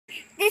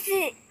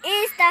This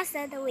is Thoughts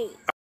of the Week.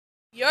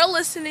 You're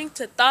listening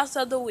to Thoughts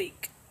of the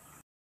Week.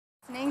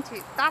 Listening to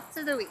Thoughts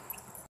of the Week.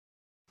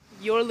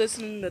 You're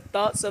listening to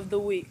Thoughts of the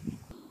Week.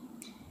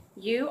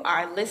 You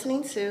are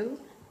listening to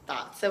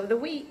Thoughts of the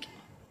Week.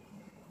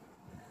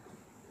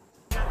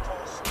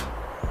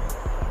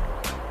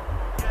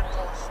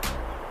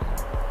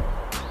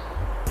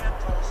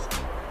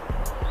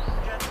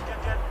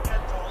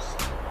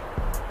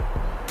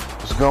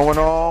 What's going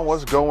on?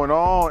 What's going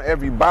on,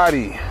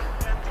 everybody?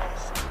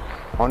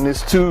 On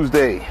this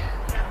Tuesday.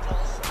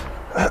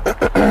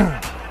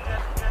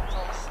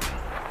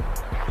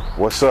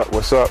 What's up?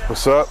 What's up?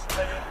 What's up?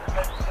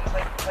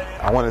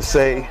 I want to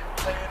say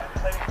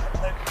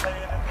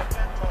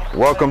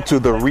welcome to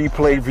the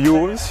replay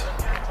viewers.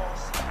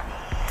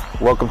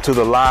 Welcome to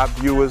the live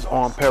viewers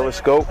on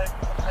Periscope.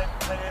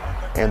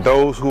 And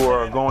those who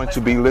are going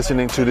to be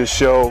listening to this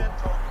show,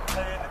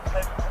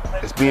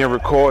 it's being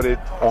recorded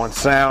on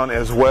sound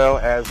as well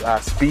as I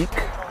speak.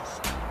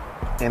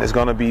 And it's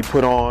going to be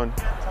put on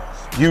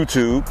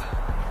YouTube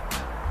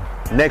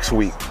next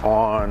week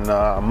on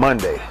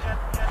Monday.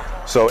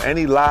 So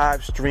any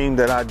live stream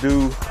that I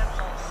do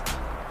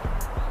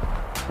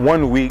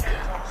one week,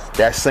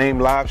 that same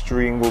live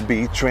stream will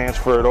be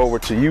transferred over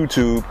to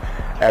YouTube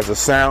as a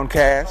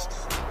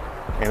soundcast,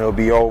 and it'll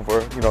be over,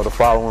 the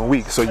following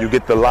week. So you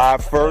get the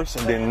live first,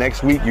 and then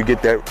next week you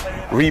get that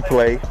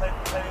replay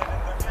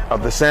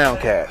of the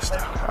soundcast.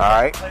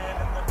 All right.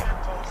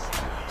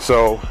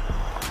 So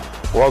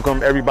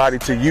welcome everybody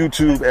to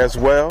YouTube as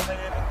well,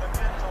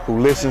 who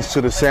listens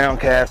to the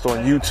soundcast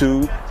on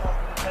YouTube.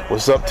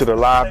 What's up to the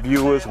live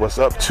viewers? What's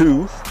up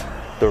to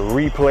the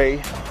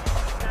replay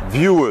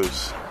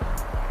viewers?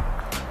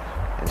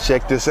 And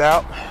check this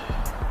out.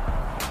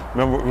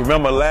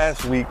 Remember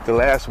last week,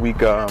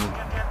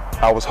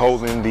 I was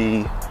holding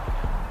the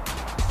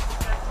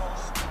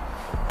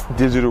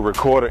digital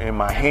recorder in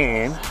my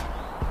hand,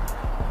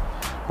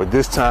 but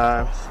this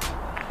time,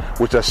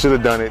 which I should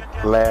have done it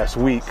last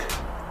week.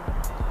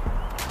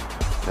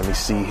 Let me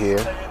see here,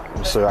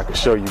 so I can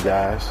show you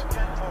guys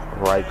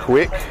right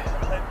quick.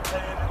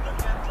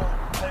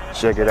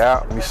 Check it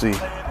out. Let me see.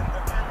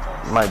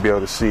 You might be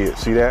able to see it.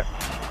 See that?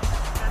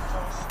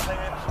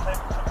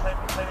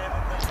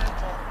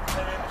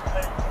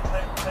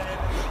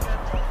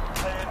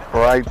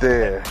 Right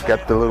there.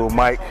 Got the little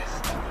mic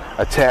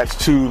attached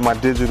to my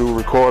digital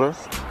recorder.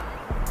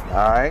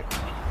 Alright.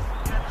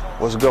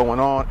 What's going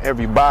on,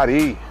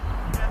 everybody?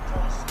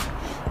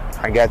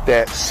 I got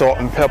that salt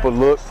and pepper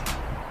look.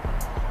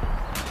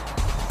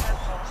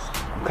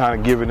 I'm kind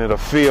of giving it a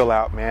feel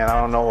out, man. I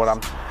don't know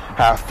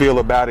how I feel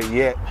about it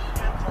yet.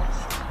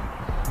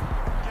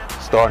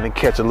 Starting to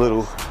catch a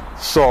little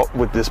salt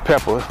with this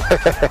pepper.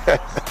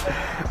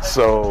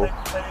 So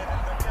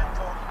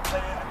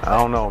I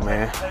don't know,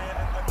 man.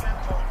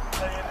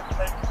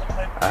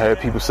 I heard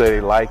people say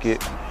they like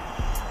it.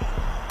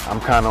 I'm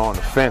kind of on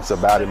the fence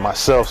about it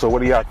myself. So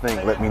what do y'all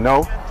think? Let me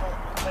know.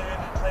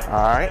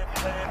 All right.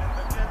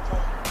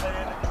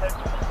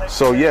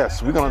 So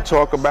yes, I'm going to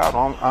talk about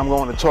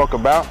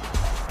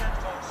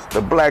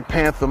the Black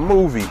Panther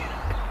movie.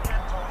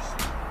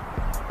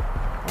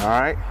 All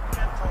right.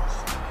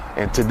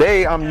 And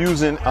today I'm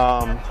using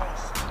an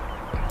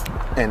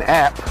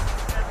app.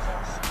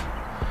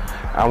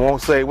 I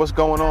won't say what's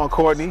going on,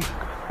 Courtney.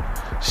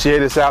 Share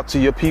this out to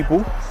your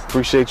people.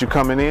 Appreciate you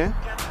coming in.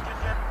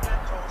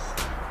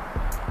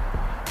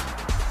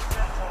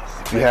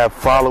 If you have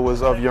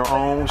followers of your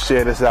own,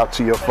 share this out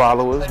to your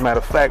followers. Matter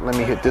of fact, let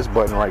me hit this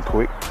button right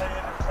quick.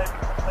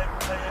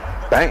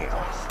 Bam.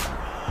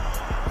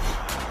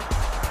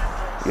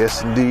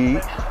 Yes,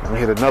 indeed. Let me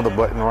hit another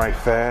button right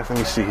fast. Let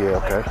me see here,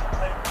 okay.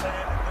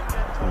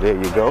 There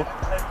you go.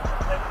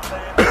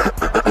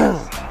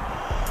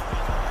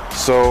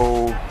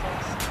 So,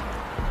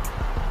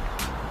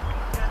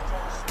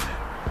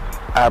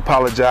 I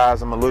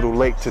apologize, I'm a little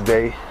late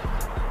today.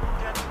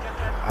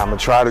 I'm going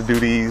to try to do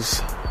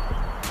these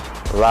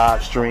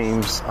live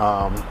streams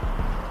on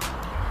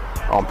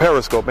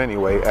Periscope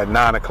anyway at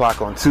 9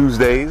 o'clock on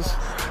Tuesdays.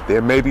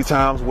 There may be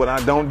times when I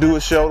don't do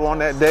a show on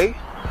that day,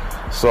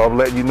 so I'm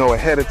letting you know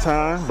ahead of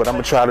time, but I'm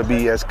going to try to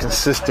be as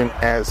consistent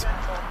as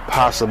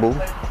possible.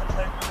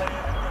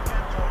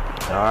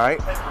 All right,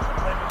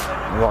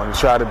 I'm going to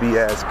try to be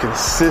as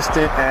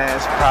consistent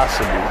as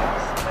possible,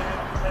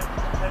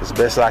 as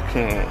best I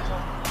can.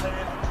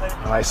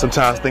 All right,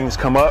 sometimes things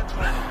come up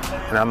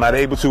and I'm not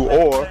able to,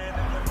 or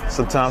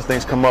sometimes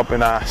things come up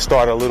and I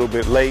start a little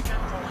bit late,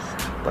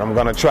 but I'm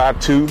going to try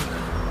to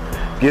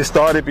get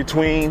started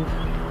between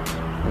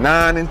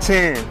 9 and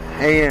 10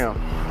 a.m.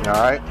 All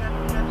right,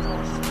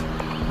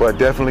 but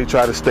definitely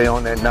try to stay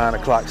on that 9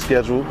 o'clock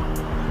schedule.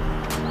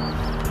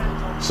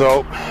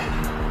 So,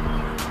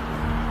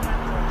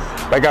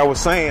 like I was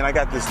saying, I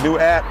got this new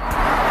app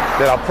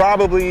that I'll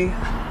probably,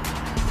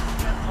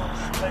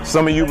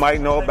 some of you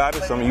might know about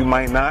it, some of you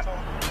might not.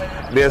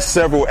 There's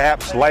several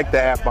apps like the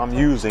app I'm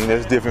using.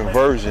 There's different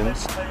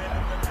versions.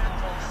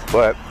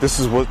 But this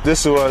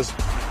was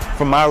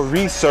from my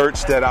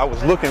research that I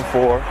was looking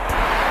for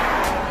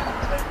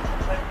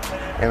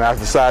and I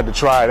decided to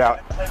try it out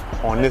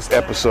on this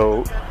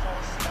episode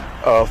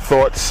of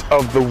Thoughts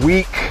of the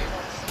Week.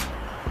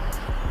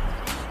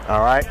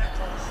 All right.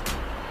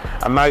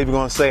 I'm not even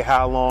going to say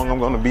how long I'm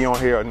going to be on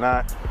here or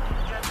not,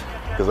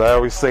 because I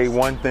always say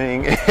one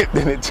thing and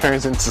then it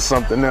turns into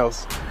something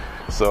else.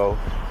 So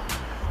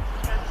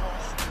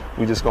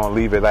we're just going to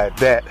leave it at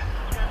that.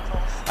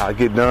 I'll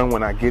get done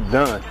when I get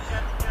done.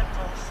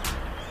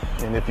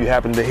 And if you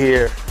happen to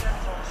hear,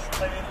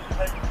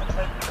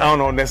 I don't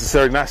know,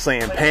 necessarily not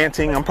saying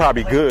panting, I'm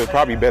probably good,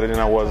 probably better than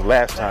I was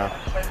last time.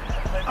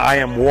 I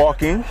am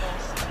walking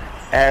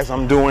as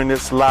I'm doing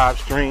this live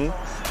stream.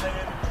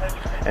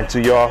 And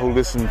to y'all who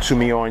listen to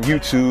me on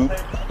YouTube,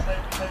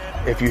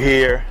 if you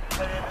hear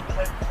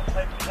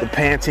the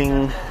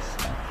panting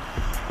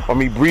or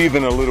me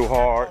breathing a little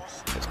hard,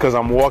 it's because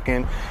I'm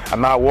walking.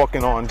 I'm not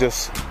walking on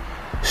just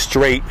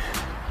straight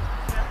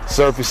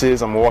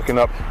surfaces. I'm walking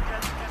up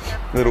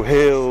little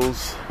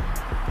hills,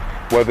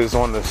 whether it's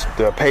on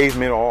the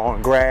pavement or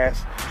on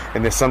grass.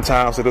 And then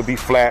sometimes it'll be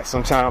flat.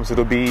 Sometimes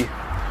it'll be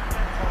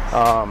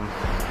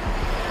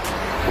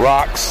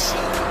rocks,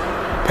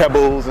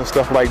 pebbles, and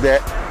stuff like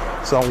that.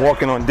 So I'm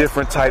walking on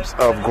different types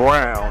of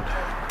ground.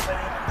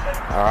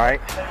 All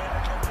right.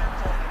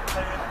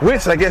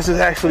 Which I guess is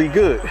actually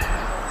good.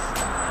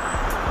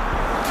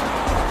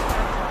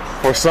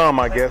 For some,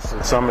 I guess,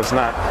 and some it's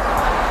not.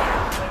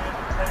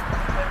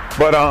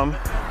 But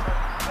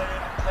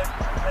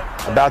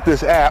about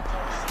this app,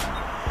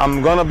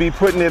 I'm gonna be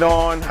putting it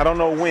on, I don't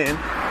know when,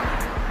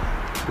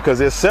 because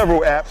there's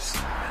several apps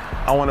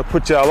I want to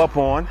put y'all up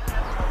on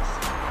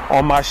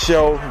my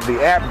show,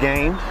 The App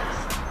Game.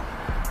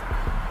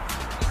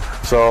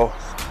 So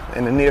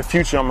in the near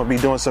future, I'm gonna be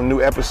doing some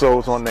new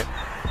episodes on the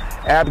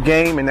App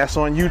Game, and that's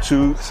on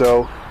YouTube.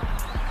 So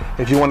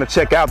if you want to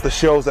check out the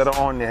shows that are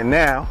on there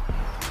now,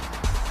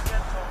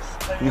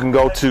 you can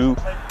go to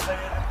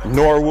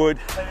Norwood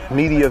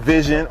Media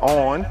Vision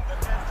on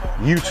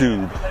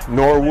YouTube.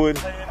 Norwood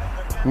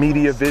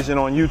Media Vision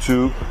on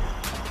YouTube,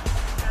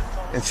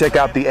 and check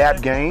out the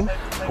App Game,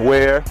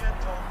 where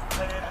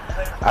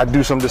I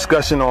do some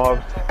discussion of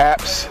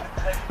apps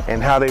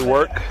and how they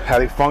work, how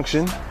they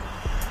function.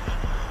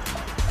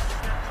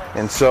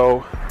 And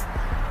so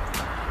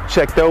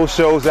check those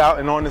shows out.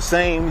 And on the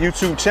same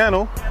YouTube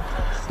channel,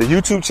 the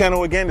YouTube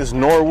channel again is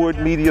Norwood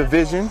Media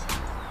Vision.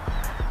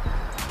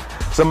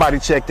 Somebody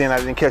checked in, I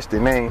didn't catch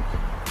their name,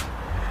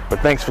 but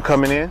thanks for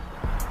coming in.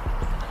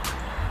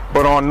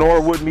 But on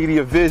Norwood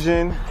Media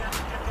Vision,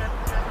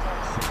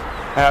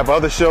 I have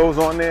other shows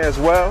on there as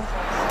well.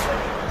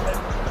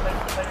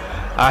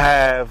 I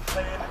have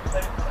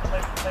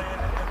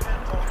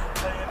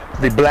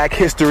the Black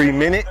History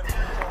Minute,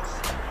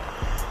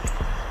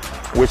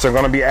 which I'm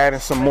going to be adding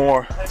some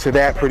more to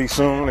that pretty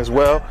soon as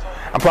well.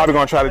 I'm probably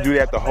going to try to do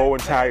that the whole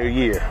entire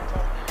year,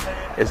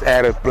 is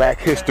add a Black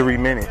History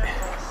Minute.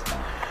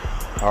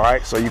 All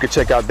right, so you can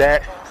check out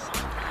that.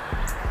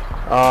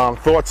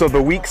 Thoughts of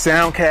the Week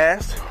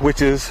Soundcast,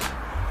 which is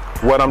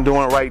what I'm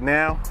doing right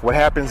now. What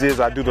happens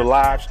is I do the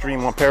live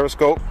stream on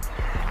Periscope,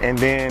 and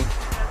then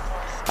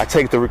I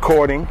take the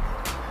recording,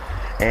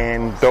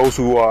 and those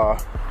who are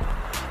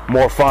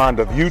more fond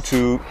of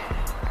YouTube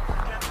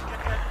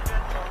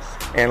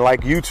and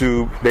like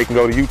YouTube, they can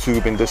go to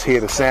YouTube and just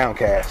hear the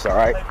soundcast. All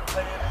right.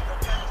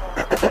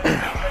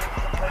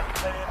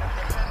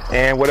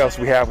 And what else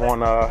we have on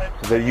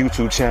the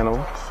YouTube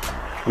channel?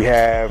 We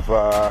have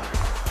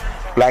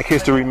Black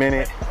History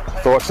Minute,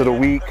 Thoughts of the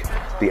Week,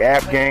 the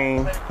App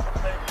Game,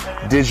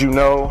 Did You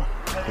Know,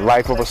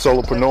 Life of a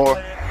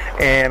Solopreneur,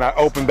 and I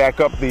open back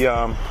up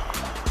the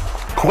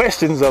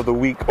Questions of the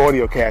Week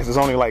audiocast. There's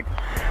only like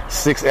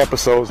 6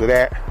 episodes of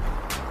that,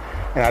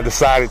 and I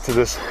decided to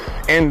just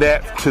end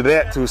that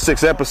to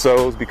 6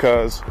 episodes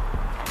because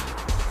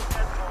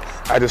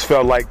I just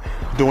felt like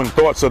doing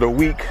Thoughts of the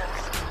Week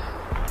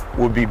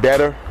would be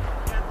better.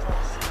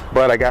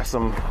 But I got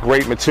some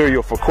great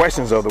material for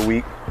Questions of the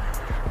Week,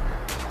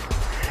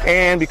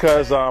 and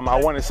because I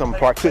wanted some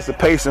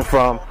participation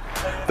from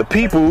the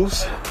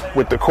peoples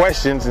with the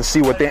questions and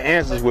see what their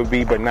answers would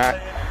be, but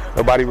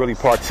nobody really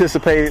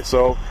participated.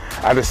 So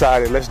I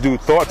decided, let's do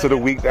Thoughts of the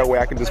Week. That way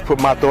I can just put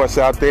my thoughts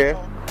out there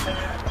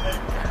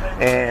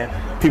and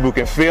people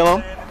can feel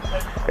them.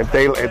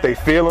 If they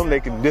feel them, they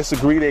can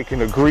disagree, they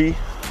can agree.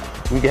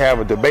 We can have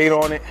a debate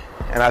on it.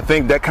 And I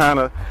think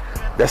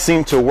that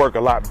seemed to work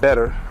a lot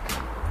better.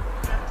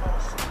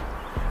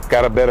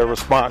 Got a better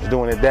response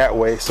doing it that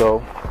way.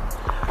 So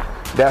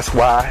that's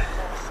why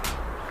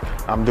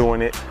I'm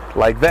doing it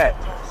like that.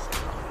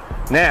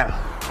 Now,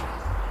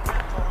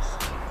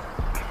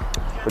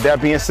 with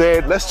that being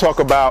said, let's talk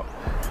about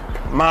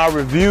my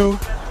review,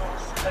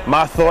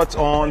 my thoughts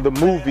on the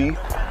movie,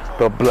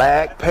 The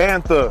Black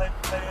Panther.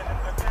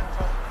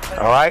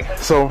 All right,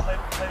 so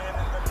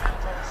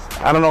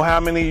I don't know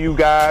how many of you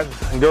guys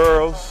and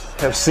girls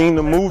have seen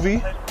the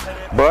movie,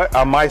 but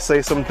I might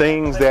say some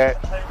things that,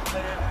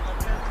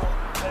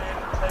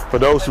 for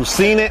those who've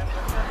seen it,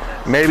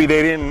 maybe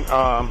they didn't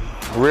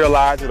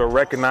realize it or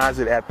recognize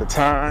it at the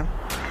time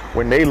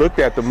when they looked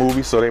at the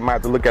movie, so they might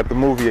have to look at the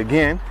movie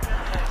again.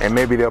 and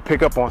maybe they'll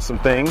pick up on some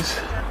things.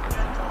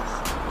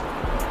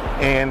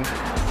 And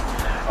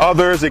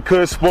others, it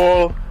could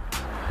spoil,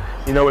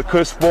 it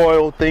could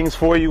spoil things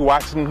for you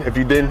watching if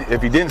you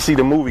didn't see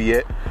the movie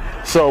yet.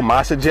 So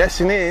my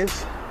suggestion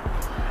is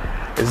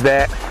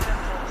that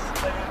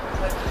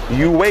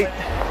you wait.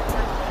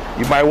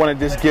 You might want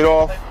to just get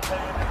off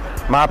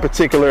my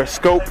particular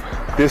scope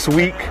this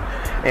week,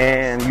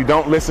 and you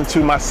don't listen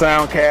to my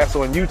soundcast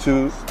on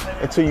YouTube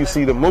until you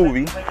see the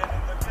movie.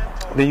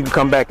 Then you can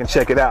come back and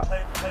check it out.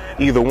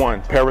 Either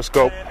one,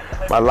 Periscope,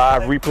 my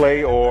live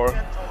replay, or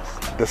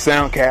the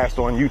soundcast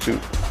on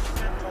YouTube.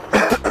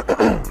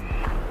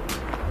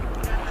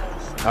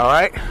 All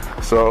right,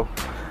 so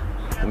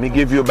let me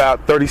give you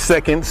about 30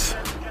 seconds,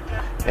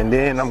 and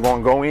then I'm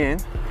going to go in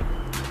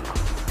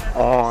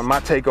on my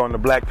take on the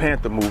Black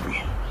Panther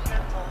movie.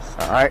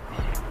 All right.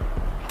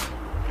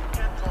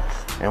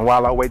 And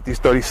while I wait these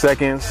 30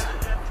 seconds,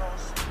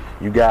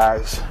 you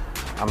guys,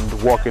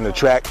 I'm walking the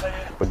track,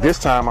 but this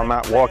time I'm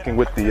not walking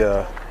with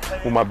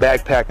my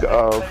backpack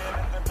of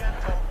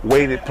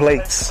weighted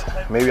plates.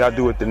 Maybe I'll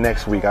do it the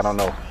next week. I don't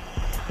know.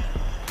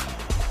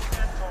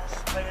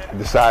 I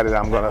decided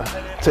I'm gonna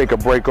take a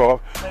break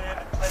off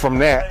from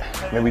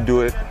that. Maybe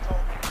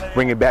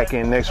bring it back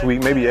in next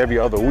week, maybe every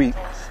other week.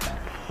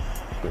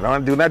 When I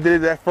did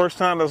it that first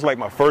time, that was like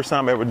my first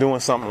time ever doing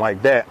something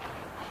like that.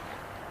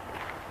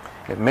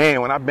 And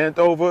man, when I bent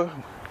over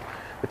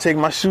to take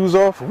my shoes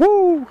off,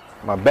 woo,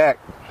 my back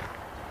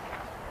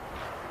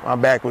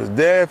was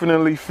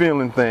definitely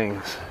feeling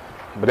things.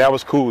 But that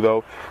was cool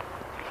though,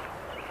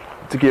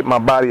 to get my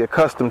body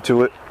accustomed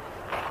to it.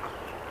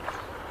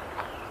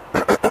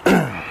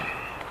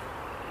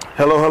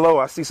 Hello,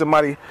 I see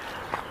somebody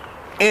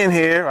in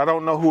here. I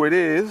don't know who it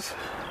is.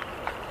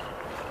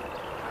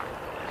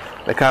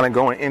 They're kind of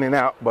going in and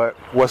out, but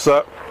what's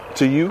up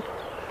to you?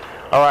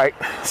 All right,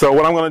 so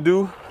what I'm gonna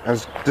do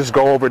is just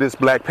go over this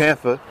Black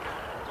Panther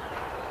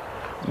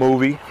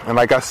movie. And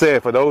like I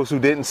said, for those who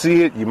didn't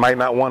see it, you might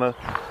not want to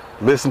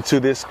listen to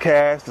this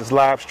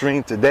live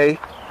stream today,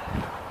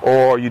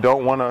 or you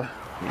don't want to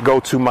go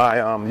to my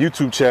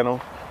YouTube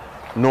channel,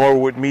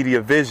 Norwood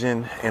Media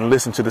Vision, and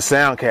listen to the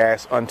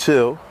soundcast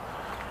until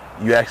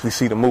you actually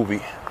see the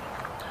movie.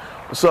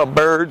 What's up,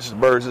 birds?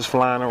 Birds is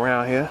flying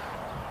around here,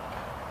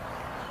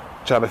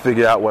 trying to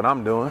figure out what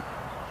I'm doing.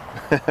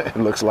 It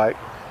looks like.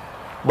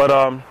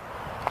 But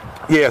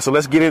yeah, so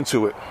let's get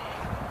into it.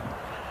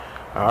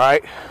 All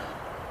right.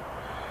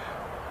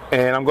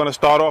 And I'm going to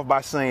start off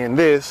by saying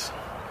this.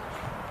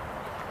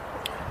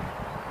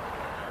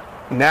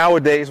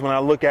 Nowadays, when I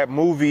look at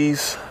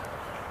movies,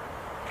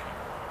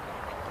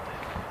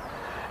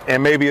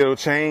 and maybe it'll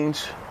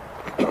change,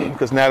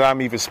 because now that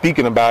I'm even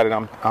speaking about it,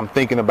 I'm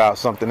thinking about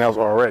something else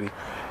already.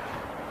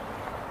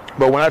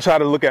 But when I try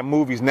to look at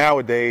movies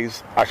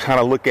nowadays, I try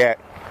to look at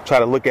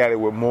it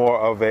with more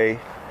of a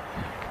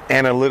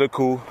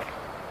analytical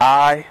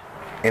eye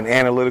and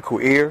analytical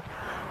ear.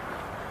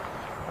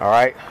 All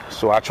right,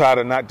 so I try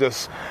to not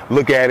just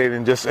look at it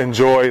and just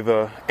enjoy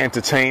the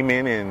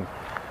entertainment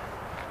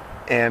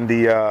and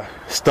the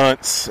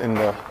stunts and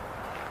the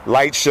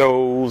light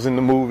shows in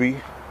the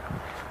movie.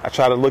 I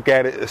try to look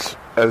at it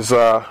as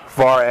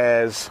far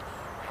as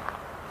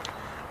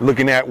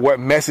looking at what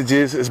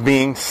messages is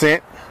being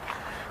sent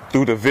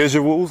through the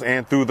visuals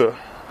and through the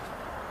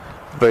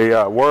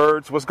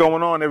words. What's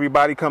going on,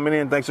 everybody coming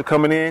in? Thanks for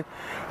coming in.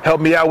 Help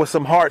me out with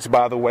some hearts,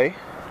 by the way.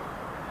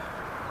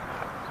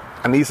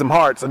 I need some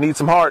hearts.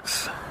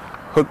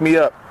 Hook me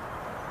up.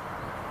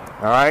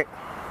 All right.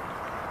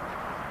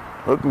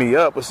 Hook me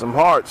up with some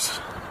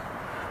hearts.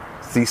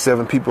 See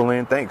 7 people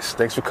in. Thanks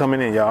for coming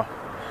in, y'all.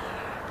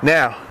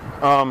 Now,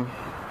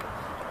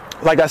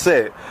 like I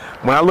said,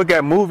 when I look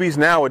at movies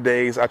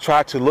nowadays, I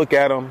try to look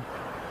at them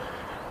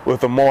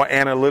with a more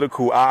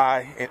analytical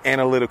eye and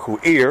analytical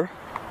ear.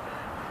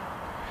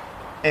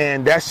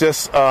 And that's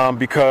just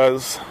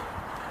because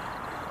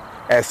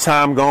as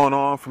time going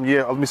on from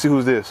year, let me see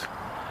who's this.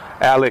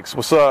 Alex,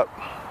 what's up?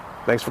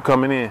 Thanks for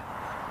coming in.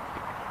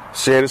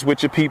 Share this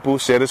with your people.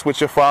 Share this with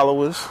your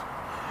followers.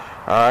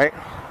 All right.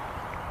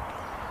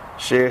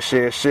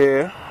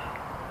 Share.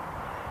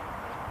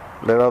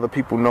 Let other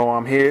people know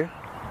I'm here.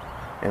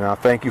 And I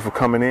thank you for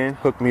coming in.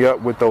 Hook me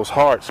up with those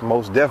hearts,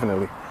 most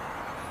definitely.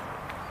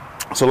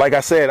 So like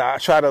I said, I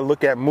try to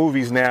look at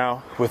movies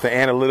now with an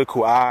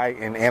analytical eye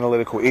and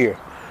analytical ear.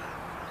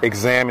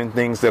 Examine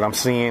things that I'm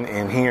seeing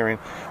and hearing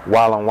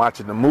while I'm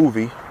watching the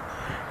movie.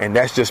 And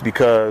that's just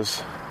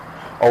because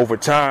over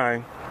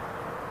time,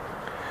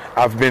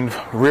 I've been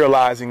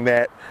realizing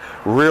that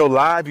real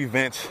live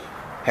events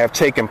have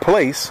taken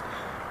place.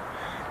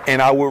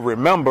 And I will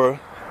remember,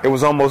 it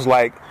was almost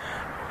like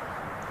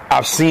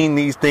I've seen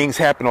these things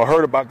happen or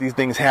heard about these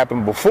things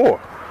happen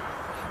before.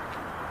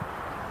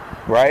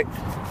 Right?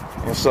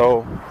 And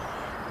so,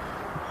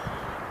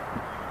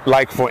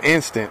 like for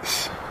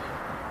instance,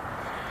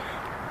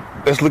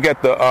 let's look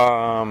at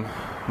the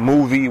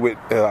movie with,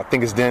 I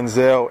think it's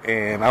Denzel,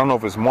 and I don't know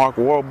if it's Mark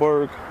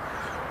Wahlberg.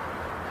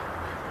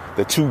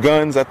 The Two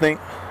Guns, I think.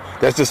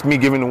 That's just me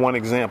giving one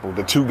example.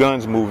 The Two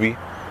Guns movie.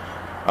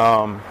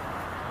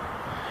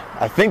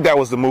 I think that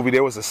was the movie.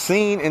 There was a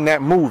scene in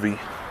that movie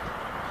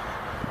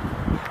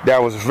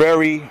that was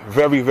very,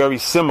 very, very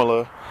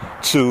similar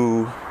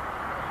to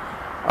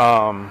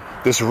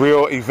this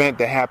real event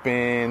that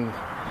happened.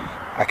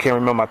 I can't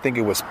remember. I think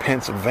it was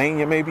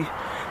Pennsylvania, maybe,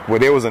 where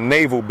there was a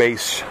naval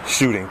base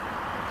shooting,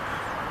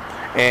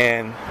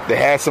 and they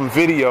had some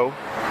video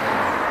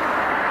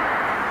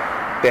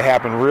that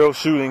happened. Real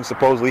shooting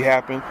supposedly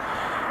happened,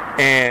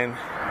 and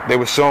they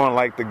were showing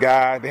like the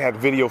guy. They had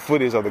video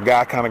footage of the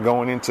guy kind of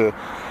going into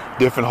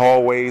different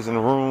hallways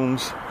and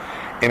rooms,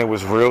 and it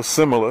was real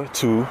similar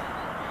to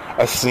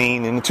a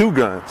scene in the Two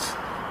Guns,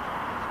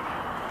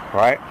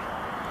 right?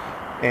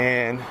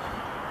 And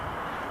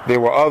there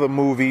were other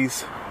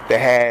movies that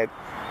had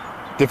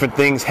different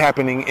things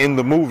happening in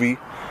the movie,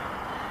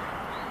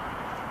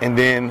 and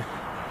then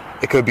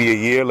it could be a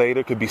year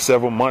later, it could be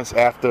several months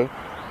after,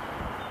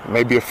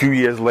 maybe a few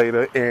years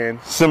later,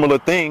 and similar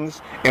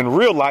things in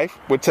real life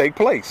would take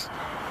place.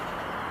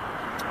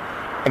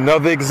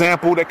 Another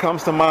example that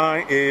comes to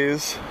mind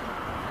is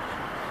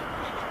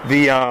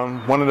the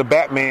one of the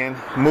Batman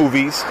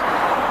movies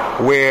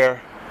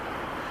where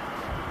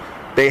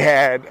they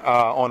had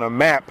on a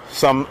map,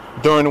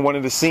 during one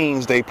of the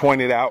scenes they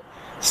pointed out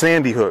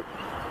Sandy Hook,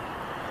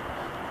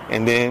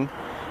 and then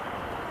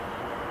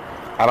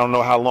I don't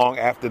know how long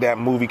after that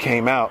movie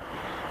came out,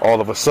 all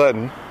of a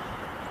sudden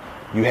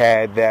you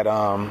had that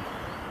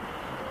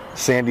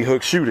Sandy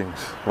Hook shootings,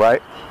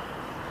 right?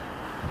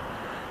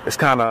 It's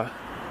kind of,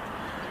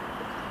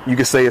 you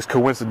could say it's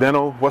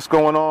coincidental. What's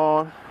going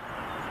on?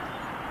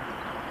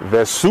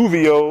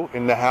 Vesuvio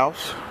in the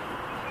house.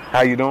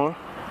 How you doing?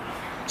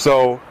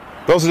 So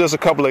those are just a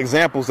couple of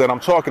examples that I'm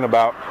talking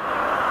about,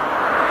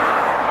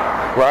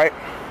 right?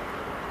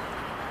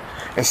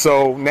 And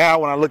so now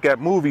when I look at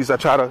movies, I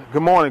try to,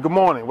 good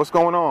morning, what's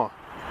going on?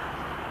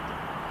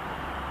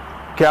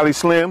 Cali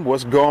Slim,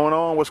 what's going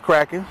on? What's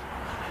cracking?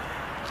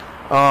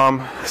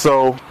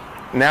 So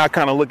now I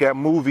kind of look at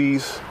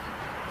movies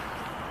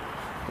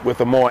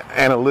with a more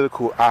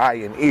analytical eye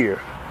and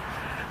ear.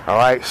 All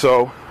right,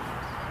 so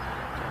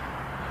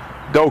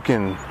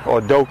Doken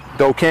or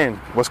Doken,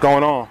 what's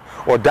going on?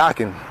 Or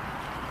Dokken,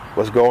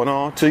 what's going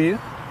on to you?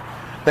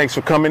 Thanks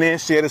for coming in.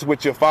 Share this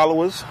with your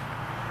followers.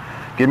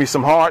 Give me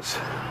some hearts.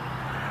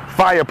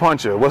 Fire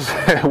Puncher,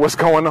 what's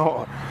going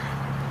on?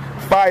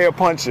 Fire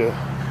Puncher.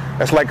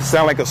 That's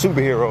sound like a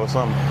superhero or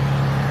something,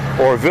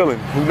 or a villain.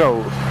 Who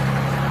knows?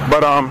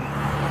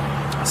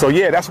 But so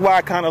yeah, that's why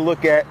I kind of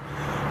look at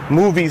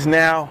movies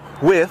now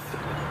with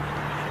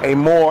a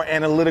more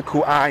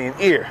analytical eye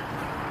and ear.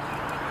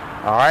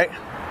 All right.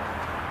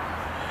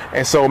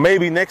 And so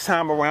maybe next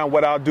time around,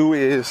 what I'll do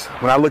is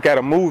when I look at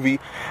a movie,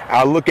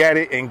 I'll look at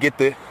it and get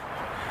the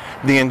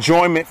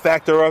enjoyment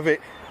factor of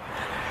it.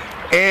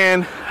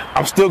 And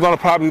I'm still going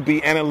to probably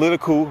be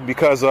analytical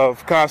because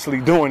of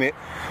constantly doing it.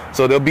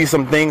 So there'll be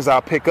some things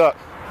I'll pick up.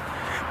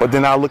 But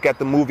then I'll look at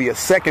the movie a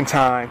second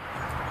time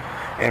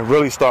and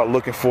really start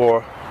looking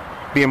for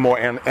being more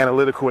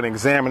analytical and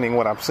examining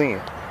what I'm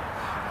seeing.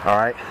 All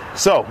right.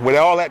 So with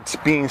all that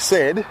being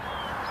said,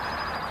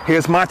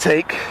 here's my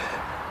take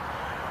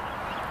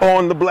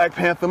on the Black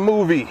Panther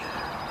movie.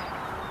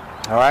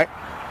 All right.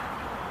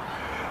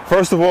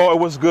 First of all, it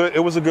was good. It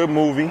was a good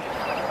movie.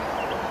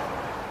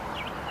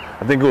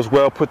 I think it was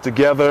well put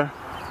together.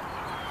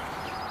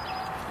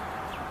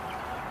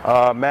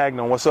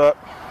 Magnum, what's up?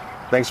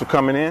 Thanks for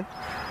coming in.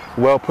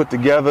 Well put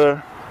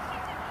together.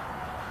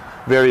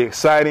 Very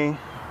exciting.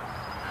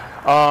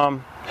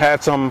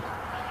 Had some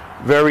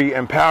very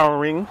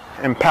empowering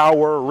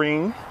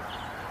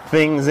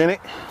things in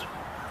it.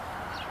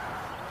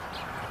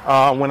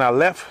 When I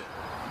left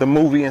the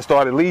movie and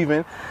started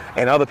leaving,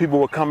 and other people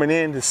were coming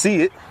in to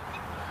see it,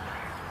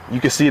 you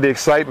could see the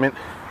excitement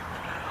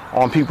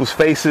on people's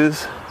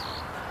faces.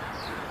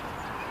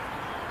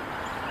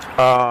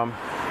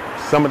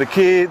 Some of the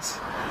kids,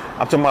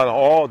 I'm talking about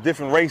all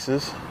different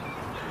races,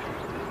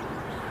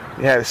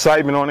 they had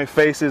excitement on their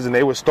faces, and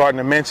they were starting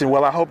to mention,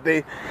 well, I hope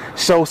they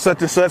show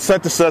such and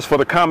such for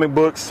the comic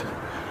books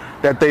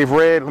that they've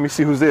read. Let me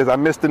see who's this. I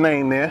missed the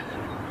name there.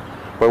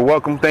 But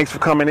welcome. Thanks for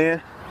coming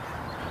in.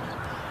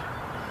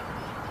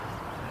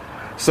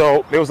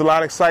 So there was a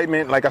lot of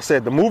excitement. Like I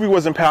said, the movie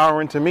was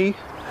empowering to me.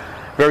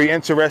 Very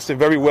interesting,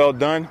 very well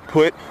done,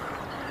 put.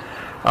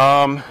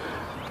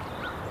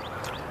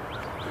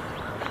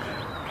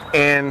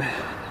 And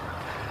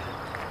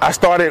I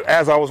started,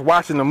 as I was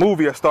watching the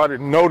movie, I started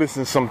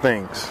noticing some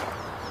things.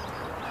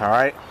 All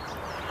right.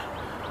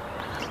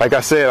 Like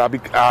I said,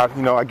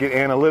 I get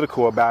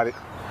analytical about it.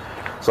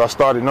 So I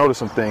started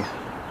noticing things.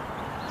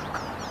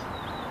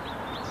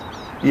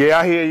 Yeah,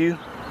 I hear you.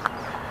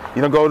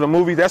 You don't go to the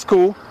movies, that's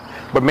cool.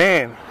 But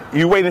man,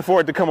 you waiting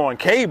for it to come on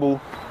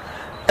cable.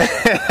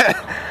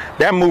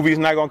 That movie's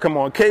not gonna come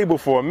on cable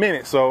for a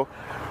minute. So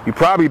you're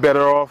probably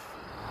better off.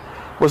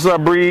 What's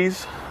up,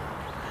 Breeze?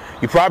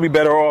 You're probably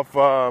better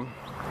off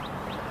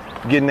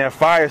getting that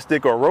Fire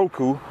Stick or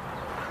Roku,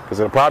 because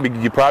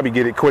you probably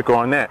get it quicker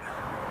on that,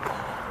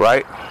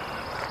 right?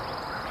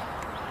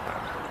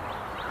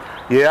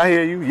 Yeah, I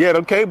hear you. Yeah,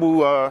 the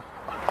cable, are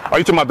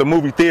you talking about the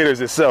movie theaters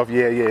itself?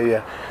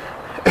 Yeah.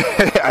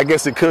 I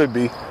guess it could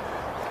be.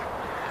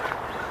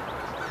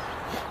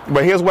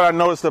 But here's what I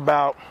noticed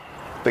about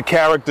the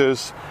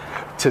characters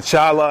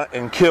T'Challa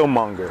and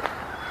Killmonger.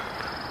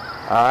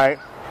 All right.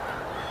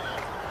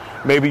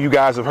 Maybe you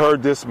guys have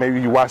heard this.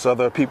 Maybe you watched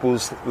other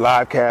people's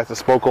live casts that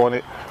spoke on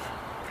it.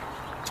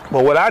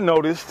 But what I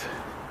noticed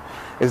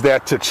is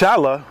that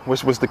T'Challa,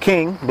 which was the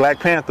king, Black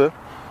Panther.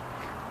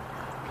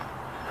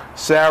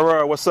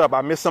 Sarah, what's up?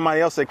 I missed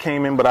somebody else that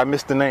came in, but I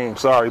missed the name.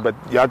 Sorry, but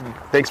y'all,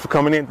 thanks for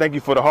coming in. Thank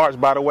you for the hearts,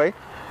 by the way.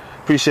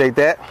 Appreciate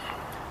that.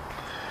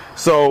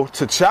 So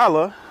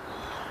T'Challa,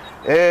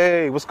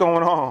 hey, what's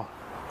going on?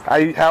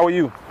 How are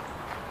you?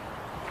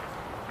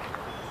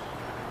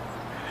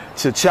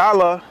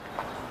 T'Challa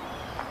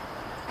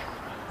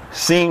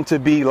seemed to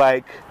be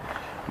like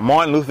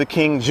Martin Luther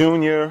King Jr.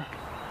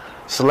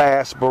 /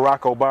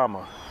 Barack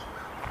Obama.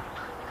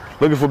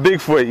 Looking for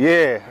Bigfoot,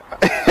 yeah.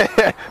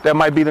 That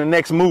might be the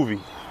next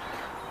movie.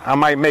 I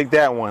might make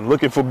that one,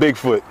 Looking for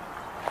Bigfoot.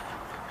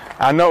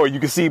 I know it. You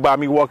can see by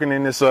me walking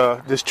in this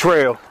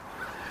trail.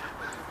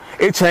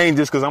 It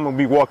changes because I'm going to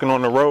be walking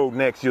on the road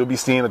next. You'll be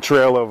seeing a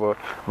trail of a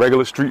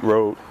regular street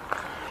road.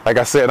 Like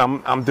I said,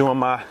 I'm doing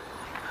my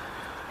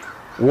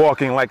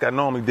walking like I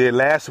normally did.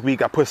 Last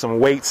week, I put some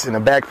weights in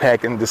a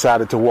backpack and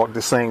decided to walk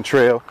the same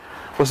trail.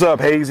 What's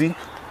up, Hazy?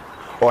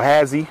 Or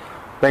Hazzy?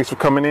 Thanks for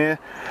coming in.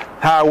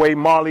 Highway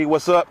Marley,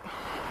 what's up?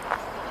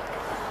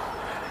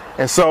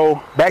 And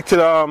so, back to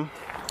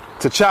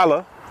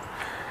T'Challa.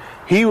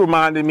 He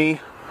reminded me,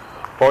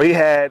 or he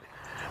had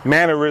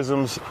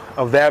mannerisms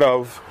of that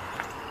of,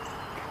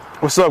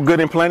 what's up, Good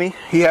and Plenty?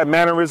 He had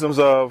mannerisms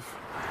of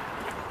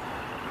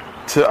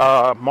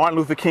Martin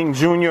Luther King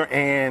Jr.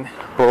 and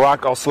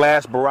Barack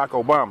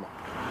Obama.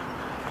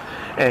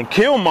 And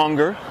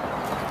Killmonger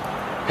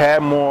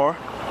had more.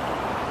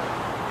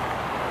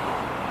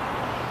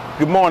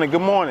 Good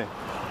morning.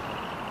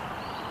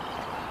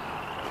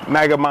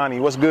 Magamani,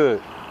 what's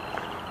good?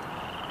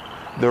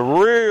 The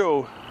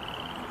real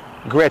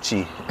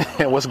Gretchy,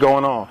 what's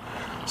going on?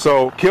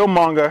 So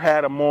Killmonger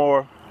had a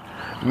more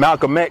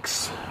Malcolm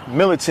X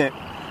militant,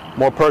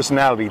 more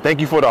personality.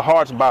 Thank you for the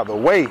hearts, by the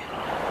way.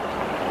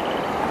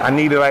 I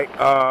needed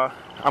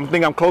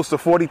I'm close to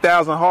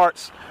 40,000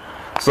 hearts.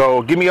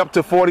 So give me up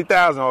to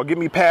 40,000 or give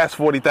me past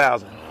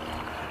 40,000.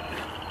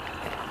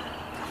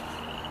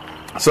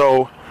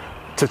 So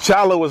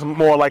T'Challa was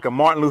more like a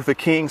Martin Luther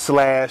King /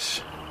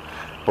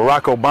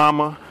 Barack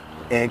Obama,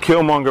 and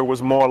Killmonger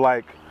was more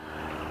like,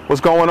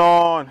 what's going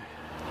on?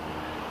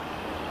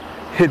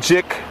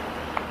 Hijik.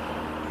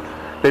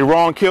 They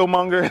wrong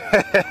Killmonger.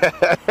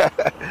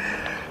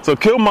 So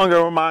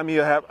Killmonger reminded me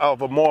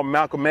of a more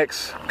Malcolm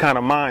X kind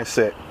of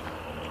mindset,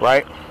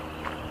 right?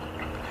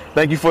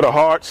 Thank you for the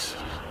hearts.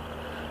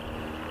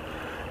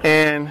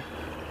 And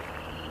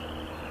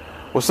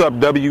what's up,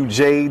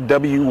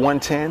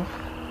 WJW110?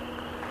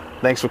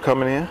 Thanks for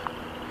coming in.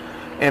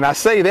 And I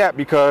say that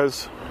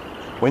because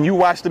when you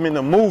watch them in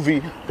the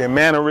movie, their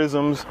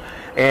mannerisms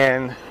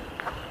and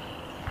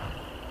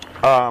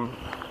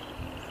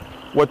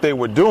what they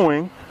were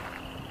doing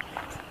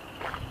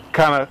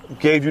kind of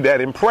gave you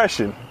that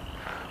impression.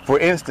 For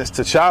instance,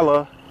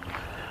 T'Challa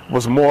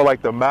was more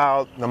like the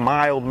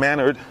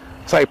mild-mannered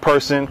type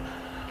person,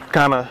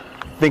 kind of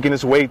thinking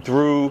his way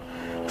through.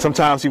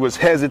 Sometimes he was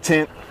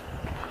hesitant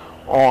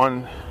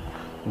on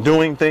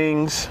doing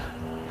things.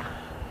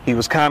 He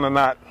was kind of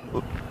not,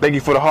 thank you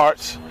for the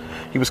hearts,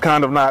 he was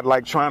kind of not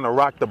like trying to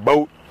rock the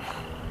boat,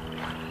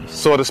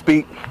 so to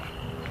speak.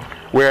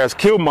 Whereas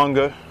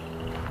Killmonger,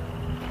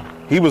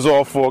 he was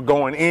all for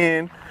going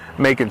in,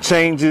 making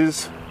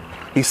changes.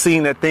 He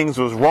seen that things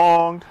was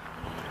wrong.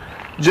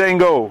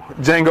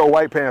 Django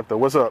White Panther,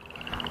 what's up?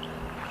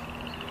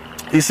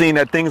 He seen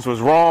that things was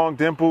wrong.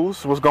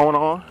 Dimples, what's going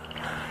on?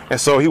 And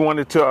so he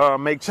wanted to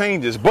make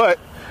changes, but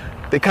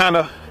they kind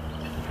of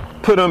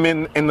put him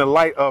in the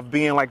light of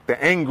being like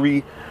the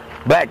angry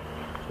black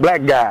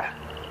guy.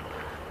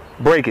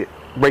 Break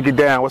it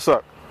down. What's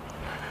up?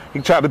 He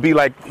tried to be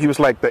like, he was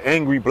like the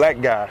angry black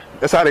guy.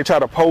 That's how they try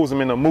to pose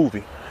him in the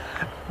movie.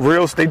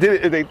 They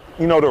did it.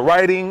 The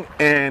writing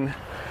and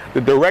the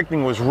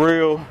directing was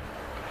real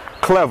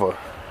clever.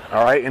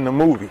 All right, in the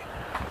movie,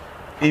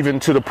 even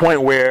to the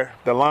point where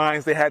the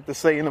lines they had to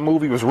say in the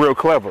movie was real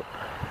clever.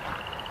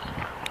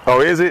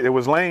 Oh, is it? It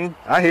was lame.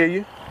 I hear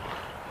you.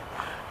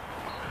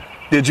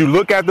 Did you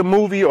look at the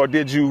movie or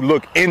did you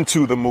look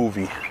into the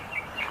movie?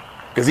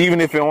 Because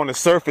even if on the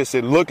surface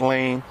it looked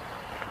lame,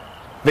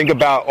 think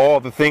about all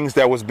the things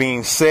that was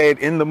being said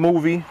in the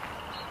movie.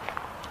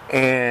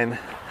 And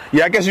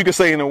yeah, I guess you could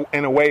say in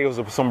a way it was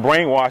some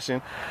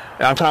brainwashing.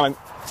 And I'm kind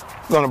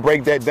of going to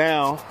break that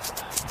down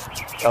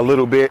a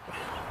little bit.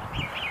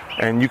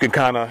 And you can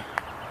kind of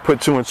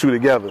put two and two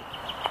together.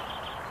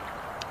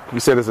 You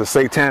said it's a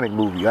satanic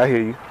movie. I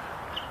hear you.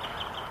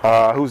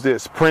 Who's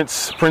this?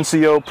 Prince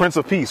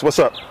of Peace. What's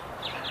up?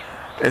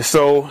 And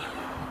so,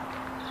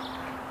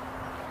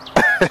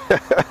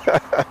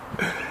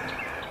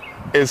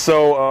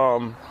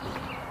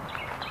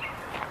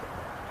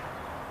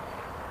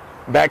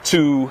 back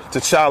to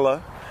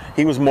T'Challa,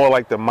 he was more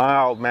like the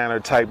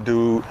mild-mannered type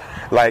dude,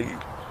 like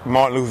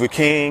Martin Luther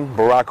King,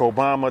 Barack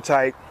Obama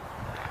type.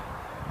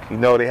 You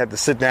know, they had to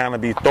sit down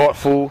and be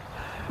thoughtful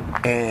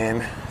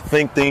and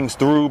think things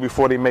through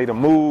before they made a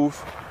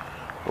move,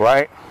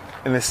 right?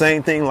 And the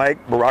same thing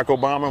like Barack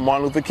Obama and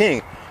Martin Luther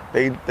King.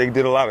 They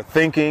did a lot of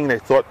thinking. They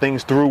thought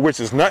things through, which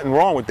is nothing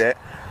wrong with that.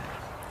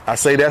 I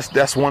say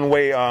that's one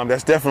way.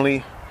 That's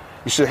definitely,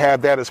 you should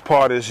have that as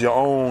part of your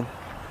own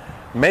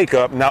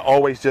makeup, not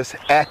always just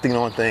acting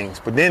on things.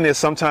 But then there's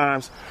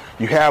sometimes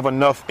you have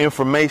enough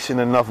information,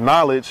 enough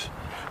knowledge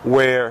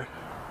where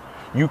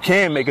you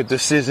can make a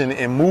decision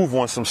and move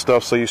on some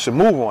stuff, so you should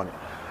move on it.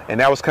 And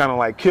that was kind of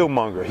like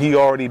Killmonger. He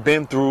already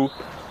been through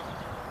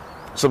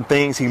some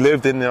things. He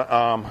lived in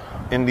the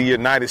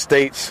United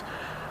States.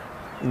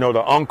 You know,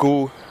 the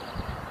uncle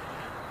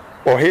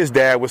or his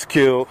dad was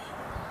killed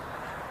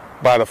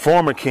by the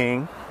former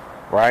king,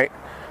 right?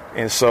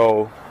 And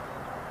so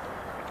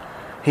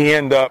he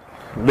ended up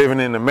living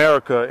in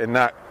America and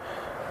not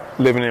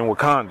living in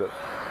Wakanda,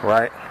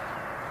 right?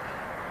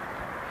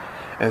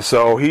 And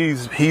so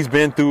he's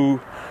been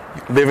through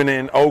living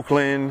in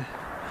Oakland,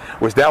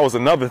 which that was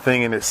another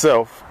thing in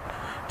itself.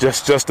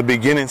 Just the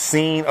beginning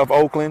scene of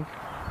Oakland,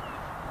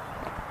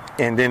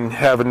 and then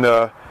having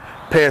the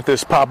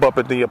Panthers pop up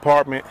at the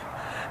apartment,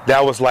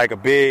 that was like a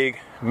big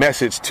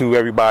message to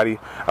everybody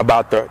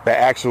about the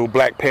actual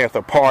Black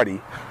Panther Party.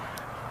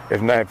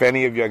 If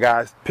any of you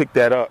guys picked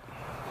that up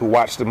who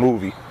watched the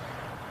movie,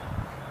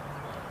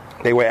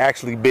 they were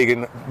actually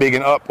bigging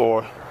up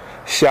or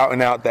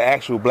shouting out the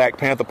actual Black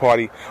Panther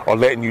Party, or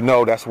letting you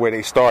know that's where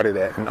they started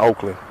at, in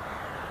Oakland.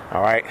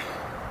 All right.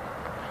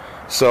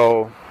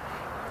 So,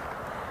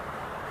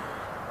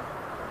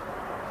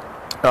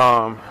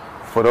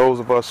 for those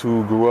of us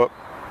who grew up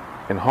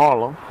in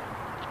Harlem,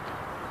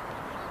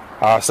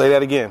 I'll say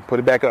that again, put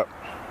it back up.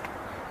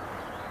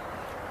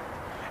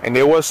 And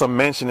there was some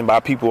mentioning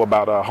by people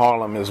about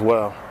Harlem as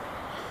well,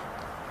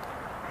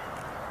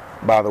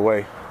 by the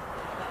way.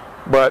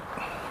 But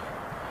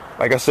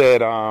like I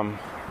said,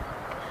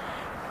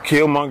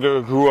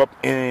 Killmonger grew up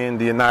in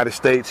the United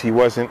States. He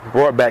wasn't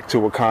brought back to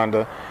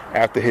Wakanda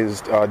after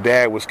his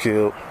dad was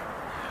killed.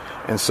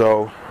 And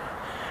so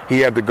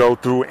he had to go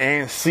through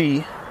and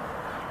see.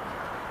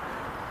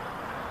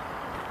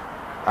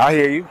 I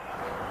hear you.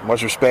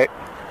 Much respect.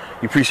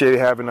 You appreciate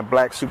having a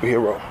black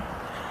superhero.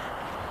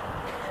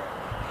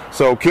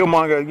 So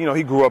Killmonger, you know,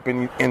 he grew up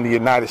in the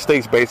United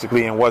States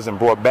basically, and wasn't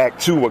brought back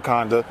to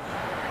Wakanda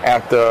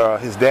after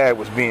his dad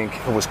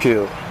was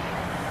killed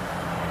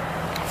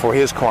for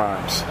his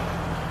crimes,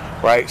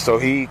 right? So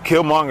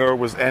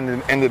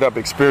Killmonger ended up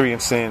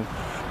experiencing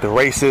the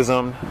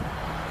racism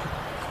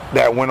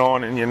that went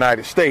on in the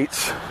United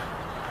States,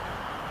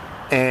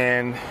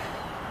 and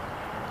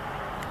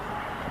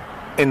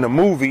in the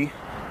movie,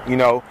 you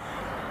know,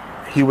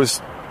 he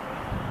was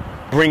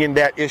bringing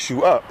that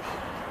issue up.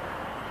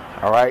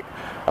 All right.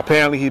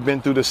 Apparently he'd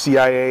been through the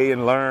CIA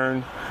and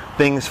learned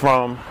things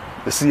from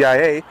the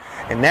CIA,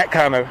 and that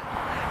kind of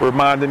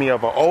reminded me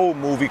of an old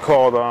movie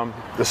called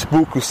The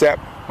Spook Who Sat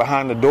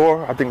Behind the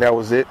Door. I think that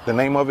was it, the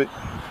name of it.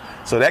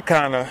 So that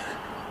kind of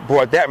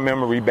brought that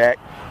memory back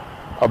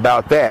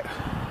about that,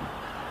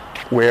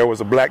 where it was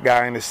a black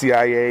guy in the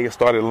CIA and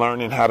started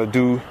learning how to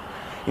do,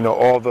 you know,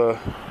 all the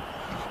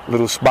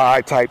little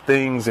spy type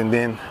things, and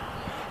then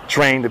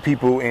train the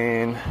people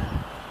in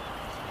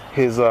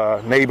his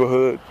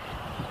neighborhood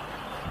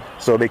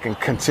so they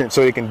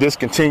can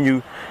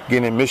discontinue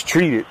getting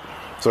mistreated.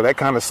 So that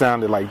kind of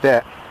sounded like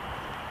that,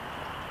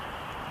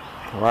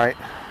 right?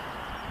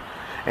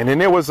 And then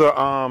there was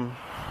a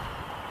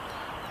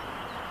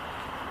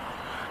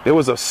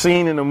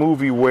scene in the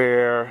movie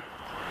where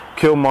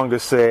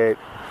Killmonger said,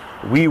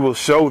 "We will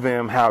show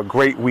them how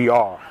great we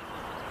are,"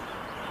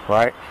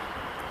 right?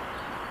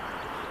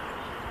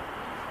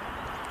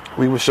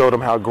 We will show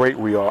them how great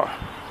we are.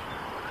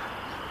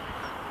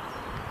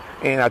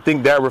 And I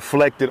think that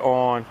reflected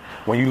on,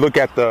 when you look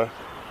at the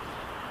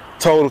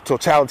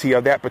totality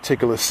of that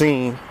particular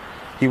scene,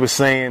 he was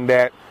saying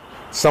that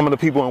some of the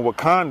people in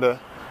Wakanda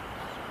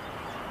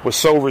were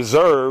so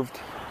reserved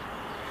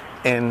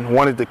and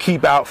wanted to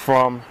keep out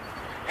from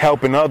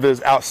helping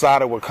others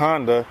outside of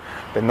Wakanda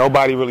that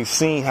nobody really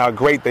seen how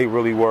great they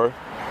really were,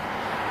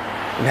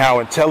 and how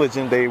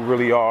intelligent they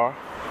really are,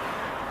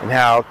 and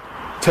how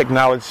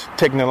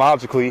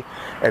technologically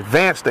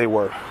advanced they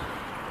were,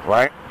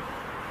 right?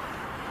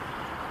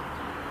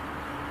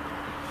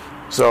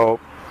 So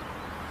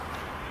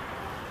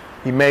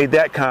he made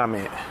that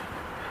comment.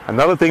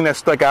 Another thing that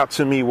stuck out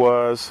to me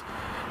was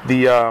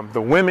the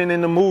women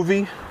in the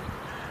movie.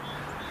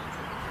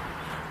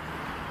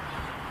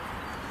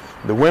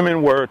 The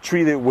women were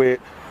treated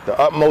with the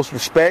utmost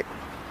respect,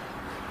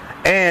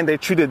 and they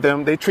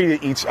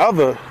treated each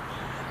other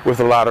with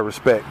a lot of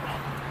respect.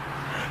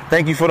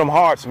 Thank you for them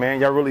hearts,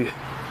 man. Y'all really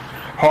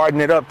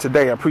harden it up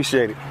today. I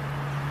appreciate it.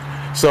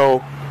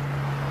 So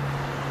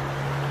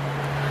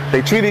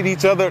they treated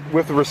each other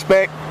with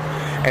respect,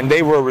 and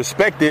they were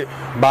respected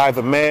by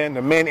the men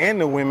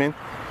and the women.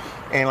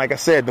 And like I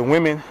said, the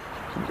women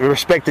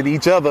respected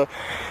each other,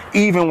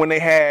 even when they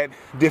had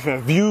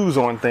different views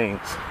on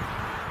things.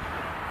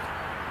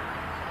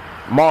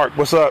 Mark,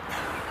 what's up?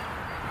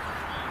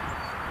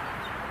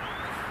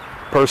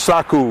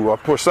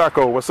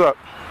 Persaco, what's up?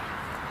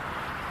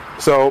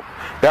 So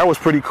that was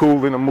pretty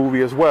cool in the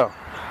movie as well,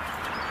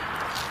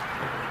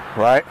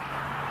 right?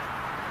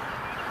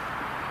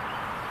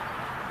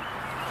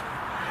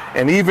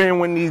 And even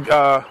when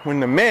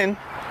the men,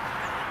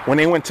 when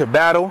they went to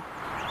battle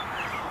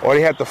or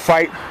they had to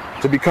fight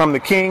to become the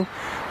king,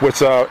 which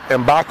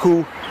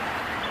M'Baku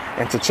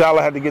and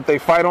T'Challa had to get their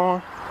fight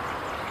on,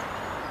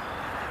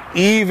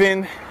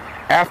 even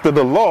after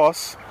the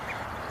loss,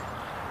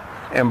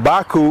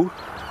 M'Baku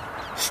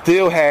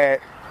still had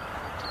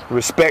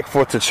respect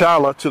for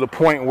T'Challa to the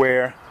point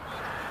where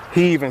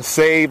he even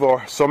saved,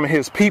 or some of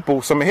his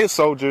people, some of his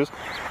soldiers,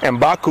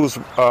 M'Baku's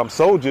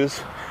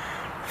soldiers,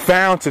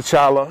 found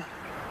T'Challa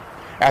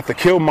after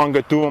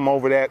Killmonger threw him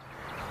over that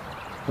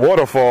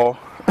waterfall,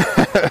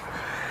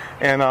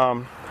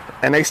 and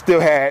they still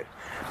had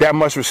that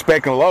much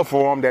respect and love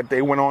for him that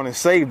they went on and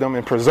saved him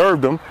and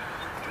preserved him,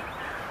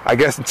 I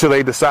guess, until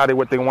they decided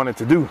what they wanted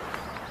to do,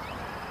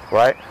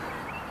 right?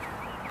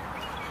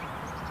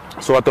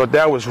 So I thought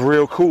that was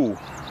real cool.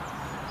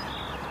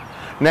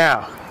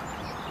 Now,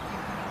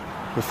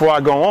 before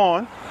I go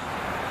on,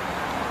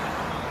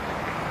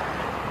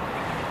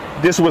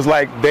 this was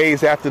like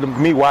days after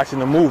me watching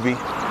the movie.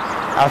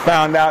 I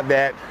found out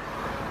that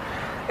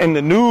in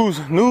the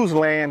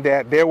newsland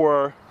that there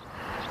were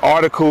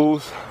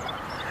articles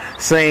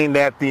saying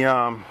that the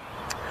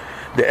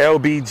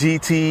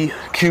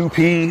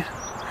LBGTQP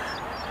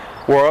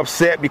were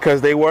upset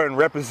because they weren't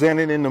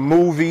represented in the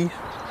movie.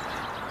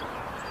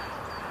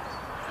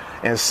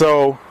 And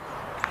so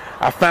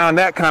I found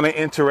that kind of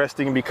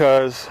interesting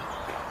because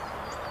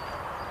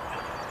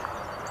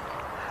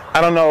I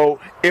don't know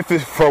if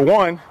it's, for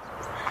one,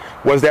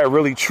 was that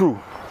really true?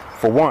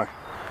 For one,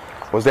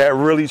 was that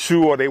really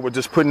true, or they were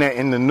just putting that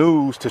in the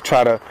news to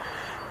try to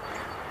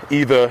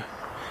either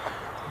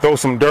throw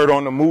some dirt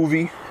on the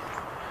movie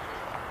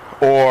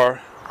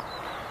or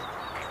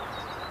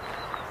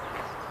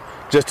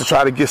just to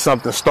try to get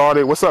something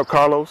started? What's up,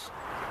 Carlos?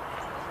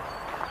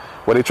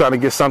 Were they trying to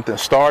get something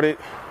started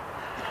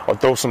or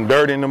throw some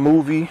dirt in the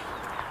movie?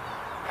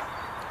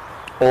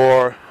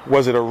 Or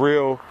was it a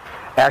real,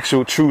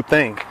 actual, true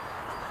thing?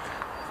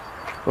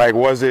 Like,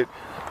 was it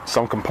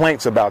some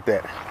complaints about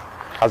that?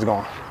 How's it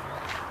going?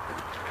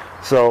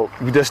 So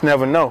you just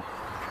never know.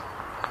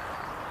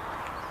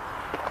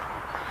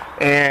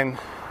 And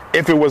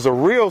if it was a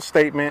real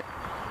statement,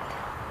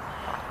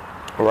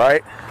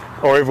 right,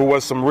 or if it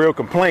was some real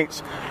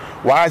complaints,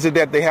 why is it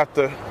that they have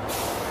to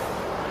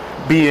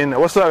be in?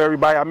 What's up,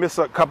 everybody? I missed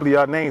a couple of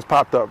y'all names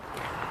popped up.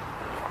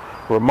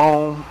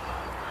 Ramon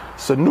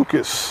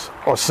Sanukas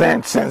or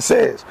San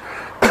says.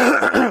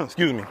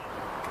 Excuse me.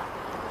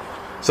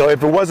 So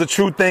if it was a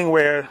true thing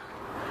where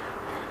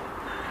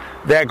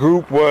that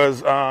group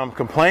was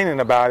complaining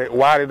about it,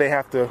 why did they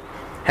have to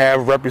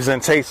have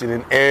representation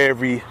in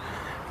every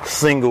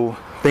single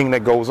thing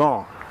that goes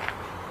on?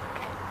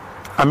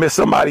 I missed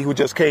somebody who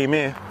just came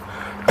in.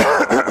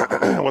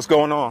 What's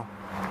going on?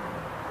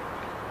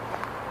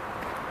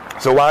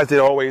 So why does it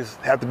always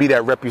have to be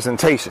that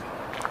representation,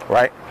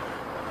 right?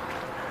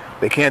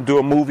 They can't do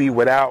a movie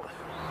without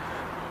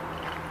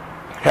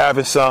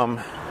having some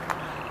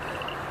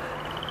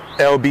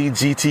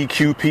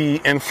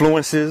LBGTQP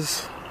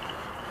influences,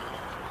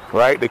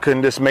 right? They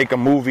couldn't just make a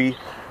movie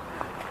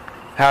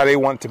how they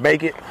want to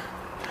make it.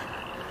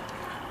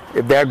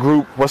 If that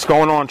group, what's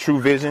going on, True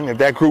Vision, if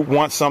that group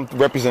wants some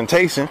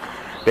representation,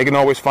 they can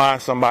always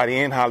find somebody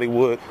in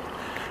Hollywood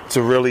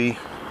to really,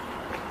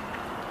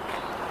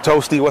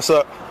 Toasty, what's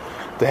up,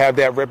 to have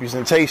that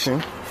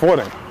representation for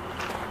them,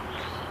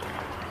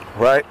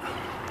 right?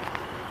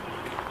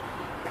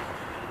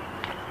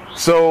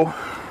 So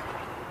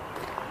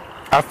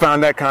I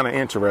found that kind of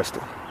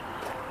interesting.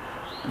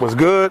 Was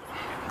good.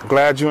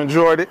 Glad you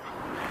enjoyed it.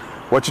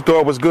 What you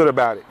thought was good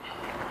about it?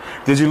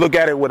 Did you look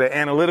at it with an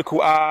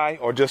analytical eye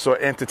or just an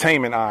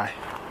entertainment eye?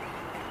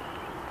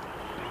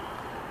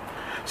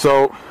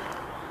 So,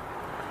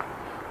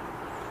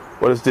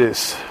 what is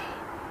this?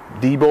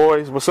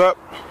 D-Boys, what's up?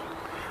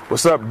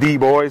 What's up,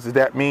 D-Boys? Does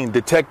that mean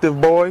detective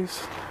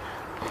boys?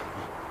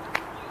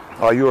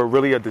 Are you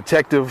really a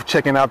detective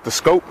checking out the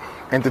scope?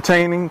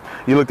 Entertaining?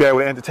 You looked at it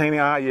with an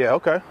entertaining eye? Yeah,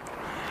 okay.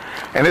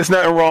 And there's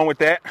nothing wrong with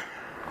that.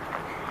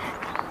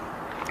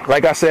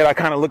 Like I said, I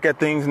kind of look at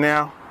things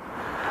now.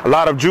 A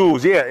lot of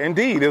jewels, yeah,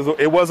 indeed.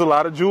 It was a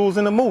lot of jewels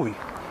in the movie.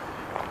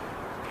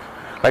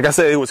 Like I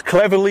said, it was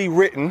cleverly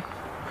written.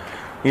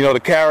 You know, the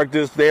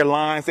characters, their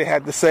lines they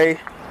had to say.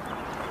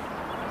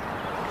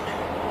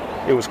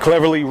 It was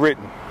cleverly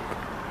written.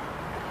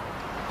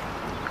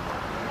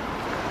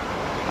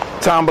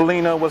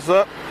 Tombolina, what's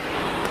up?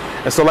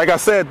 And so, like I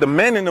said, the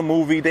men in the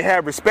movie, they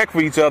had respect for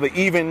each other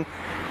even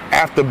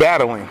after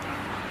battling.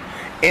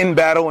 In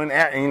battle and,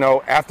 you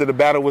know, after the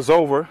battle was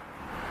over,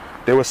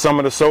 there was some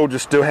of the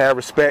soldiers still had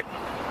respect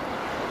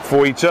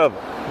for each other,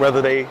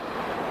 whether they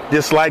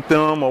dislike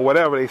them or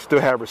whatever, they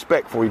still have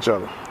respect for each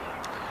other.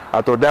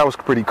 I thought that was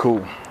pretty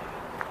cool.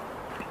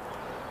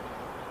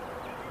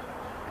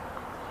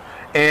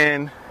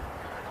 And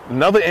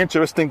another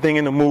interesting thing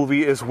in the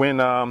movie is when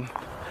the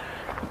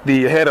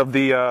head of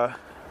the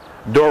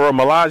Dora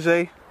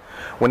Milaje,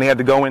 when they had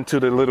to go into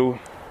the little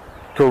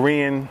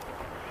Korean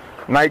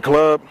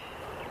nightclub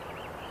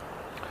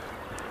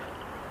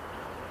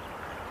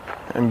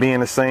and being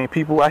the same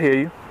people. I hear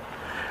you.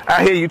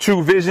 I hear you,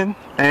 True Vision.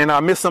 And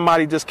I miss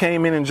somebody just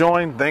came in and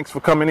joined. Thanks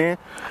for coming in.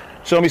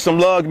 Show me some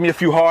love. Give me a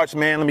few hearts,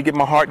 man. Let me get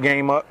my heart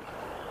game up.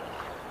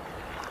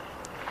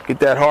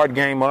 Get that heart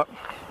game up.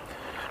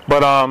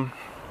 But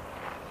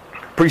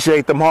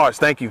appreciate them hearts.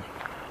 Thank you.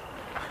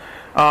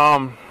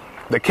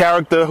 The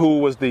character who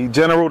was the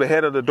general, the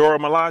head of the Dora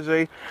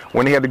Milaje,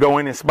 when he had to go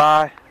in and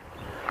spy.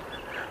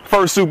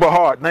 First super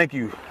heart. Thank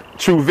you.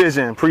 True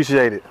Vision.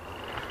 Appreciate it.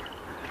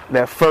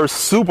 That first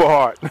super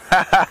heart.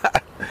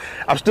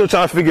 I'm still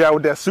trying to figure out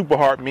what that super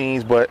heart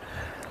means, but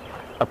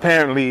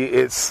apparently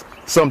it's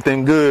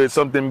something good,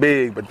 something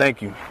big. But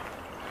thank you.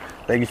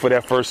 Thank you for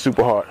that first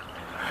super heart.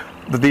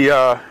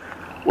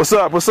 What's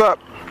up? What's up?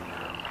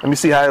 Let me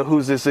see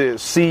whose this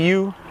is. See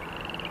you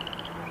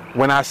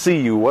when I see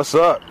you. What's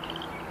up?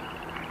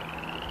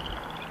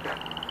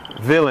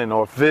 Villain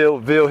or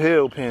Vil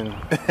Hill pin.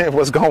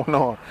 What's going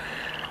on?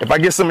 If I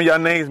get some of y'all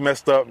names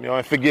messed up,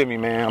 and forgive me,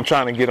 man. I'm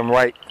trying to get them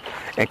right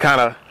and kind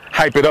of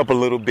hype it up a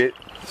little bit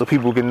so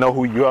people can know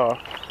who you are.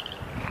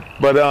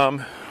 But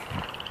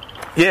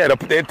yeah,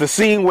 the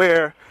scene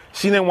where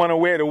she didn't want to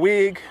wear the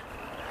wig,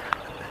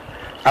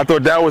 I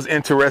thought that was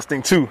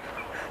interesting too.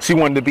 She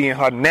wanted to be in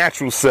her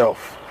natural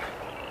self.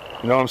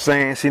 You know what I'm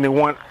saying? She didn't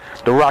want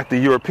to rock the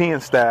European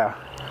style.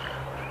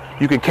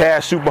 You can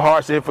cash super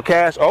hearts in for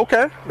cash.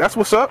 Okay, that's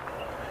what's up.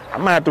 I'm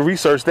gonna have to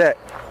research that.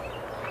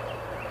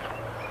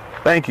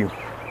 Thank you.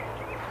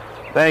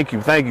 Thank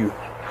you. Thank you.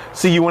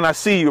 See you when I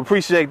see you.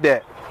 Appreciate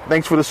that.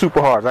 Thanks for the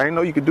super hearts. I didn't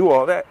know you could do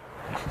all that.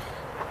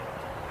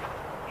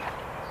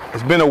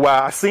 It's been a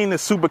while. I seen the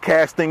super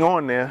cast thing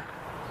on there.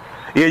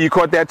 Yeah, you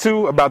caught that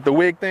too about the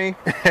wig thing?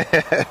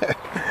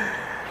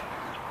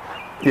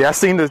 Yeah, I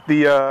seen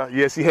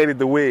yeah, she hated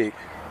the wig.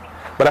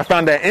 But I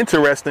found that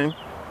interesting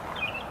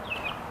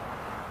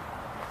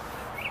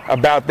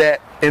about that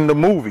in the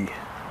movie.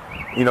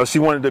 She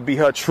wanted to be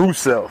her true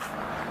self.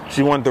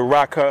 She wanted to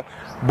rock her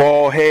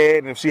bald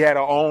head, and if she had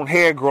her own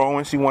hair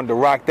growing, she wanted to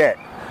rock that.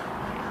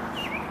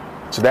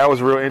 So that was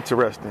real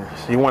interesting.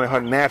 She wanted her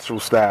natural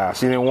style.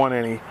 She didn't want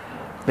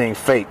anything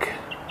fake.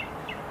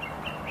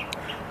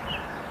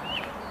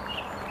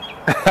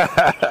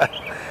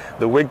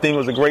 The wig thing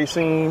was a great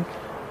scene.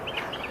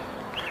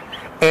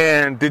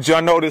 And did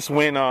y'all notice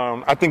when,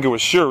 I think it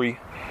was Shuri,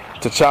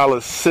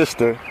 T'Challa's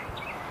sister,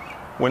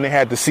 when they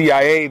had the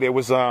CIA, there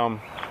was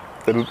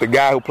the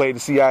guy who played the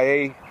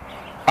CIA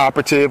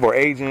operative or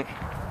agent,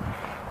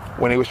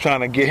 when he was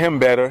trying to get him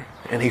better,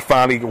 and he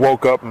finally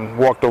woke up and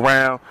walked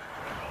around.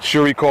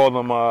 Shuri called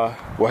him, well,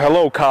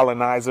 hello,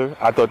 colonizer.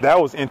 I thought that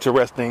was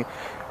interesting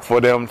for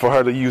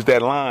her to use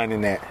that line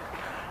in that.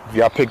 If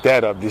y'all picked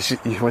that up,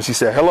 when she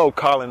said, hello,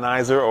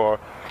 colonizer, or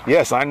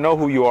yes, I know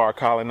who you are,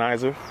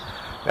 colonizer.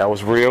 That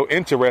was real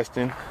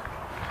interesting.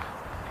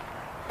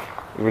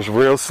 It was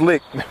real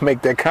slick to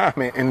make that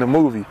comment in the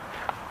movie.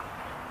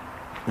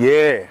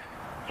 Yeah.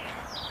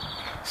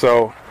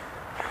 So,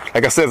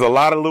 like I said, there's a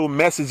lot of little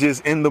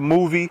messages in the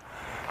movie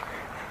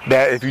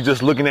that if you're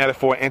just looking at it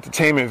for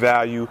entertainment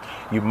value,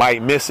 you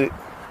might miss it.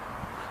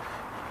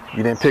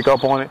 You didn't pick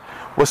up on it.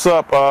 What's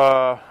up,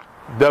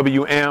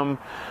 WM,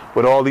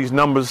 with all these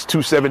numbers,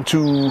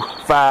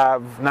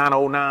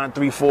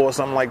 272-5-90934,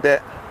 something like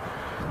that.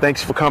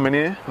 Thanks for coming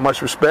in.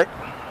 Much respect.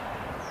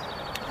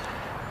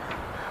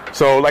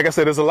 So, like I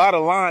said, there's a lot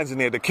of lines in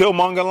there. The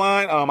Killmonger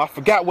line, I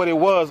forgot what it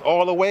was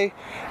all the way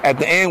at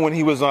the end when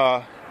he was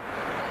gonna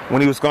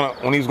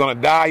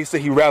die. He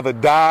said he'd rather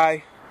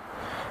die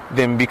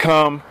than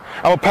become.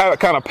 I'm gonna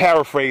kind of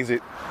paraphrase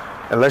it,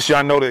 unless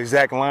y'all know the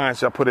exact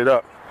lines. Y'all put it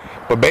up.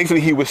 But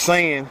basically, he was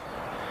saying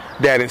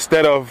that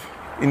instead of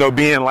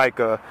being like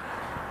a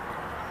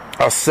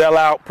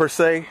sellout per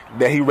se,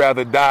 that he'd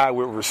rather die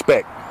with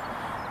respect.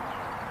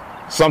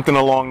 Something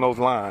along those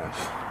lines.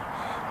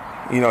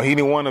 He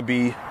didn't want to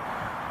be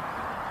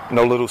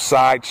no little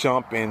side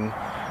chump and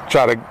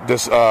try to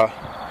just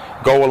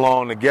go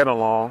along to get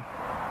along.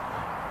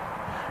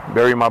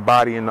 Bury my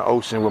body in the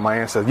ocean with my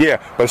ancestors. Yeah,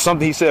 but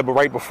something he said, but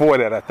right before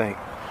that, I think.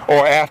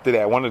 Or after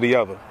that, one or the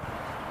other.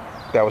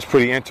 That was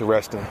pretty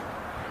interesting.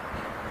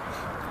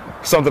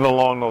 Something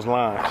along those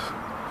lines.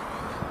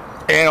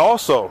 And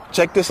also,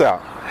 check this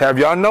out. Have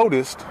y'all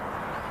noticed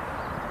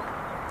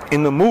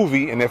in the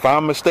movie, and if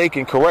I'm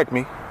mistaken, correct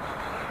me,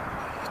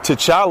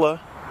 T'Challa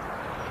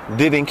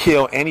didn't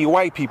kill any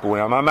white people.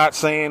 And I'm not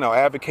saying or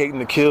advocating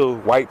to kill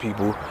white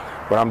people,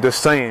 but I'm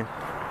just saying,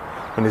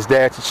 when his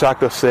dad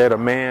T'Chaka said, a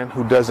man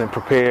who doesn't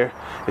prepare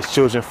his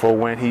children for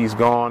when he's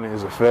gone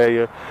is a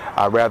failure,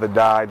 I'd rather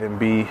die than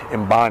be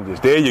in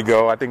bondage. There you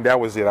go. I think that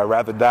was it. I'd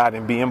rather die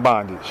than be in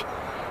bondage.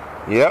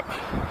 Yep.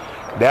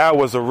 That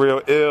was a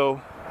real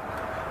ill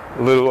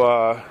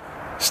little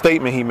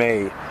statement he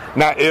made.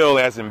 Not ill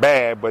as in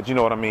bad, but you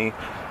know what I mean.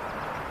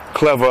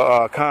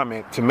 Clever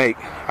comment to make.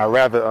 I'd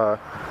rather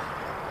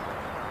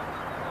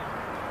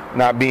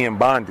not be in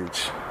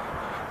bondage.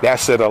 That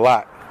said a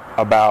lot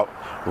about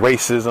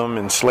racism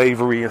and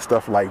slavery and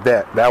stuff like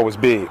that. That was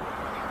big.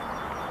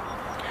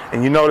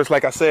 And you notice,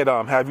 like I said,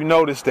 have you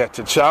noticed that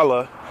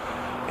T'Challa,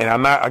 and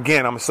I'm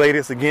gonna say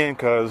this again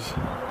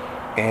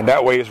and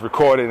that way it's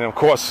recorded, and of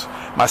course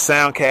my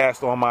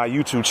soundcast on my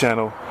YouTube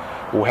channel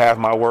will have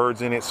my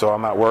words in it, so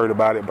I'm not worried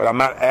about it, but I'm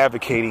not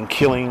advocating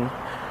killing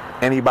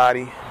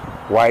anybody,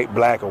 white,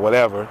 black, or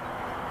whatever.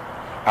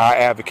 I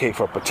advocate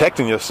for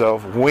protecting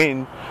yourself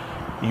when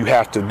you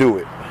have to do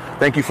it.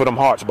 Thank you for them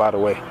hearts, by the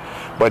way.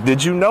 But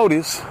did you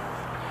notice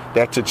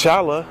that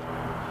T'Challa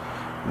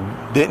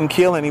didn't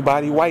kill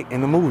anybody white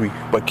in the movie,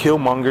 but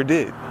Killmonger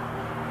did?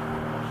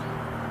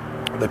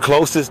 The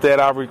closest that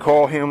I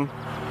recall him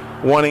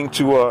wanting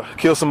to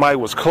kill somebody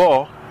was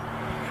Claw,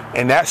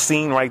 and that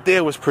scene right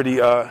there was pretty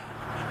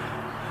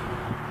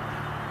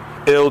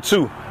ill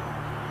too.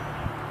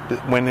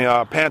 When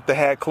the Panther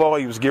had Claw,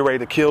 he was getting ready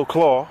to kill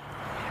Claw,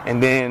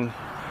 and then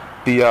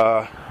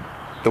the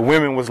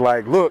women was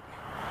like, "Look,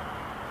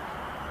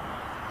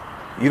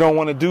 you don't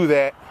want to do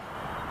that."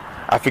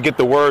 I forget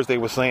the words they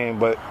were saying,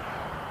 but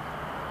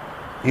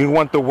you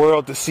want the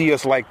world to see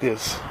us like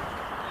this.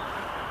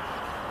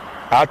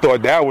 I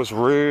thought that was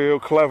real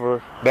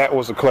clever. That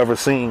was a clever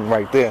scene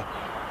right there.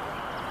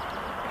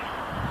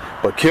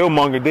 But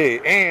Killmonger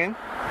did. And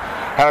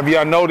have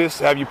y'all noticed,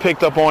 have you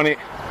picked up on it?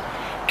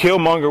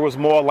 Killmonger was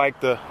more like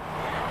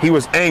he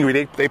was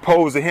angry. They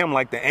posed to him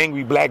like the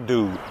angry black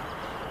dude.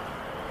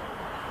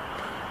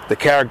 The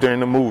character in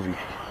the movie.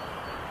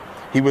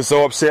 He was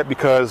so upset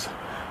because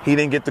he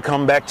didn't get to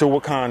come back to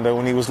Wakanda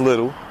when he was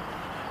little.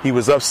 He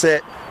was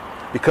upset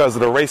because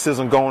of the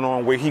racism going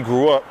on where he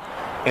grew up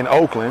in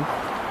Oakland.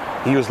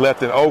 He was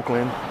left in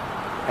Oakland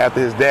after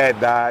his dad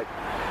died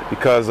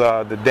because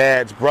the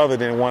dad's brother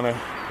didn't want to,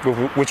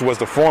 which was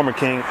the former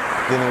king,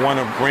 didn't want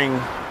to bring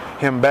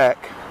him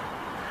back.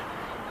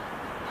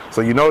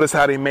 So you notice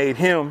how they made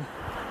him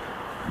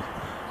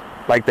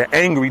like the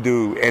angry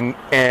dude.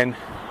 And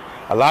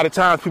a lot of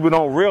times people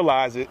don't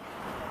realize it,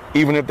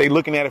 even if they're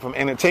looking at it from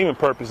entertainment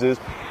purposes.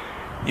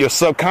 Your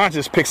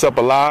subconscious picks up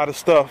a lot of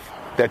stuff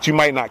that you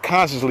might not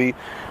consciously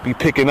be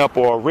picking up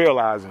or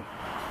realizing.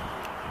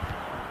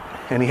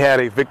 And he had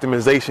a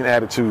victimization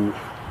attitude.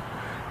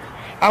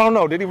 I don't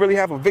know. Did he really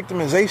have a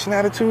victimization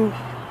attitude?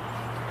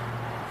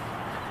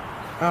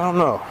 I don't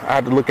know. I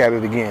had to look at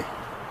it again.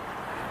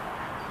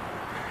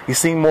 He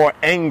seemed more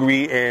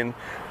angry, and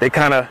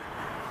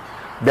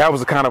that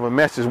was a kind of a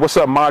message. What's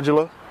up,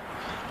 Modula?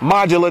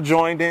 Modula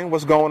joined in.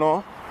 What's going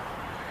on?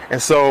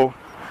 And so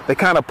they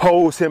kind of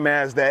posed him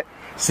as that.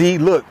 See,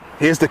 look,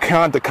 here's the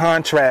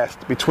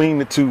contrast between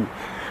the two.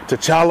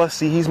 T'Challa,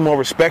 see, he's more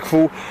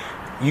respectful.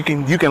 You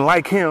can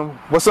like him.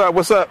 What's up,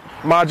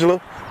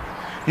 Modula?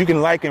 You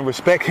can like and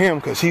respect him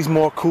because he's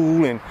more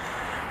cool and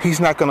he's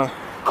not going to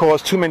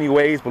cause too many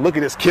waves. But look at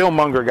this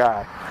Killmonger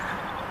guy.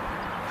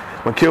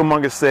 When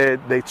Killmonger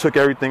said, they took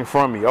everything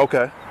from me.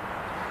 Okay.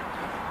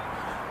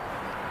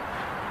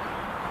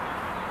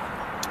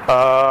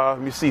 Let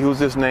me see, who's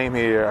this name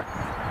here?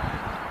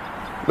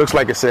 Looks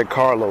like it said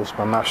Carlos, but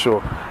I'm not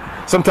sure.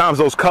 Sometimes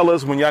those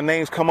colors, when your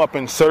names come up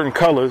in certain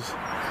colors,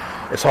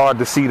 it's hard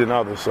to see than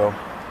others, so.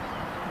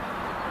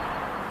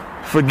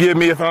 Forgive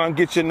me if I don't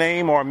get your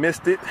name or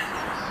missed it,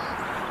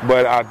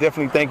 but I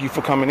definitely thank you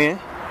for coming in.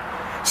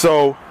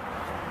 So,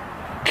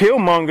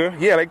 Killmonger,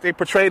 yeah, they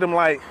portrayed him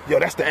like, yo,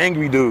 that's the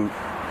angry dude.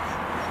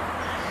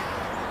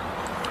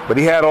 But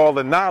he had all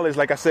the knowledge,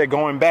 like I said,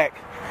 going back.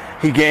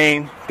 He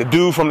gained, the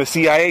dude from the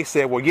CIA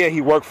said, well, yeah,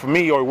 he worked for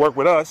me or he worked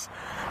with us.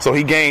 So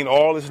he gained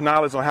all this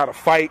knowledge on how to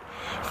fight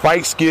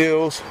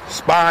skills,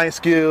 spying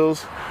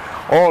skills,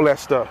 all that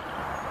stuff.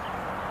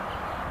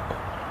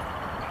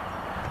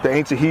 The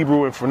ancient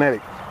Hebrew and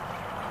phonetic.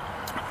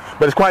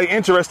 But it's quite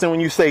interesting when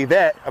you say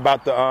that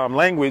about the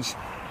language,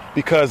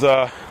 because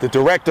the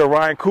director,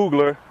 Ryan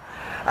Coogler,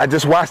 I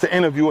just watched the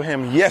interview with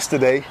him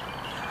yesterday,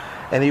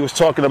 and he was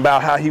talking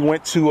about how he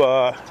went to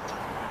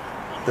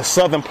the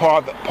southern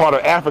part of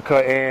Africa,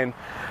 and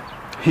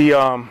he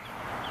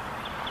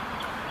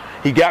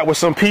got with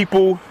some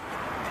people.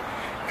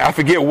 I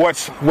forget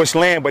which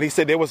land, but he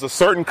said there was a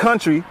certain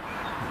country.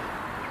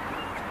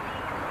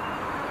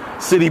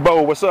 City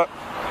Bo, what's up?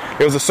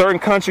 There was a certain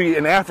country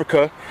in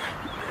Africa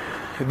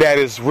that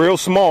is real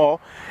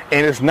small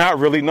and it's not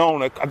really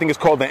known. I think it's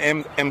called the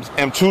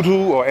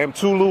Mtutu or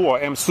Mtulu or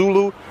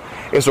Msulu.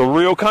 It's a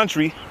real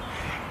country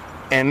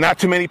and not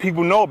too many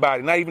people know about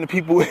it. Not even the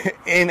people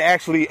in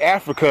actually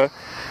Africa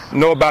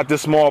know about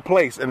this small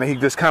place. And he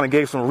just kind of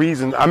gave some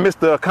reasons. I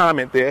missed the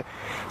comment there,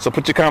 so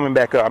put your comment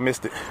back up. I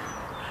missed it.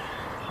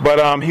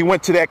 But he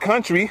went to that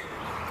country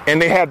and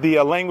they had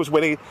the language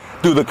where they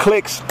do the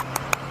clicks.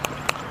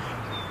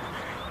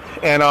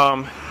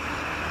 And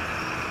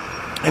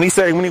he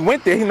said when he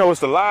went there, he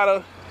noticed a lot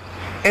of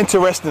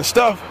interesting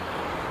stuff.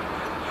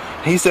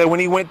 He said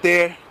when he went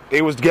there,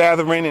 they was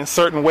gathering in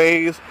certain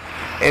ways,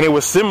 and it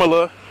was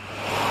similar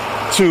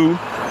to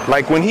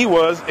like when he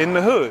was in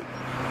the hood.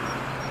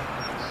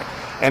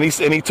 And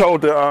he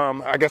told the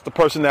I guess the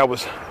person that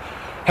was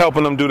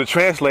helping him do the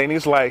translating,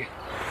 he's like,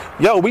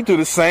 yo, we do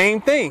the same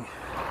thing.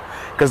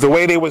 Because the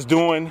way they was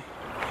doing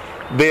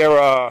their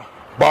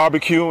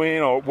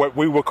barbecuing, or what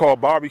we would call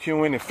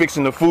barbecuing, and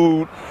fixing the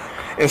food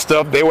and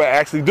stuff, they were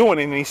actually doing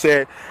it. And he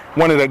said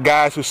one of the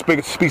guys who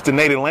speaks the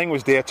native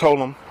language there told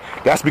him,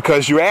 that's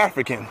because you're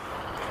African.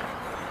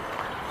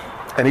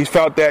 And he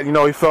felt that,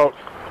 he felt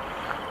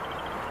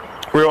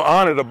real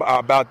honored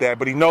about that.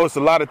 But he noticed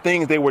a lot of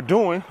things they were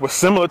doing was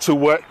similar to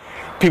what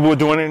people were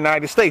doing in the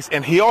United States.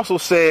 And he also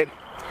said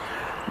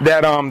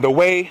that the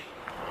way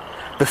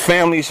the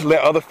families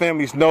let other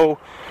families know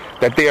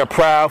that they're a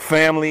proud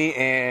family,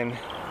 and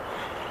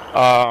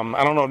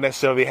I don't know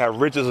necessarily have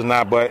riches or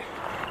not, but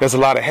there's a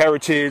lot of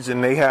heritage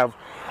and they have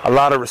a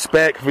lot of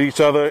respect for each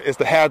other, is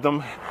to have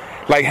them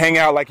like hang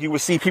out like you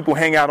would see people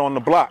hang out on the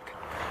block,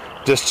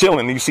 just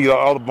chilling. You see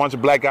all the bunch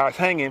of black guys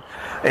hanging.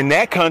 In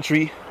that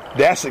country,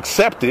 that's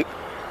accepted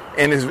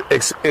and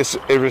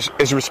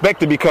is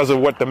respected because of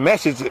what the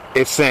message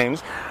it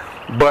sends.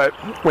 But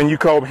when you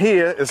come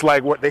here, it's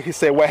like what they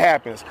said, what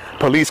happens?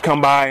 Police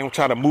come by and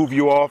try to move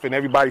you off, and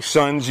everybody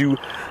shuns you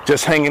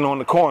just hanging on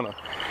the corner.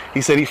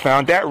 He said he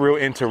found that real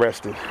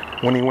interesting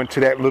when he went to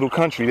that little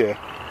country there.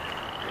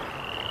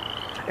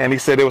 And he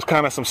said there was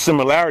kind of some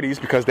similarities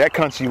because that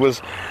country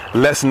was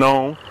less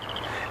known.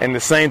 And the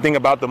same thing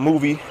about the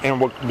movie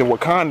and the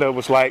Wakanda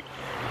was like,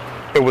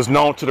 it was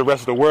known to the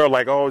rest of the world,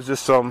 like, oh, it's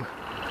just some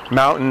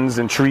mountains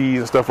and trees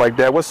and stuff like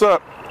that. What's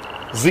up,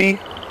 Z?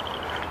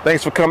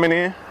 Thanks for coming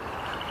in.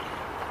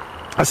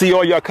 I see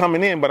all y'all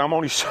coming in, but I'm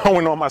only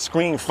showing on my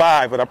screen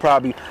 5, but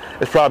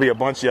it's probably a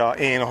bunch of y'all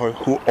in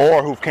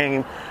who've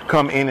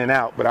come in and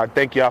out. But I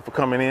thank y'all for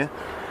coming in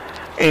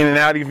and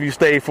out. If you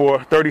stay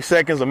for 30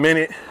 seconds, a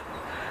minute,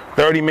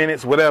 30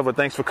 minutes, whatever,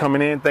 thanks for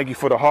coming in. Thank you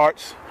for the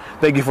hearts.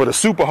 Thank you for the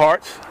super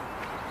hearts,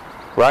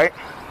 right?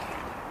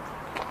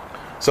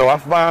 So I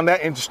found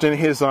that interesting,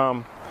 his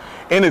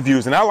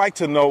interviews. And I like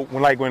to know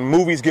when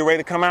movies get ready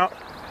to come out,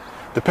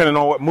 depending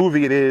on what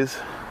movie it is,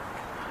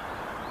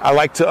 I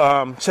like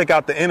to check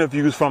out the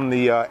interviews from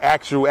the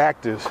actual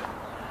actors.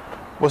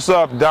 What's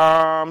up,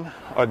 Dom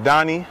or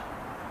Donnie?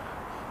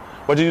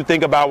 What do you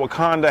think about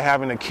Wakanda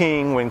having a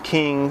king when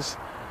kings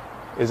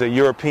is a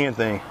European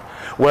thing?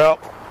 Well,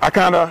 I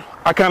kind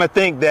of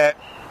think that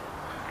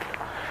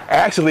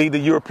actually the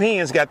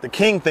Europeans got the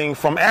king thing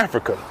from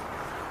Africa.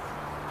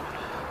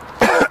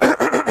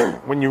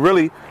 When you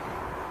really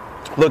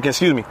look,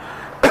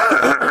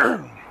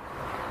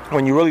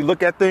 when you really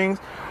look at things,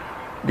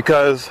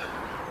 because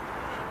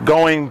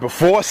going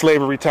before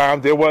slavery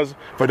time, there was,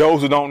 for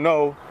those who don't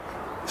know,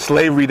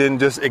 slavery didn't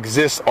just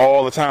exist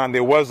all the time.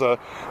 There was a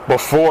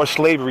before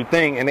slavery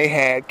thing, and they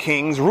had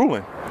kings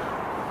ruling.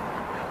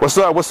 What's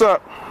up? What's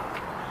up?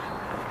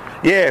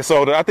 Yeah,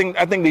 so I think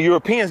the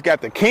Europeans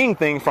got the king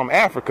thing from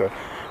Africa,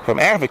 from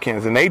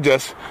Africans, and they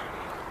just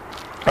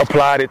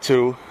applied it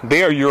to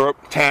their Europe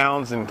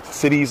towns and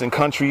cities and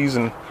countries,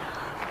 and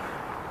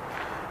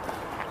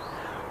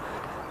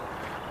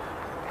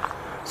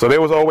so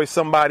there was always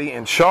somebody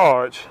in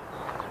charge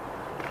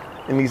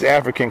in these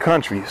African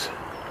countries.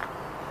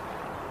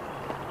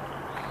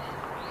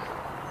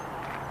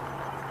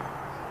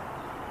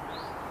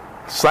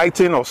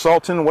 Satan or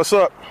Sultan, what's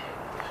up?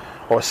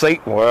 Or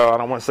Satan, well, I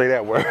don't want to say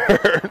that word.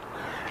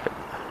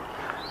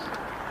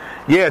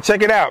 Yeah,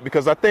 check it out,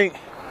 because I think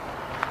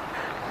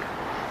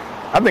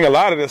a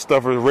lot of this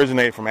stuff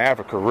originated from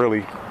Africa,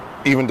 really.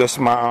 Even just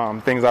my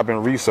things I've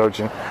been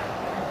researching.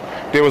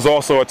 There was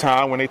also a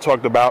time when they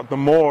talked about the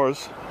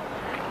Moors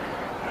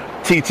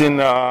teaching,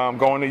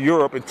 going to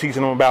Europe and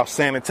teaching them about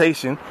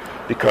sanitation,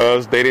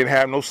 because they didn't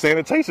have no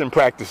sanitation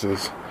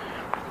practices.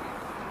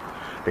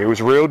 They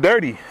was real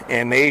dirty,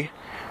 and they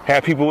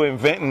had people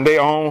inventing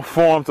their own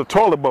forms of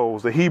toilet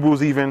bowls. The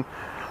Hebrews even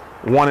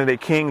wanted a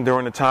king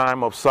during the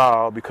time of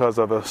Saul because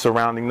of the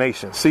surrounding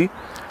nations. See?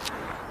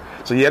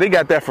 So yeah, they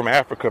got that from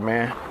Africa,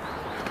 man.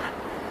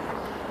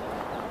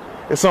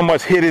 There's so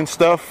much hidden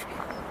stuff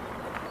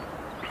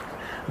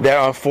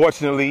that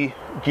unfortunately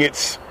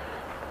gets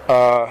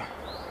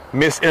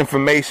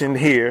misinformation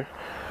here.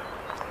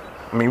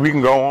 I mean, we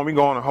go in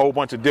a whole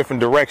bunch of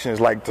different directions,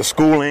 like the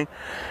schooling.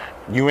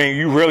 You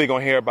really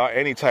gonna hear about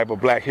any type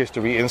of black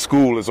history in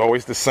school. Is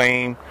always the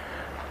same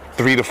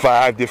 3 to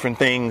 5 different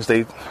things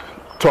they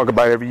talk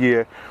about every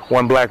year.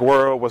 One Black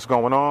World, what's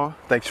going on?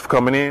 Thanks for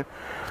coming in.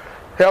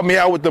 Help me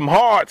out with them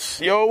hearts,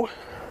 yo.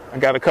 I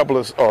got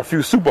a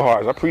few super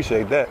hearts. I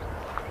appreciate that.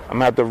 I'm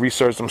gonna have to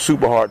research some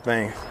super heart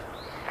things.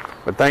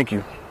 But thank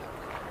you.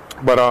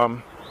 But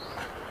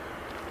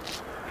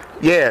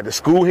yeah, the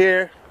school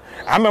here.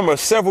 I remember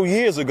several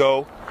years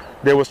ago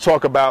there was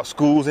talk about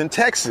schools in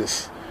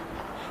Texas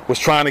was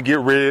trying to get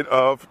rid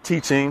of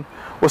teaching.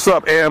 What's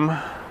up, M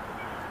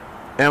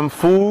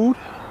Food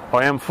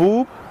or M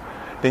Foob?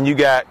 Then you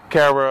got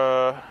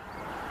Carouse.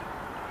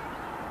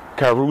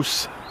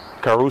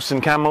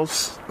 Carusin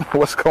Camels.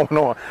 What's going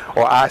on?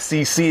 Or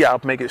ICC,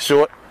 I'll make it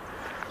short.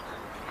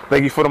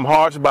 Thank you for them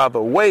hearts, by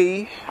the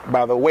way.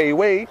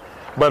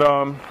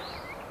 But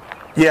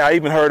yeah, I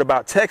even heard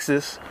about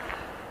Texas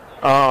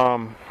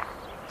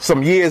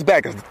some years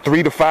back,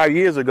 3 to 5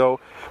 years ago,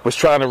 was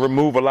trying to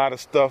remove a lot of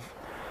stuff,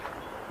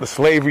 the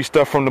slavery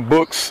stuff from the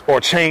books,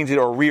 or change it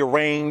or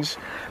rearrange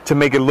to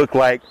make it look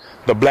like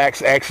the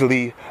blacks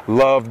actually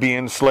loved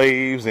being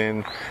slaves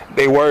and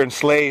they were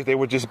enslaved. They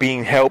were just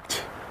being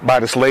helped by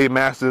the slave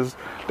masters.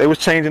 They was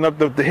changing up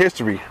the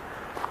history.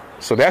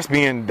 So that's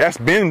been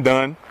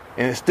done,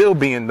 and it's still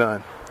being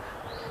done.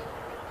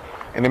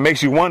 And it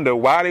makes you wonder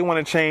why they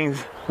want to change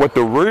what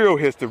the real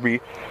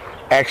history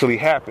actually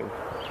happened.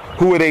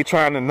 Who are they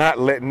trying to not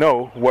let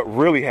know what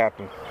really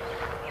happened?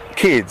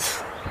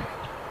 Kids.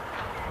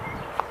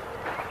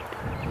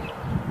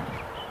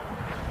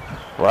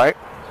 Right?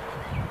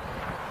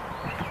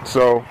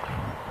 So,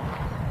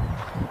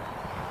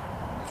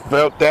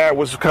 felt that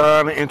was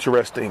kind of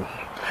interesting.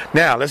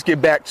 Now, let's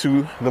get back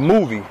to the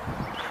movie.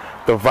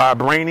 The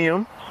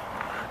vibranium,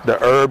 the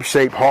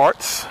herb-shaped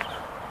hearts,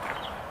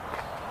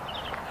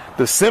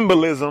 the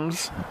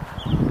symbolisms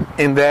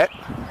in that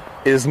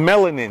is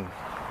melanin.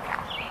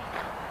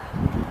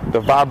 The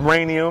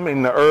vibranium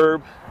and the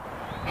herb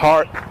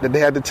heart that they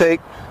had to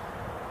take,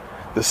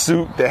 the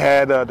suit that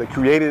had the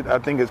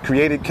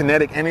created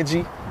kinetic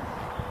energy,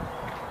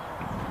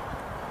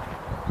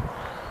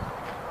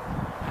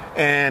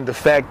 and the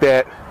fact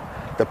that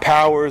the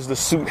powers the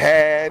suit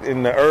had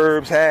and the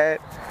herbs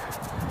had,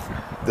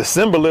 the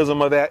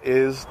symbolism of that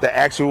is the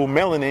actual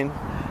melanin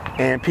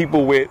and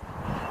people with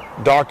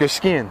darker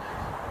skin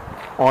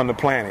on the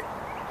planet.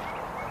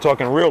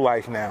 Talking real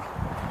life now.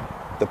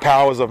 The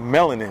powers of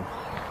melanin,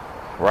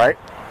 right?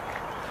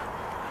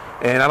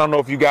 And I don't know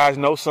if you guys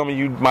know, some of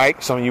you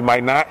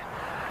might not.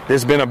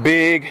 There's been a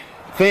big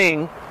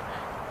thing.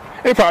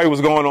 It probably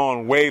was going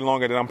on way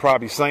longer than I'm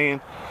probably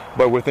saying,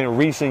 but within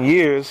recent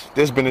years,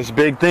 there's been this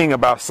big thing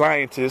about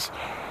scientists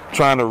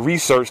trying to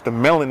research the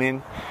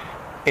melanin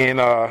in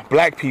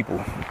black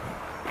people.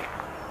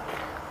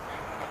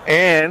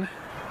 And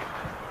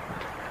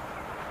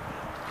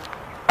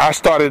I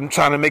started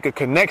trying to make a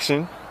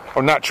connection,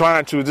 or not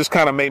trying to, it just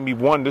kind of made me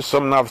wonder,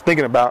 something I was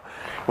thinking about.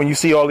 When you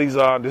see all these,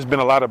 there's been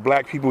a lot of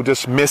black people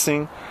just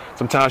missing.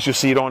 Sometimes you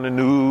see it on the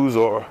news,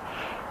 or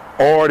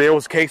there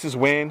was cases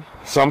when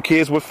some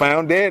kids were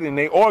found dead and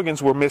their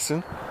organs were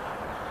missing.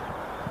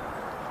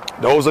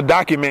 Those are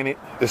documented.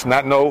 It's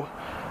not no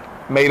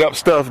made up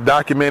stuff,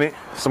 documented.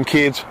 Some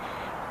kids,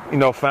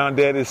 found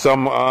dead in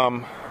some,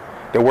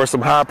 there were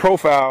some high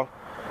profile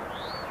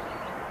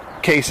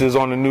cases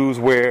on the news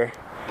where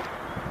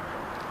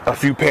a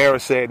few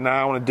parents said,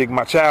 I want to dig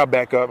my child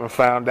back up, and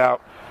found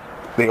out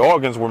the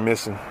organs were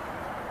missing.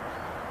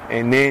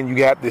 And then you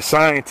got the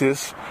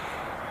scientists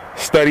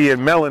studying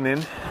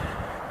melanin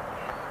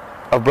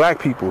of black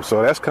people.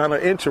 So that's kind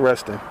of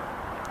interesting.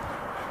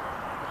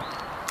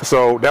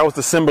 So that was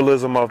the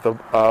symbolism of the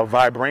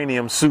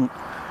vibranium suit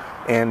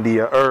and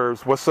the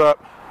herbs. What's up?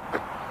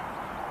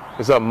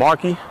 What's up,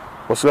 Marky?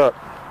 What's up?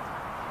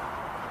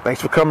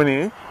 Thanks for coming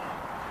in.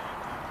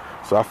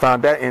 So I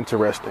found that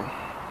interesting.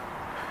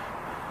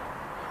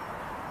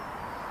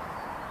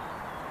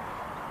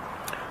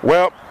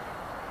 Well,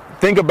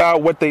 think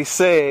about what they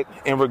said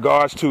in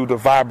regards to the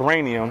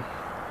vibranium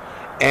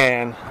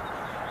and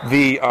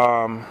the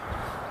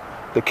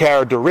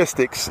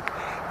characteristics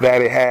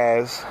that it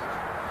has,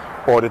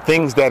 or the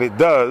things that it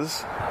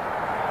does,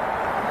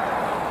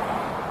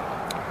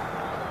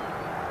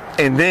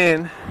 and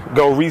then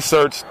go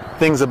research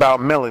things about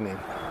melanin.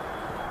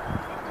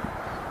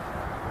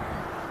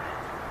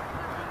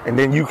 And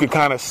then you can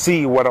kind of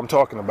see what I'm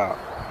talking about.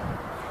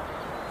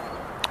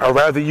 I'd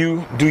rather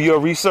you do your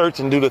research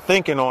and do the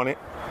thinking on it,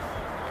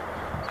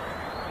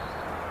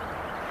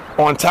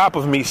 on top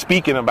of me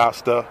speaking about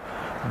stuff.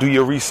 Do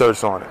your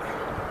research on it.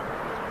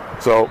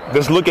 So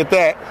just look at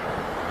that.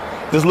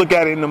 Just look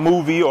at it in the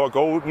movie, or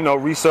go,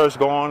 research,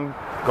 go on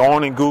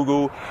and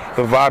Google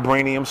the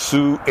vibranium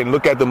suit and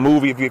look at the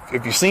movie. If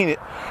you've seen it,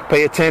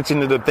 pay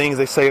attention to the things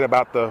they say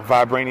about the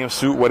vibranium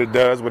suit, what it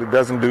does, what it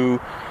doesn't do,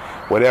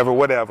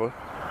 whatever.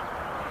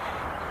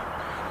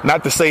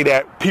 Not to say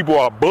that people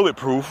are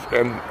bulletproof,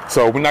 and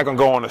so we're not going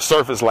to go on the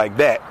surface like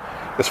that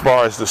as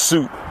far as the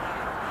suit.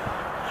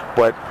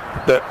 But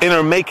the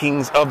inner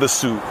makings of the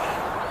suit,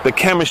 the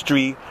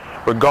chemistry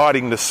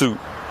regarding the suit,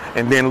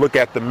 and then look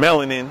at the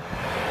melanin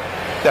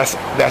that's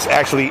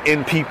actually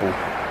in people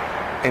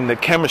and the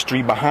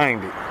chemistry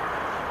behind it.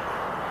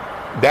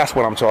 That's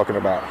what I'm talking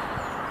about.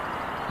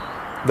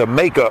 The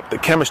makeup, the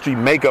chemistry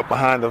makeup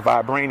behind the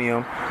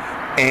vibranium,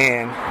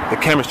 and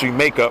the chemistry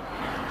makeup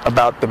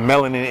about the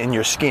melanin in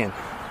your skin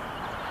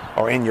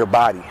or in your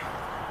body,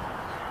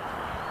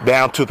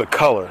 down to the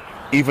color,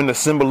 even the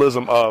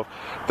symbolism of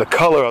the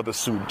color of the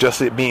suit,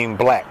 just it being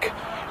black,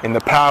 and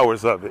the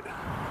powers of it.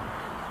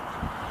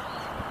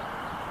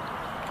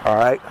 All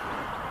right.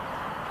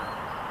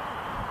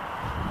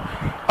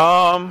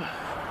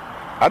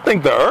 I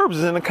think the herbs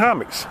is in the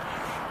comics.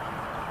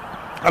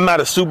 I'm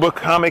not a super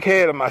comic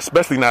head. I'm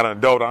especially not an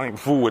adult. I don't even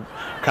fool with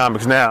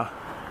comics now.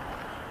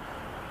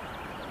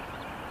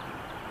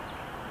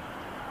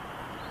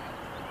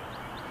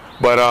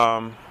 But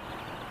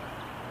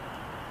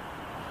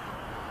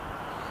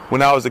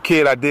when I was a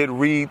kid, I did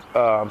read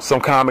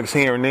some comics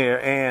here and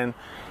there, and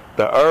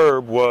the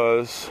herb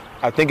was,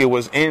 I think it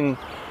was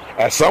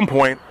at some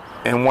point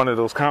in one of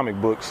those comic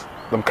books,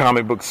 them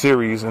comic book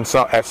series, and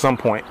so at some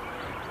point,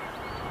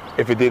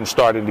 if it didn't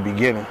start in the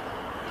beginning.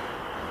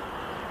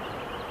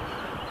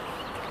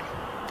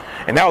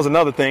 And that was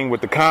another thing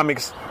with the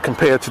comics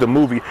compared to the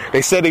movie.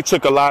 They said they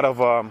took a lot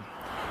of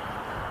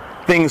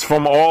things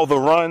from all the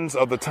runs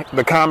of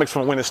the comics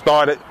from when it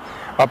started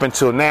up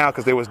until now,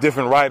 because there was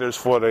different writers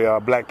for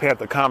the Black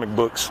Panther comic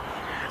books.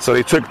 So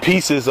they took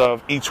pieces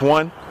of each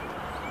one,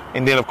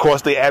 and then of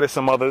course they added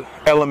some other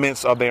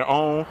elements of their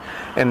own.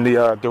 And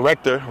the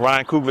director,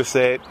 Ryan Coogler,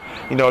 said,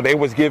 you know, they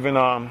was given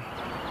a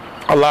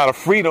lot of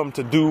freedom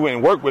to do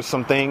and work with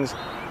some things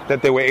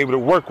that they were able to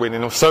work with,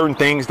 and certain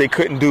things they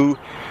couldn't do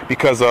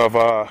because of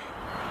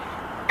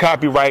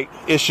copyright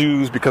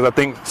issues, because I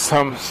think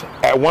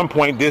at one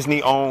point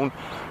Disney owned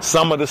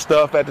some of the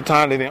stuff at the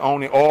time. They didn't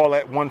own it all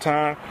at one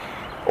time,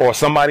 or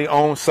somebody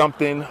owned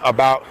something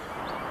about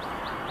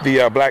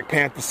the Black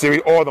Panther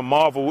series or the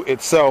Marvel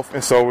itself,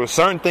 and so there were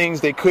certain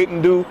things they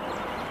couldn't do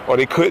or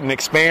they couldn't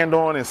expand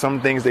on, and some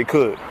things they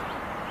could.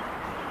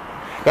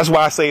 That's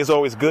why I say it's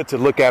always good to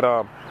look at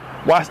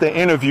watch the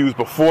interviews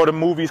before the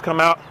movies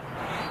come out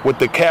with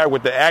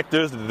the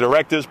actors, the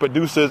directors,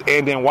 producers,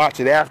 and then watch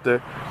it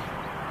after,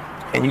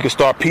 and you can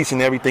start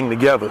piecing everything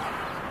together.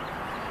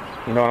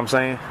 You know what I'm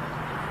saying?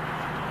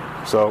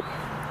 So,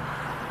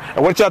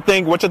 and what y'all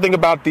think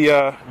about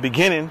the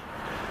beginning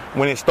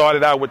when it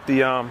started out with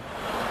the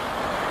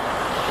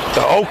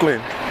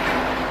Oakland?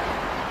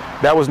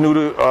 That was new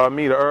to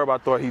me, the herb. I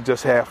thought he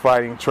just had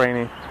fighting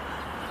training.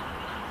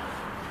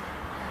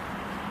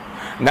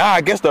 Now I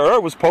guess the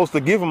herb was supposed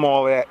to give him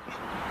all that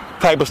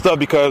type of stuff,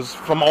 because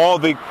from all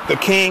the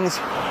kings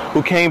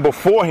who came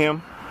before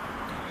him,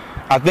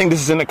 I think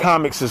this is in the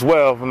comics as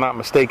well, if I'm not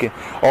mistaken,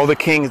 all the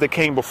kings that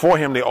came before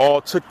him, they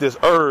all took this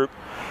herb,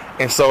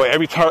 and so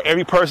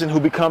every person who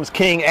becomes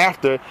king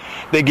after,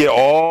 they get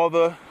all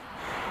the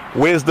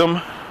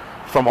wisdom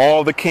from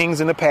all the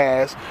kings in the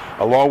past,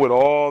 along with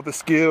all the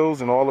skills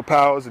and all the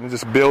powers, and it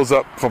just builds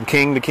up from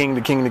king to king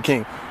to king to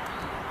king.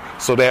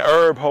 So that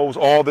herb holds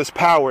all this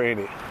power in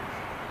it.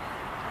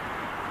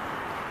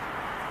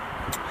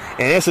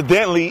 And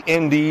incidentally,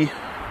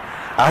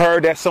 I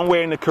heard that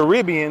somewhere in the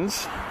Caribbean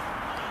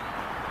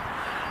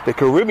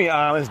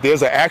islands,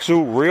 there's an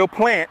actual real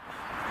plant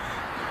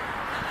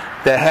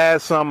that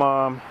has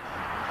some,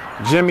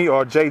 Jimmy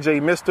or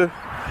JJ Mister,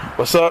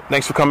 what's up?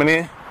 Thanks for coming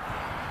in.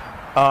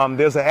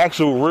 There's an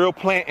actual real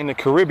plant in the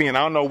Caribbean, I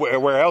don't know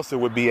where else it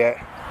would be at,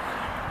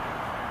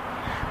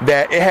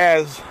 that it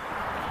has,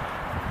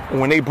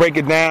 when they break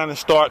it down and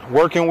start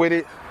working with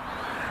it,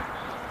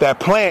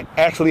 that plant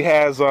actually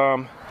has,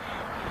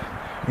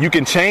 you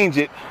can change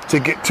it to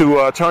get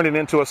to turn it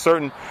into a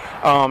certain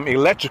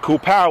electrical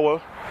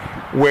power,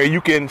 where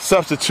you can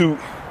substitute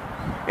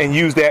and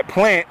use that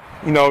plant,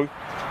 you know,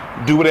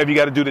 do whatever you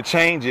got to do to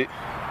change it,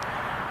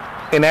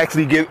 and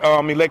actually get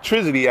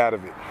electricity out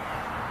of it.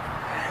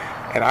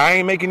 And I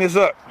ain't making this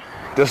up.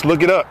 Just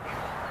look it up.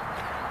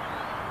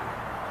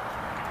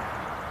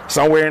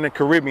 Somewhere in the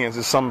Caribbean,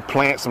 there's some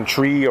plant, some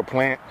tree or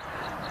plant.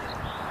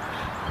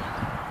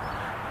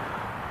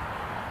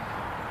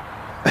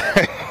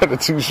 The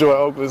Too Short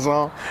Oakland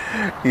song.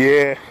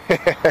 Yeah.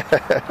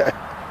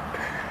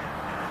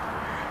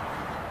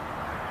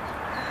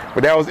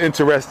 But that was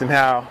interesting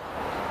how,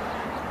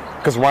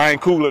 because Ryan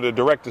Coogler, the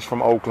director's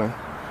from Oakland,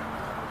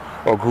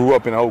 or grew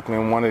up in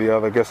Oakland, one or the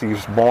other. I guess he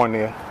was born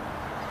there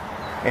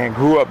and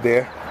grew up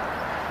there.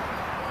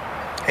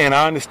 And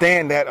I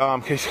understand that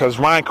because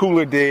Ryan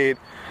Coogler did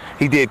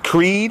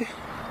Creed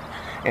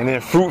and then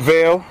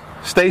Fruitvale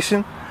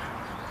Station.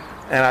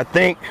 And I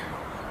think,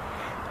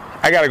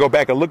 I got to go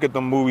back and look at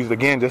them movies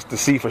again just to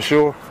see for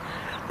sure.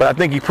 But I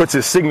think he puts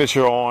his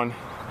signature on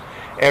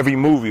every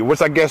movie,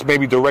 which I guess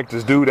maybe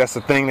directors do. That's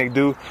the thing they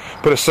do.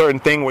 Put a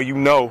certain thing where you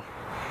know,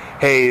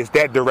 hey, it's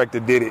that director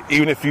did it.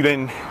 Even if you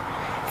didn't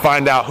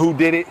find out who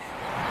did it,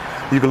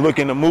 you can look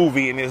in the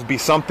movie and there's be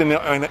something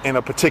in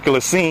a particular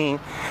scene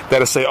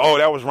that'll say, oh,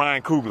 that was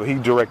Ryan Coogler. He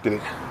directed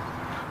it.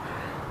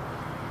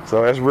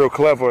 So that's real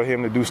clever of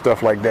him to do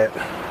stuff like that.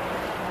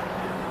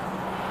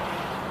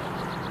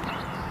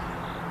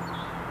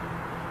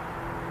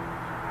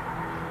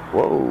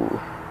 Whoa.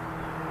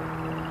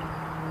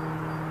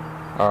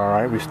 All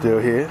right, we still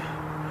here.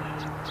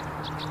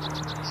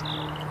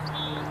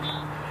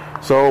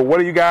 So what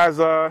do you guys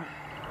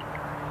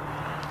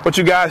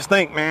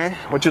think, man?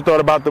 What you thought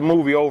about the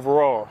movie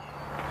overall?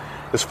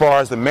 As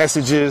far as the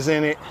messages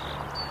in it,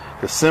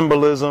 the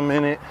symbolism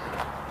in it,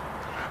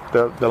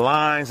 the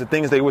lines, the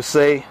things they would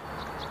say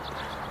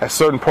at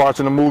certain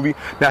parts of the movie.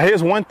 Now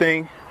here's one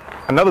thing,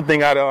 another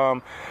thing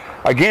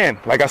again,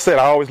 like I said,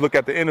 I always look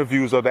at the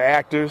interviews of the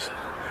actors.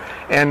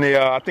 And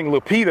I think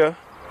Lupita,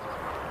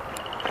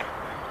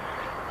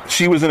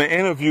 she was in an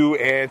interview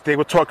and they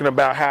were talking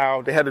about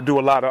how they had to do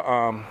a lot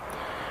of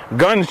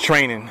guns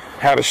training,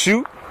 how to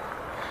shoot.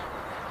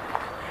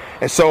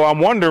 And so I'm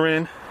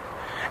wondering,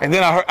 and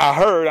then I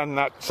heard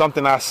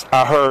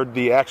I heard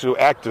the actual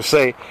actor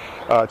say,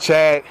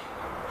 Chad,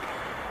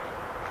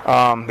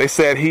 they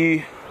said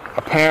he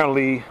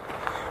apparently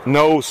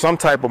knows some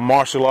type of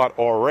martial art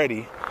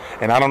already,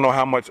 and I don't know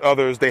how much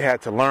others they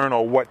had to learn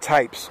or what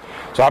types.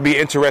 So I'll be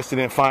interested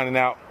in finding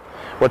out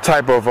what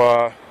type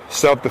of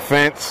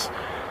self-defense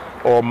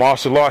or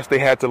martial arts they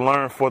had to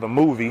learn for the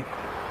movie.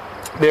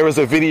 There is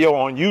a video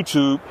on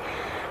YouTube,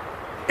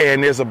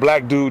 and there's a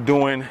black dude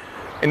doing,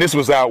 and this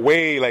was out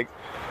way like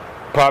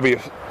probably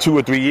 2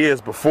 or 3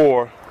 years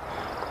before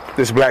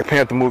this Black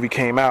Panther movie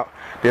came out.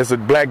 There's a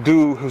black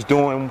dude who's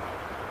doing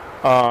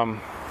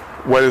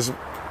what is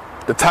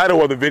the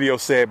title of the video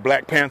said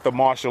Black Panther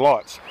martial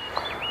arts,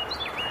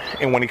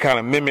 and when he kind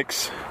of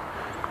mimics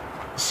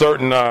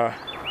certain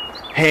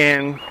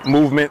hand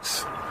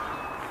movements,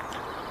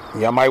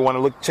 y'all might want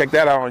to check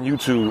that out on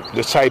YouTube.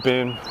 Just type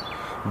in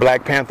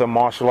Black Panther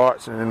martial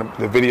arts, and then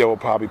the video will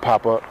probably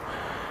pop up.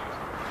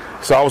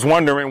 So I was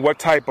wondering what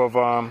type of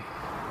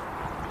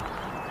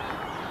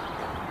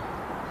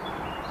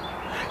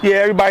yeah,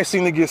 everybody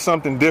seems to get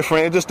something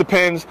different. It just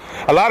depends.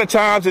 A lot of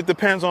times it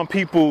depends on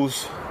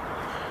people's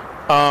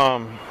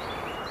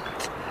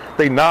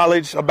their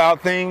knowledge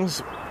about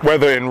things,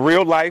 whether in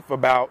real life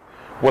about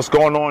what's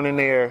going on in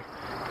their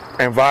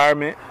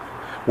environment,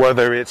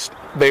 whether it's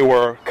they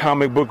were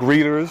comic book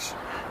readers,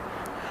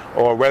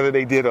 or whether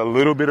they did a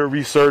little bit of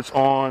research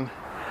on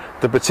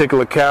the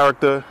particular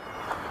character.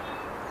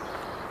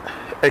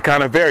 It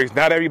kind of varies.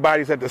 Not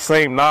everybody's at the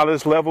same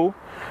knowledge level,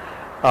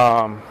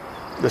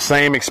 the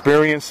same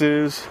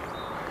experiences.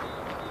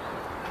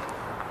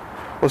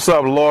 What's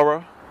up,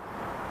 Laura?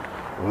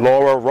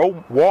 Laura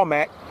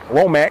Womack.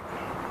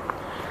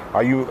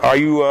 Are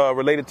you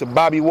related to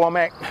Bobby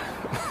Womack?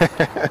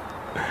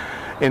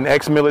 In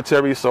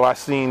ex-military, so I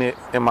seen it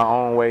in my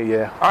own way.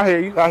 Yeah, I hear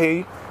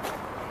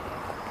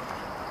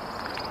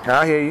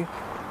you.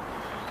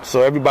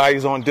 So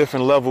everybody's on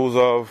different levels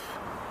of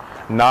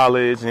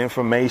knowledge,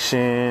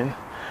 information,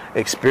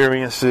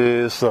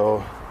 experiences.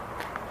 So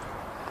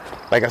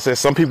like I said,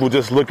 some people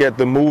just look at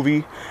the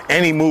movie,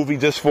 any movie,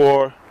 just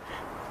for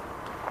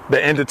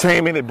the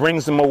entertainment. It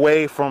brings them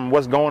away from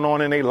what's going on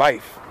in their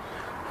life.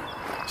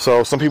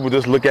 So some people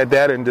just look at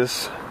that and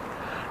just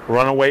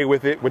run away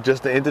with it, with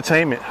just the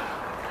entertainment.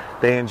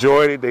 They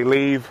enjoyed it. They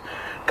leave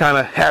kind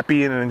of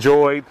happy and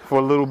enjoyed for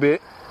a little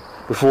bit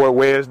before it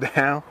wears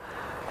down.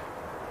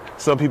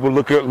 Some people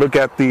look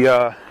at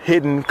the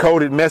hidden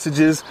coded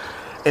messages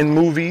in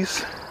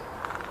movies.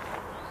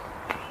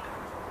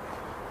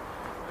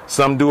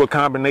 Some do a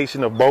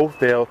combination of both.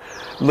 They'll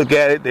look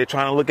at it. They're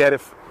trying to look at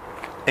it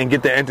and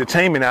get the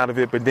entertainment out of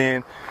it, but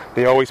then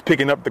they're always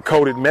picking up the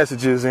coded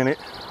messages in it,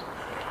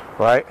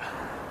 right?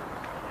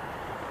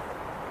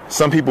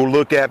 Some people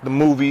look at the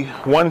movie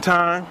one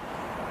time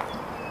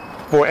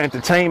for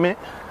entertainment,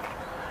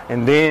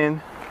 and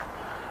then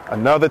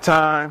another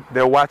time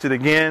they'll watch it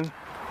again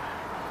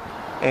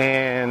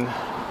and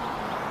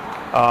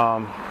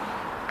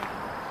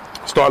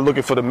start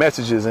looking for the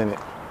messages in it.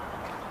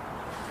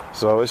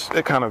 So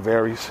it kind of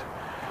varies.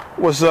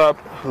 What's up,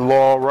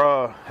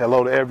 Laura?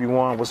 Hello to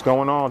everyone. What's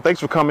going on? Thanks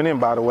for coming in,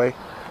 by the way.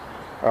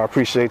 I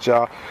appreciate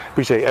y'all.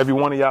 Appreciate every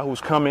one of y'all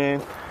who's come in.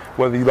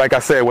 Whether you, like I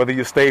said, whether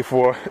you stay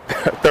for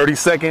 30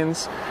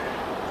 seconds,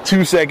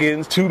 2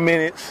 seconds, 2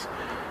 minutes,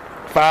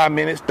 5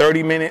 minutes,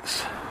 30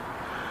 minutes,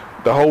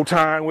 the whole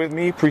time with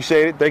me.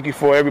 Appreciate it. Thank you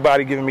for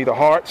everybody giving me the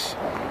hearts.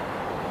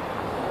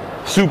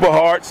 Super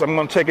hearts. I'm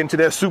going to check into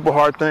that super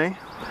heart thing.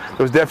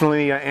 There was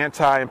definitely an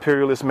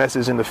anti-imperialist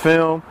message in the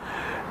film.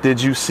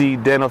 Did you see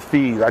Den of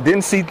Thieves? I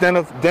didn't see Den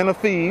of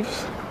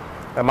Thieves.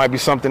 That might be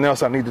something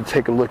else I need to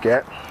take a look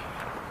at.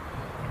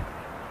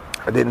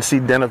 I didn't see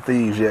Den of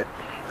Thieves yet.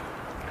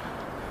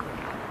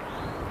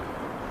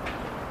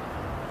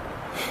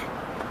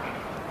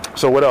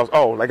 So what else?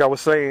 Oh, like I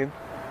was saying,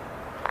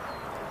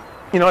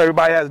 you know,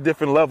 everybody has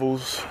different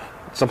levels.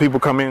 Some people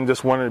come in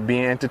just wanting to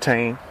be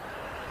entertained,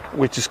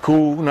 which is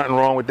cool. Nothing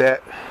wrong with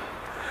that.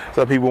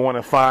 Some people want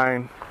to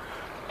find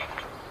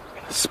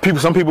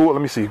some people,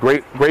 let me see,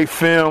 great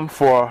film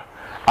for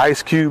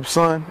Ice Cube's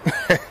son.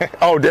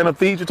 Oh, Den of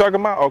Thieves you're talking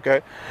about?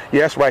 Okay.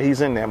 Yeah, that's right.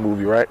 He's in that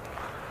movie, right?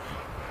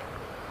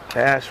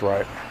 That's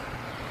right.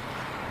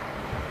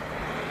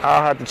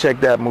 I'll have to check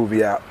that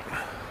movie out.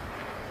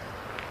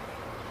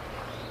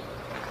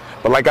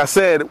 But like I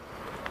said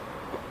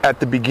at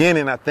the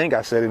beginning, I think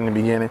I said it in the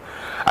beginning,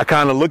 I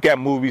kind of look at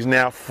movies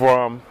now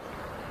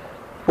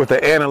with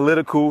an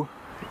analytical,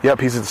 yep,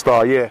 he's the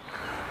star, yeah.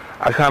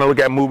 I kind of look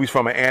at movies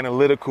with an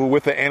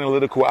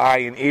analytical eye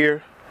and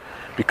ear,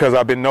 because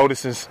I've been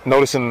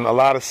noticing a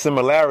lot of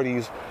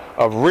similarities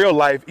of real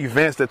life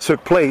events that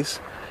took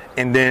place,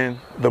 and then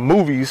the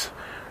movies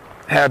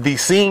have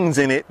these scenes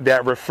in it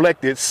that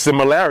reflected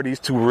similarities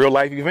to real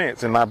life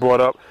events. And I brought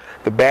up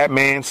the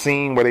Batman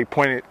scene where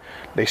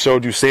they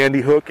showed you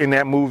Sandy Hook in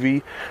that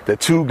movie, the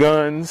two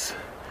guns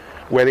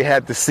where they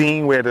had the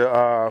scene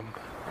where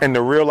in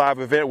the real live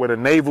event where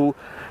the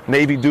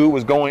Navy dude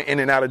was going in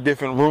and out of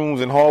different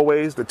rooms and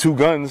hallways. The Two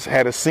Guns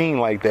had a scene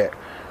like that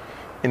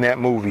in that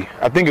movie.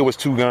 I think it was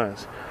Two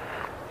Guns.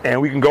 And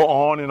we can go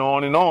on and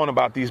on and on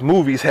about these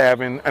movies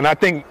having, and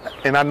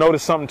I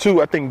noticed something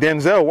too. I think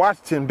Denzel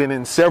Washington been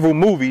in several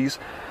movies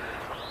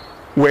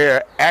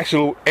where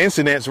actual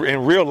incidents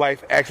in real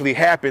life actually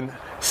happened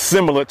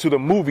similar to the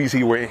movies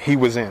he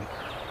was in.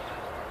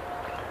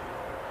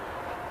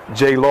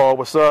 J Law,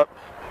 what's up?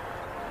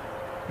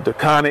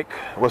 DeConnick,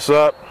 what's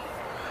up?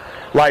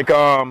 Like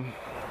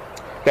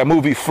that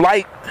movie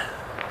Flight,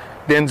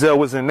 Denzel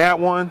was in that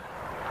one,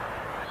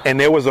 and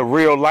there was a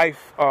real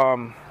life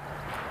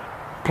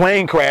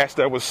plane crash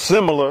that was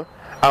similar.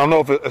 I don't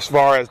know if as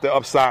far as the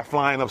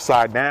flying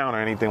upside down or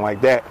anything like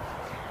that,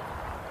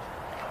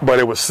 but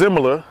it was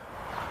similar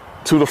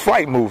to the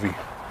Flight movie.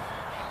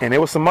 And there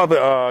was some other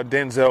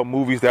Denzel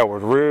movies that were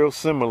real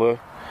similar.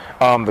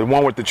 The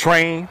one with the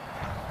train.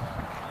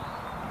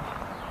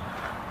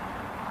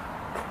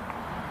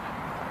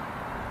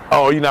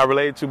 Oh, you're not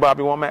related to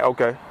Bobby Womack?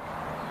 Okay.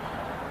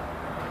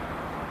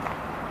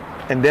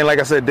 And then, like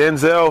I said,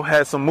 Denzel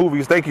had some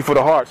movies. Thank you for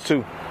the hearts,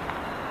 too.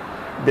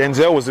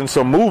 Denzel was in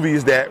some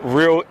movies that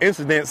real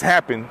incidents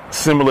happened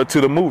similar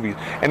to the movies.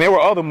 And there were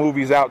other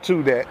movies out,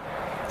 too, that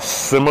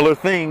similar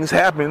things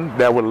happened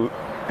that were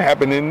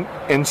happening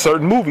in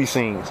certain movie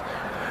scenes.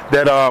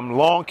 That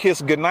Long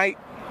Kiss Goodnight,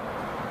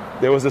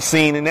 there was a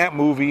scene in that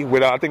movie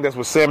with, I think that's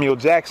with Samuel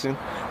Jackson,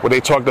 where they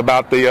talked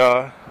about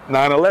the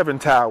 9/11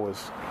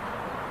 towers.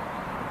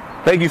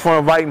 Thank you for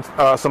inviting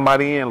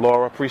somebody in,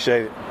 Laura.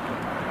 Appreciate it.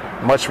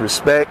 Much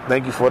respect.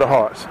 Thank you for the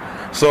hearts.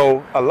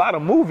 So a lot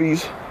of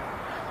movies,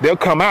 they'll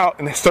come out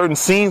and certain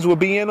scenes will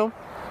be in them.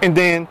 And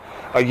then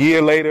a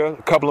year later,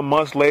 a couple of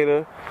months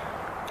later,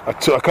 a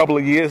couple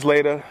of years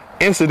later,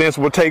 incidents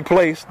will take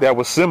place that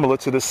were similar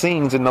to the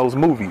scenes in those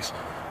movies.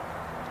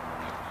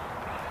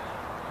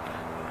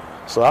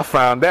 So I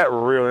found that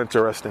real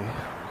interesting.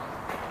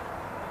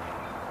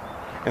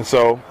 And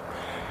so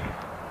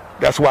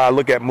that's why I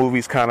look at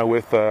movies kind of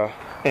with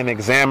an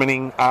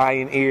examining eye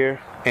and ear,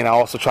 and I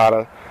also try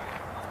to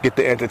get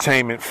the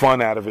entertainment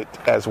fun out of it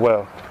as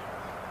well.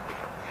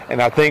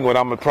 And I think what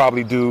I'm gonna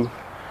probably do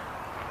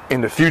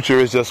in the future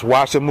is just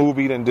watch a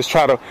movie and just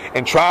try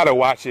to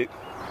watch it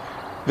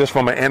just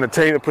from an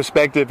entertainment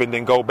perspective, and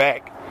then go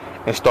back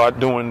and start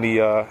doing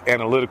the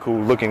analytical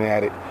looking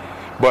at it.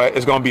 But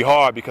it's gonna be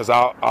hard because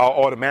I'll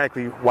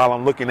automatically, while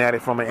I'm looking at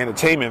it from an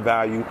entertainment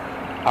value,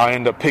 I'll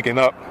end up picking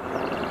up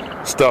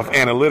stuff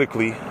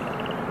analytically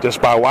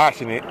just by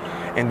watching it,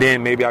 and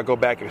then maybe I'll go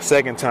back a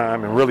second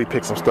time and really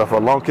pick some stuff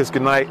up. Long Kiss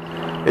Goodnight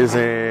is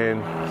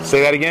in,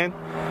 say that again?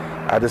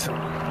 I just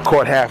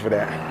caught half of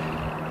that.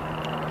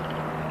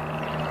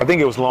 I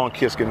think it was Long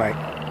Kiss Goodnight.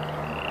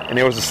 And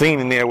there was a scene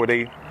in there where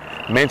they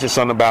mentioned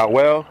something about,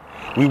 well,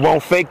 we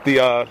won't fake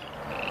the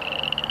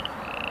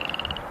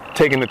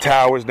taking the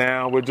towers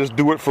down, we'll just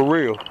do it for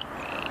real.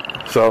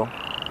 So,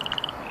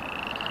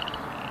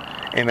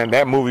 and then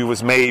that movie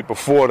was made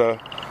before the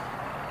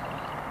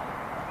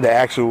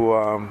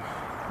actual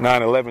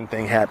 9/11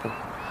 thing happened.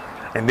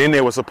 And then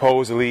there was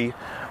supposedly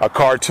a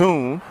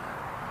cartoon,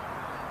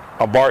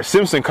 a Bart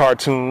Simpson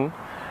cartoon,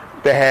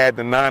 that had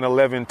the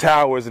 9/11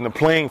 towers and the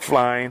plane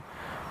flying,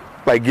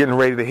 like getting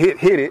ready to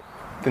hit it.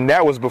 And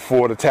that was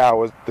before the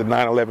towers, the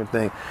 9/11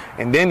 thing.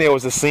 And then there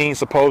was a scene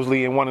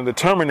supposedly in one of the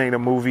Terminator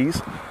movies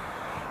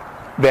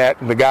that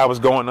the guy was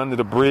going under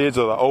the bridge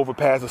or the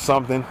overpass or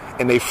something,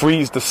 and they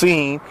freeze the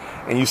scene,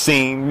 and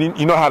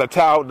you know how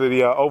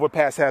the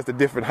overpass has the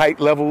different height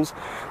levels,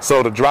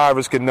 so the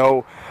drivers can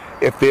know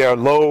if their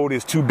load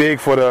is too big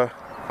for the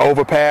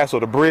overpass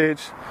or the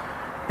bridge,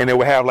 and it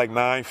would have like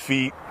 9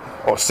 feet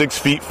or 6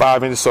 feet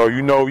 5 inches, so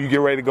you get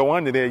ready to go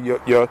under there,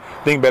 your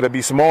thing better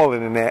be smaller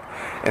than that.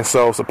 And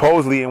so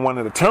supposedly in one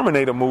of the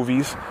Terminator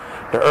movies,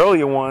 the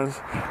earlier ones,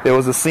 there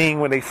was a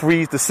scene when they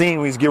freeze the scene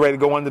when he's getting ready to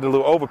go under the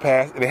little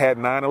overpass, and it had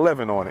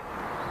 9/11 on it.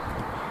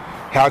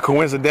 How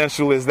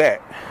coincidental is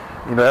that?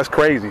 That's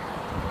crazy.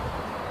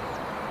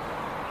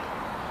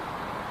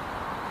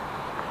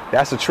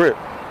 That's a trip.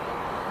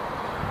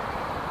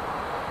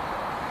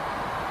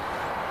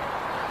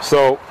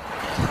 So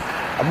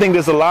I think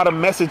there's a lot of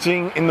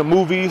messaging in the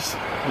movies.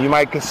 You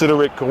might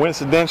consider it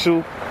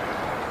coincidental,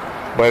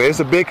 but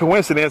it's a big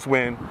coincidence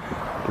when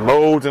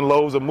loads and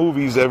loads of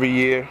movies every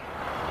year,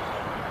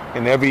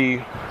 and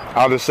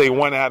I'll just say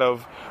one out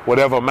of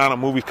whatever amount of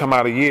movies come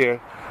out a year,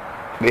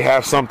 they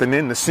have something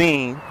in the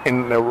scene,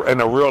 in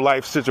a real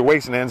life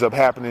situation that ends up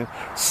happening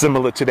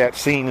similar to that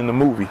scene in the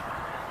movie.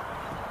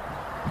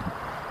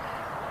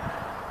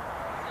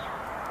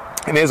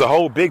 And there's a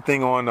whole big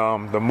thing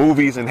on the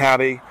movies and how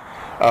they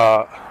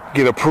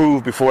get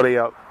approved before they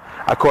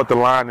I caught the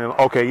line and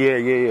okay,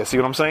 yeah. See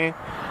what I'm saying?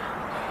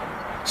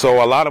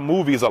 So a lot of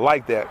movies are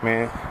like that,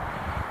 man.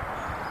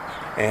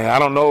 And I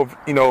don't know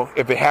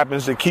if it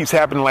happens, it keeps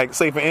happening. Like,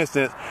 say for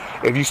instance,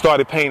 if you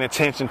started paying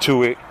attention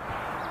to it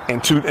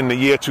in the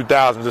year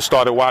 2000, just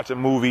started watching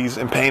movies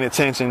and paying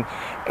attention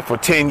for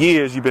 10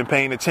 years, you've been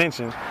paying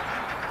attention.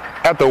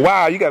 after a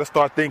while, you got to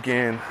start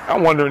thinking,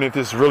 I'm wondering if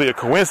this is really a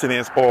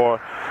coincidence,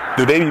 or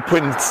do they be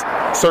putting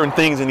certain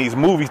things in these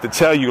movies to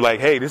tell you, like,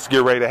 hey, this is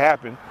getting ready to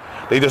happen.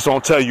 They just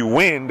don't tell you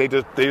when. They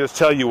just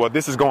tell you, well,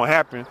 this is going to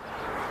happen.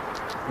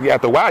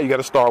 After a while, you got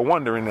to start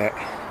wondering that.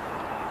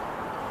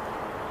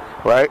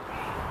 Right?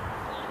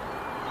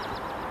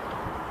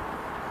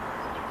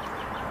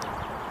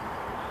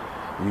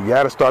 You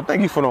got to start.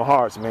 Thank you for the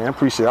hearts, man. I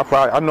appreciate it.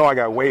 I know I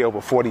got way over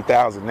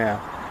 40,000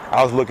 now.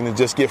 I was looking to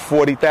just get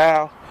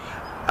 40,000.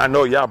 I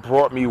know y'all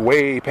brought me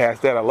way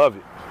past that. I love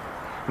it.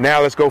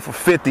 Now let's go for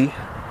 50.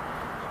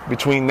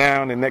 Between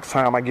now and the next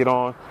time I get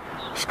on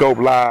Scope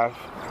Live,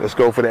 let's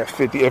go for that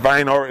 50. If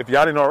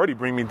y'all didn't already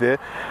bring me there.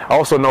 I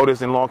also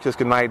noticed in Long Kiss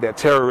Goodnight that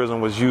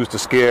terrorism was used to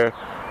scare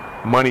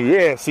money.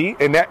 Yeah, see,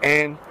 and that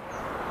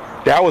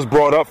was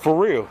brought up for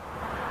real.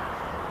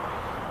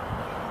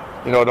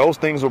 You know, those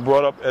things were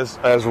brought up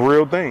as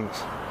real things.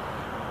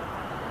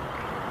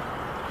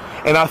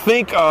 And I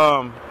think, if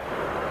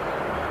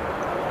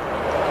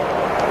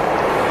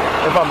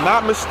I'm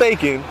not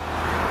mistaken,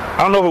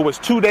 I don't know if it was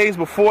 2 days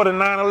before the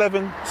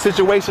 9/11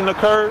 situation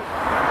occurred,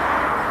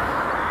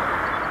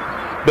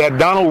 that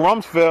Donald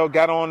Rumsfeld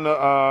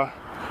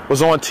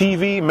was on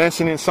TV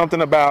mentioning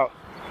something about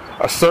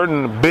a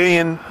certain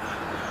billion,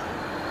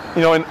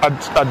 you know,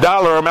 a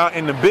dollar amount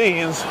in the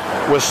billions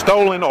was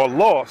stolen or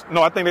lost.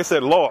 No, I think they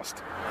said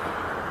lost.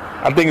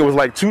 I think it was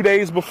like 2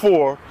 days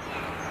before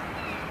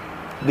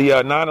the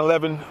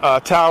 9/11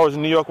 towers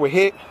in New York were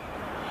hit.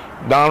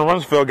 Donald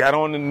Rumsfeld got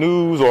on the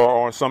news or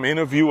on some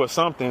interview or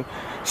something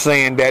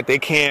saying that they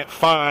can't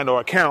find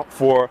or account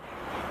for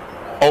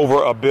over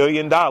 $1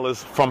 billion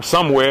from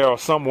somewhere or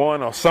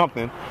someone or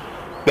something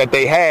that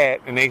they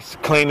had, and they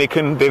claim they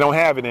don't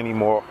have it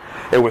anymore.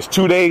 It was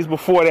 2 days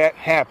before that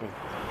happened.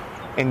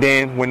 And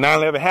then when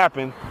 9/11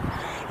 happened,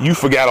 you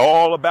forgot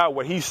all about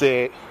what he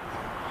said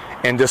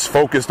and just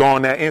focused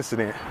on that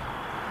incident.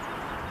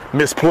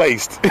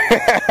 Misplaced.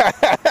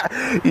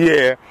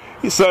 Yeah.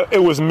 So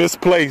it was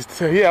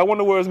misplaced. Yeah, I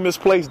wonder where it's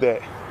misplaced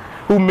at.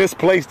 Who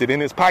misplaced it? In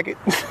his pocket?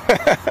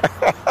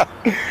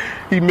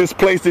 He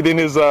misplaced it in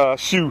his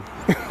shoe.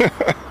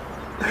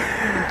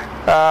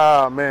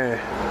 Ah, man.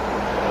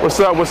 What's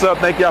up? What's up?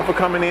 Thank y'all for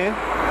coming in.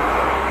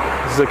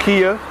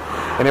 Zakia.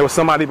 And there was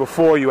somebody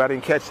before you. I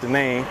didn't catch the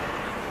name.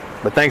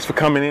 But thanks for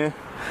coming in.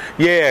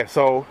 Yeah,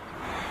 so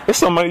it's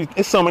so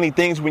many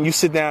things when you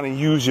sit down and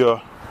use your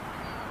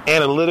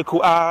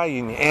analytical eye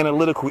and your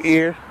analytical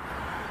ear,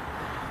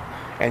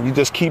 and you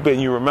just keep it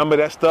and you remember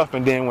that stuff,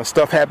 and then when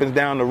stuff happens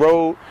down the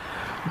road,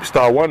 you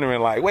start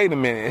wondering, like, wait a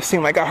minute, it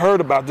seemed like I heard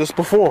about this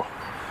before.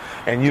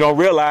 And you don't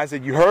realize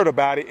that you heard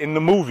about it in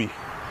the movie.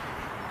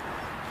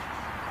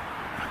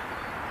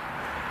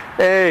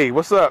 Hey,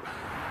 what's up?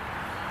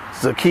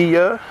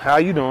 Zakia, how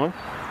you doing?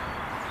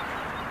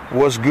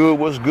 What's good,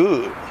 what's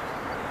good?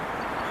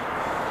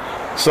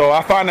 So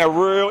I find that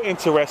real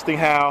interesting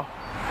how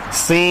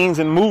scenes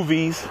in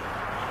movies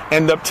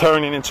end up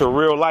turning into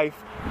real life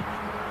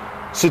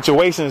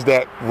situations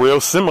that real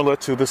similar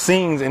to the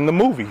scenes in the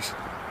movies.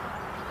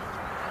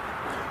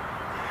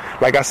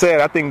 Like I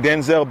said, I think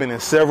Denzel been in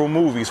several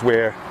movies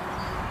where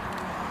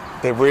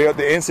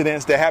the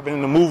incidents that happened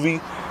in the movie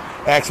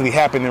actually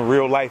happened in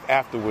real life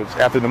afterwards,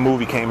 after the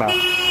movie came out.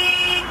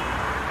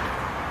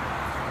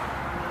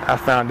 I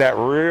found that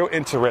real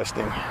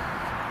interesting.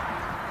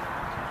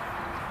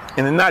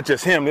 And then not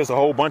just him, there's a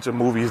whole bunch of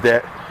movies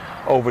that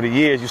over the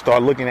years you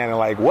start looking at it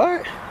like,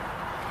 what?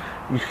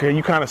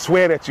 You kind of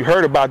swear that you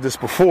heard about this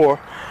before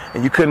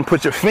and you couldn't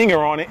put your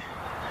finger on it.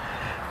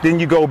 Then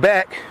you go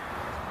back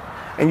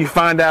and you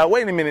find out,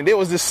 wait a minute, there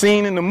was this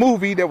scene in the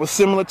movie that was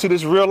similar to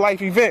this real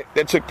life event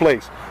that took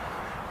place.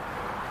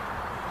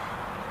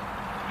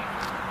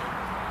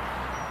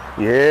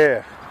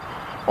 Yeah.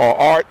 Or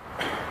art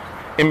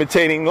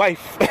imitating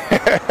life.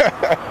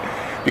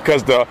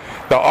 Because the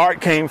art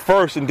came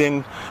first and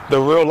then the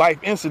real life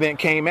incident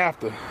came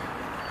after.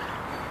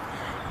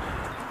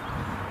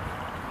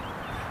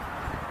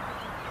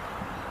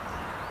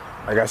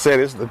 Like I said,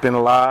 there's been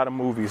a lot of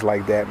movies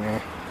like that,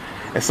 man.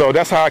 And so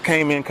that's how I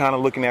came in kind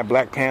of looking at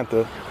Black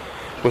Panther,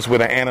 was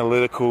with an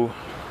analytical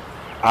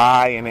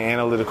eye and an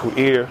analytical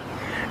ear.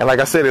 And like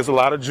I said, there's a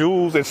lot of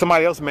jewels, and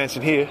somebody else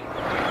mentioned here,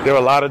 there are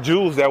a lot of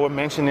jewels that were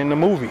mentioned in the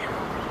movie.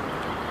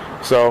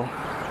 So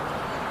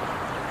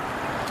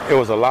it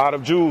was a lot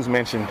of jewels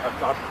mentioned.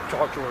 I'll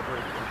talk to her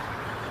briefly.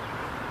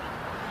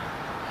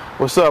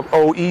 What's up,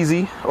 O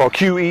Easy or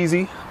Q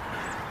Easy?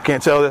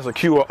 Can't tell if that's a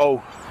Q or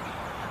O.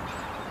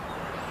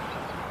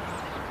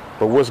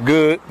 But what's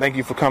good? Thank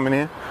you for coming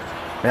in.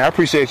 Man, I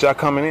appreciate y'all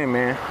coming in,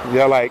 man.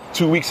 Y'all like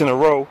 2 weeks in a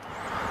row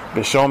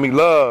been showing me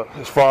love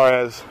as far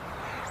as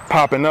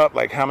popping up,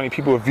 like how many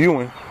people are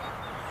viewing.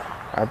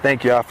 I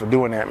thank y'all for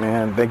doing that,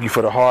 man. Thank you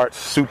for the hearts,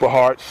 super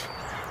hearts.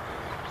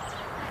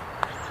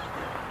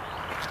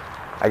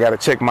 I gotta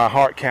check my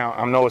heart count.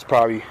 I know it's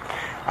probably,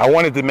 I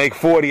wanted to make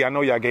 40. I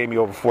know y'all gave me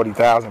over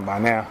 40,000 by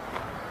now.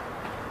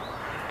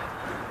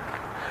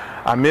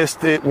 I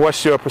missed it.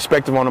 What's your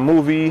perspective on the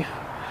movie?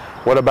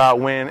 What about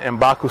when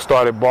M'Baku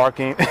started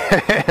barking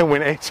and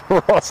when Ancient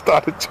Ross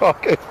started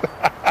talking?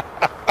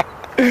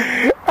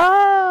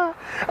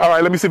 All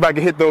right, let me see if I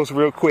can hit those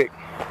real quick.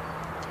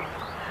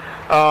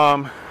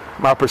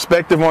 My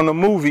perspective on the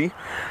movie,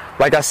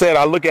 like I said,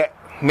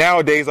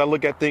 nowadays I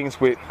look at things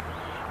with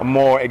a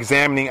more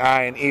examining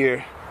eye and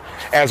ear,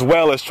 as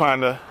well as trying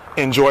to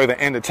enjoy the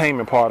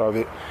entertainment part of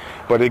it.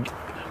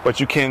 But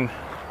you can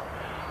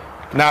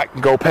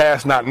not go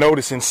past not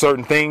noticing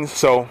certain things.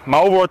 So my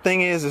overall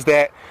thing is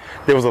that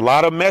there was a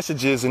lot of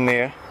messages in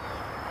there.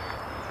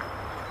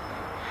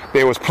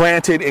 They was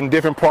planted in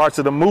different parts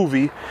of the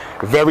movie,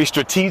 very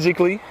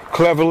strategically,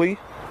 cleverly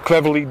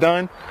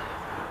done.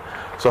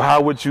 So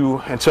how would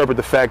you interpret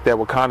the fact that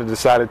Wakanda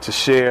decided to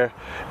share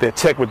their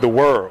tech with the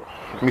world?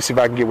 Let me see if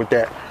I can get with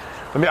that.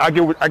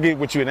 I'll get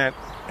with you in that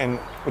and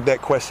with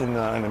that question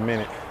in a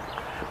minute.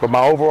 But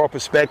my overall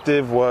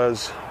perspective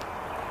was,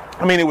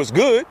 it was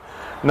good.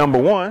 Number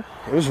one,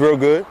 it was real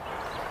good.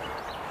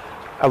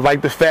 I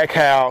like the fact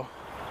how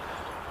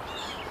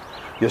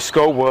your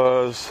scope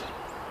was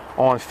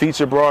on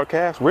feature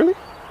broadcast. Really?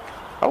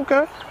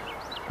 Okay.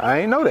 I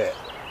ain't know that.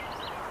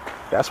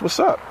 That's what's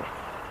up.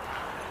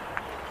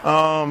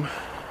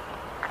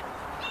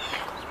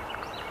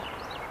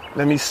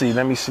 Let me see.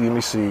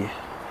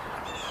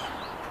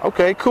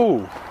 Okay,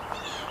 cool.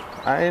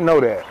 I didn't know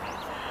that.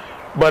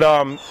 But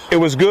it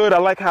was good. I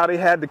like how they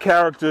had the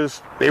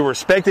characters. They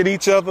respected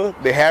each other.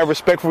 They had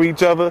respect for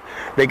each other.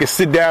 They could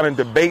sit down and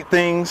debate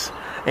things.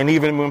 And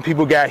even when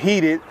people got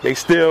heated, they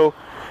still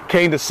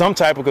came to some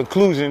type of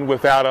conclusion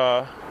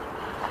without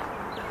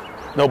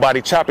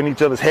nobody chopping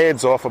each other's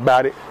heads off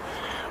about it.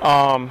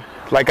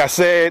 Like I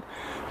said,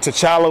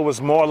 T'Challa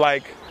was more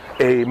like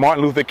a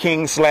Martin Luther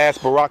King /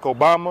 Barack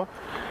Obama.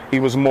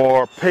 He was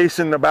more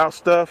patient about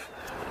stuff,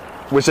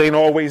 which ain't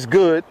always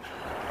good.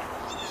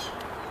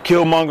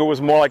 Killmonger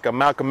was more like a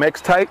Malcolm X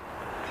type.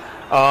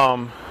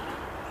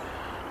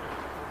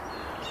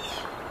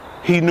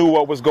 He knew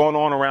what was going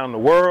on around the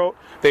world.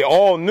 They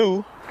all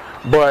knew,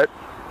 but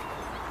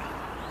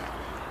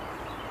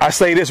I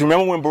say this,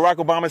 remember when Barack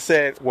Obama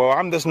said, well,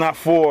 I'm just not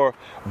for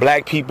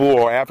black people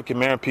or African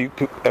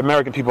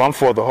American people, I'm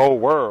for the whole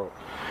world.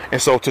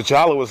 And so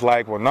T'Challa was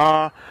like, well,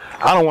 nah,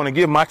 I don't want to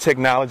give my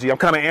technology. I'm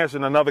kind of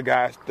answering the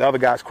other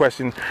guy's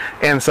question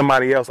and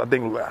somebody else. I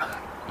think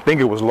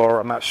it was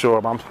Laura. I'm not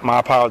sure. My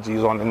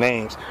apologies on the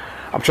names.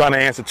 I'm trying to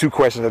answer two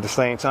questions at the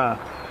same time.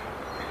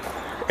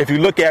 If you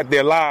look at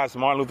their lives,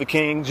 Martin Luther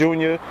King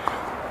Jr.,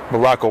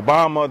 Barack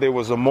Obama, there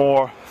was a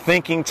more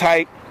thinking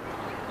type,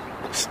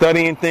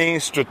 studying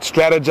things,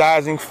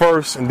 strategizing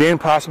first, and then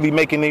possibly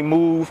making a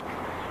move.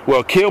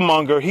 Well,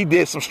 Killmonger, he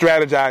did some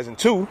strategizing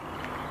too.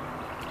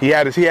 He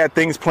had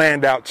things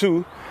planned out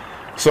too.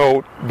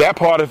 So that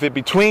part of it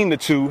between the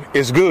two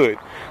is good.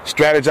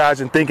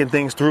 Strategizing, thinking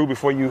things through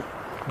before you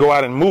go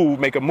out and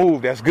make a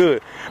move, that's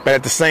good. But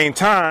at the same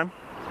time,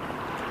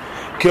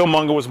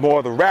 Killmonger was more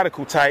of the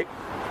radical type,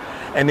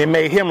 and they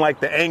made him like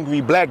the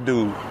angry black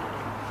dude.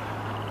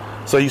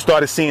 So you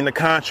started seeing the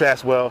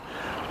contrast,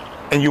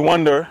 and you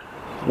wonder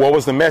what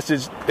was the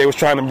message they was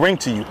trying to bring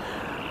to you.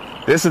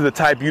 This is the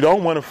type you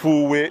don't want to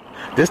fool with.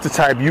 This is the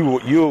type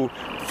you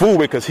fool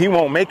with because he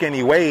won't make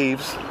any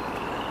waves.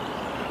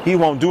 He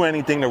won't do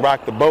anything to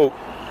rock the boat.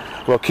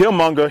 Well,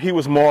 Killmonger, he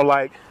was more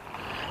like,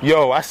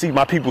 yo, I see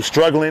my people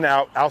struggling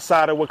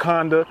outside of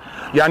Wakanda.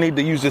 Y'all need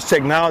to use this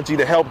technology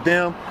to help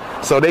them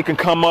so they can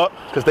come up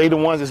because they the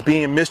ones that's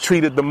being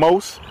mistreated the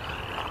most.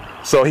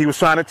 So he was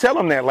trying to tell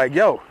them that, like,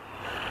 yo,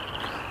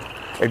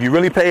 if you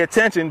really pay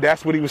attention,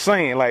 that's what he was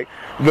saying. Like,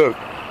 look,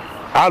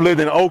 I lived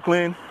in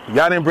Oakland.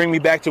 Y'all didn't bring me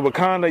back to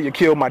Wakanda. You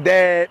killed my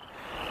dad.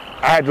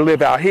 I had to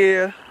live out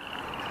here.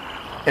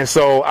 And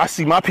so I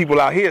see my people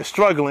out here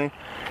struggling,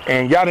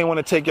 and y'all didn't want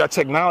to take your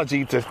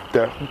technology to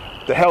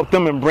help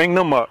them and bring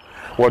them up.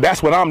 Well,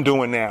 that's what I'm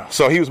doing now.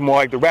 So he was more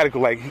like the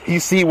radical. Like, he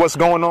see what's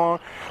going on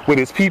with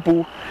his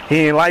people. He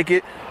didn't like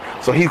it.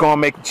 So he's going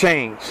to make a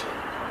change.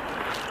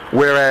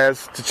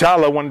 Whereas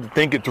T'Challa wanted to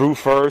think it through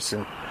first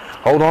and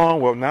hold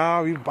on. Well,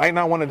 now you might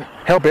not want to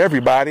help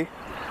everybody.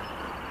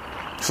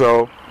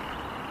 So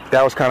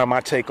that was kind of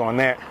my take on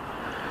that.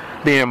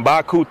 The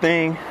M'Baku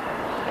thing,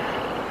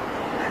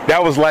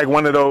 that was like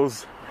one of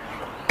those,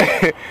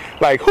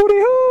 like, hooty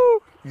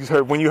hoo.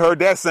 When you heard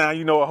that sound,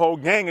 you know a whole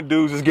gang of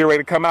dudes just get ready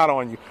to come out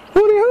on you.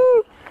 Hooty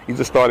hoo. You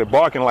just started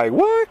barking like,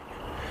 what?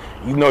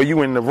 You know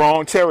you in the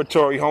wrong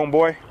territory,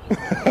 homeboy.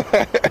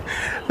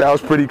 That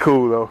was pretty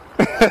cool, though.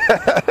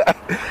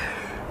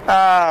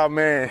 Ah,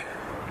 man.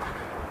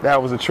 That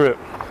was a trip.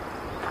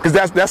 Because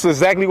that's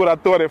exactly what I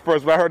thought at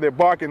first. When I heard that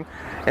barking,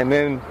 and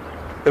then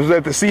it was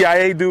like the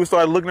CIA dude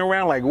started looking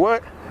around like,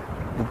 what?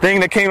 The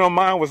thing that came to my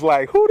mind was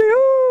like, hooty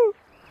hoo.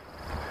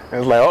 And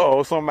it's like,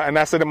 uh-oh, something. And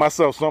I said to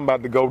myself, something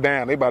about to go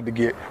down. They about to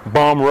get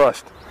bomb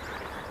rushed.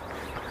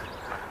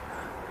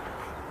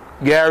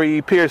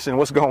 Gary Pearson,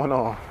 what's going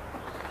on?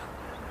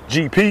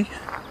 GP.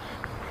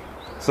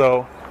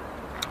 So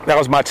that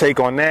was my take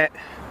on that.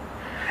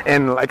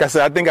 And like I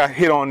said, I think I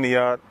hit on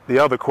the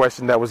other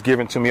question that was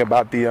given to me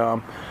about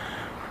the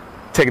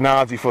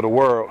technology for the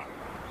world.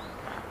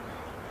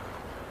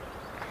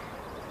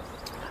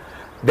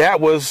 that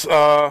was,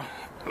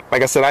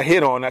 like I said,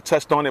 I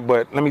touched on it,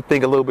 but let me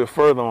think a little bit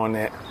further on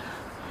that.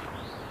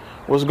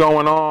 What's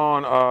going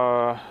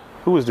on?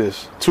 Who is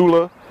this?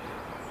 Tula?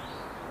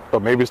 Or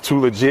maybe it's Too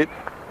Legit.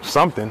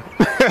 Something.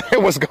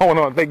 What's going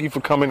on? Thank you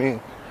for coming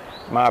in.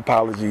 My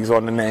apologies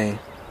on the name.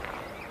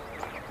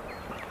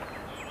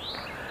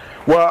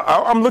 Well,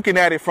 I'm looking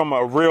at it from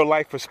a real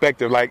life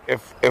perspective. Like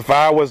if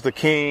I was the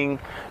king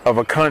of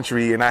a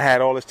country and I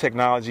had all this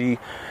technology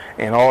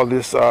and all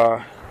this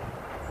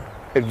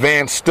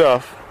advanced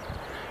stuff,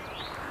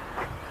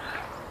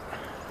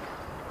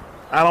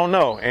 I don't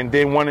know, and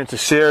then wanted to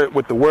share it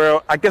with the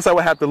world, I guess I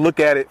would have to look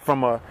at it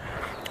from a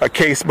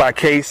case by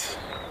case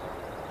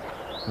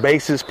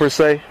basis per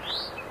se.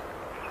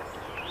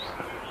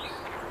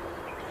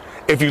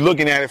 If you're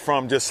looking at it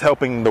from just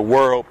helping the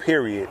world,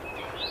 period,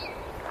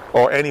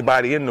 or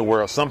anybody in the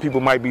world, some people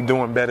might be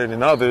doing better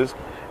than others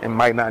and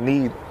might not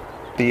need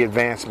the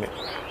advancement,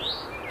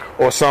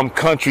 or some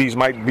countries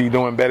might be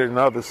doing better than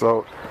others.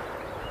 So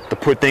to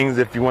put things,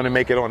 if you want to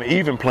make it on an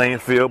even playing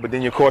field, but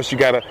then of course you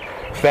got to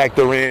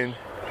factor in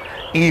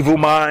evil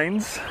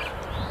minds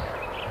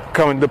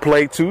coming to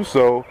play too.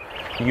 So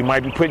you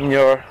might be putting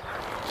your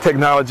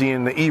technology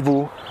in the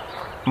evil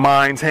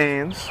mind's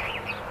hands.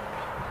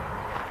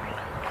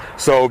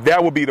 So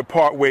that would be the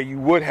part where you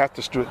would have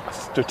to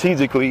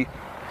strategically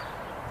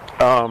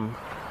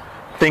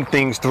think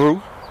things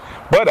through.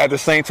 But at the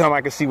same time,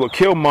 I can see what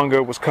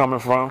Killmonger was coming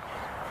from.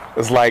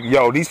 It's like,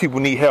 yo, these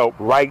people need help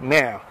right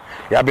now.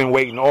 I've been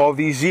waiting all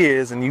these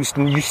years, and you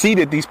see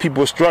that these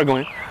people are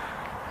struggling.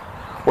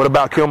 What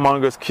about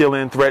Killmonger's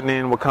killing,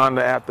 threatening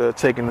Wakanda after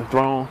taking the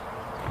throne?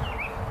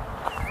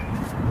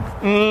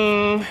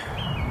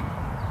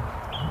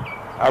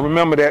 I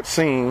remember that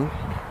scene,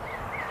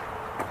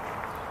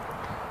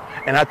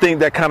 and I think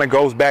that kind of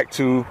goes back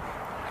to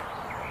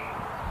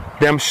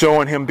them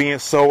showing him being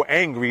so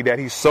angry that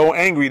he's so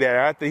angry that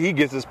after he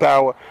gets his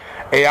power,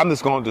 hey, I'm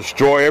just going to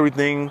destroy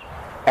everything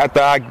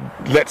after I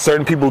let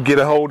certain people get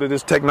a hold of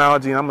this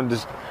technology, and I'm going to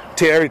just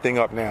tear everything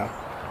up now.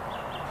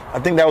 I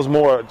think that was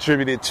more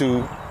attributed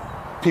to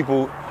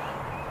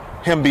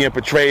him being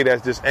portrayed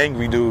as this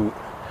angry dude.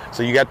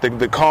 So you got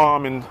the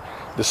calm and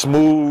the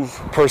smooth,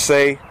 per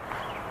se,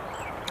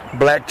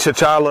 Black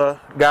T'Challa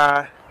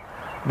guy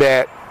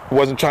that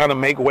wasn't trying to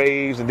make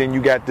waves, and then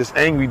you got this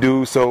angry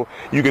dude, so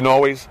you can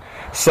always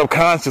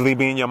subconsciously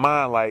be in your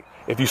mind, like,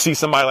 if you see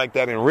somebody like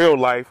that in real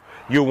life,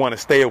 you'll want to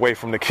stay away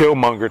from the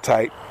Killmonger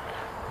type.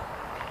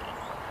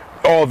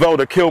 Although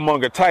the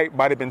Killmonger type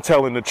might have been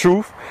telling the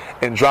truth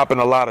and dropping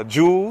a lot of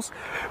jewels,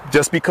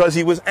 just because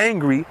he was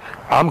angry,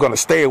 I'm going to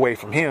stay away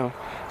from him.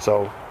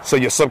 So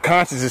your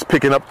subconscious is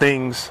picking up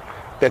things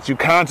that you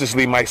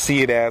consciously might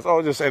see it as,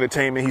 oh, just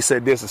entertainment, he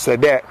said this and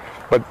said that.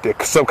 But the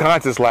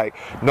subconscious like,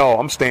 no,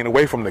 I'm staying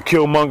away from the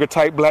Killmonger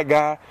type black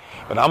guy,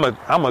 but I'm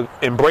a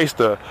embrace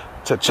the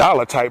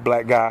T'Challa type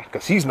black guy,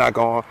 because he's not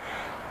going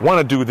to want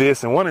to do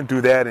this and want to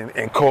do that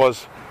and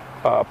cause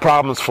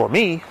problems for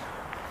me.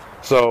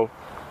 So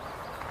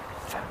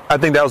I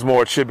think that was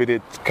more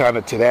attributed kind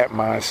of to that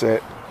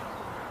mindset,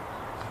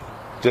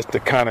 just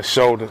to kind of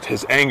show that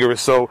his anger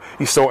is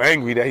he's so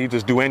angry that he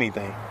just do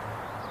anything.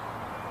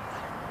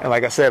 And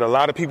like I said, a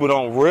lot of people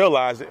don't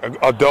realize,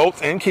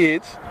 adults and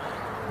kids,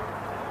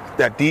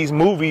 that these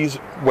movies,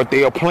 what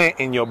they'll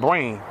plant in your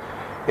brain,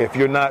 if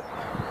you're not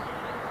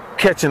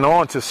catching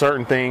on to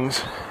certain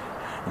things,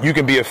 you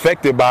can be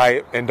affected by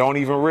it and don't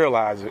even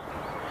realize it.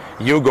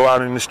 You'll go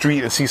out in the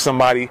street and see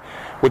somebody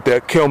with the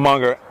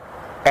Killmonger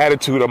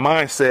attitude or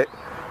mindset.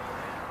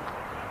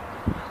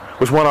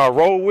 Which one I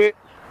roll with?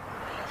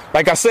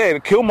 Like I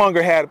said,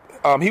 Killmonger had,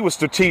 he was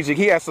strategic.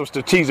 He had some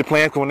strategic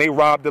plans. When they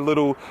robbed the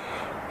little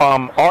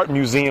art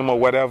museum or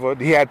whatever,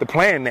 he had to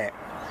plan that.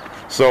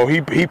 So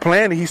he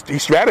planned, he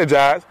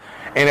strategized,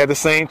 and at the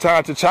same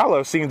time,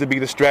 T'Challa seems to be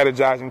the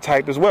strategizing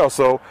type as well.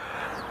 So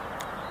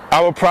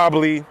I would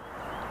probably,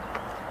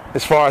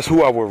 as far as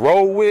who I would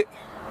roll with,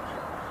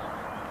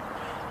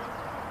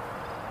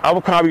 I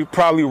would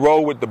probably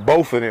roll with the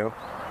both of them.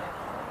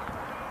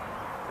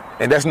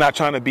 And that's not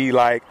trying to be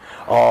like,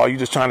 oh, you're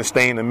just trying to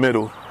stay in the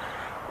middle.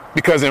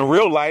 Because in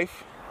real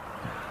life,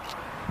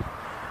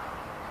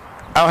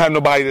 I don't have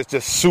nobody that's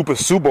just super,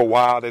 super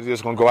wild that's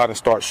just going to go out and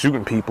start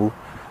shooting people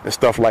and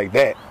stuff like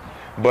that.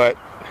 But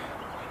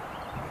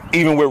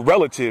even with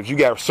relatives, you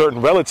got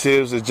certain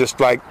relatives that's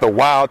just like the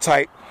wild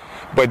type,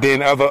 but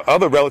then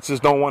other relatives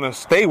don't want to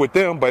stay with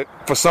them. But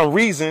for some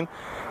reason,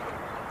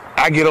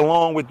 I get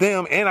along with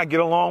them and I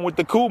get along with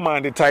the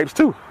cool-minded types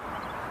too.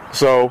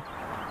 So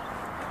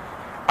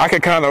I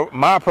can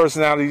my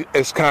personality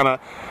is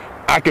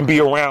I can be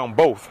around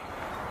both.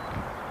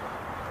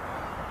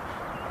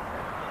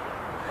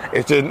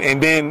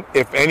 And then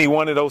if any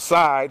one of those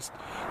sides,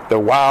 the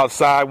wild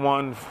side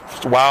one,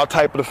 wild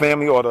type of the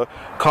family, or the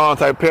calm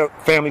type of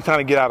family trying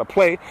to get out of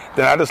play,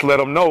 then I just let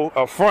them know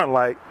up front,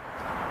 like,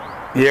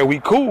 yeah, we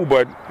cool,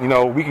 but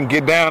we can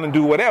get down and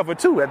do whatever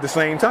too at the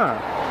same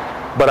time.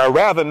 But I'd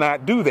rather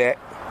not do that.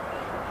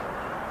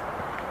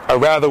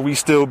 I'd rather we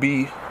still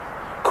be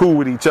cool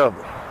with each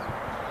other.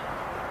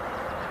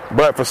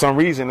 But for some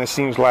reason, it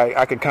seems like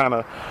I can kind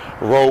of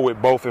roll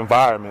with both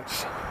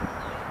environments.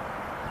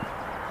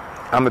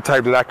 I'm the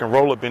type that I can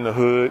roll up in the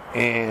hood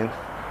and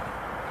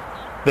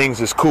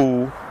things is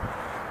cool.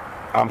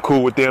 I'm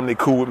cool with them, they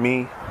cool with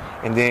me.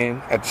 And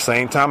then at the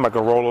same time, I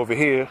can roll over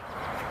here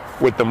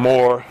with the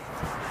more,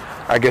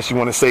 I guess you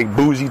want to say,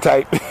 bougie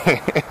type,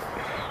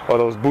 or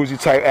those bougie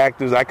type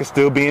actors. I can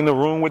still be in the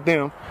room with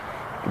them,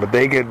 but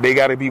they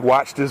got to be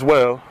watched as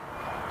well,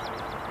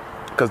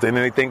 because then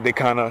they think they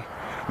kind of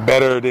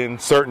better than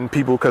certain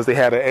people because they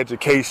had an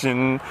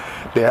education.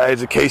 Their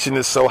education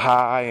is so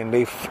high, and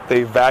they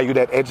value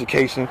that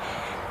education.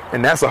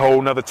 And that's a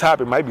whole nother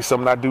topic. Might be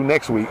something I do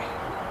next week.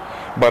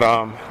 But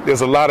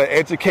there's a lot of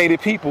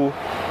educated people,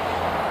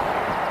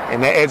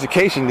 and that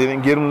education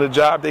didn't get them the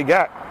job they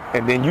got.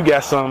 And then you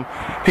got some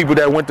people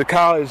that went to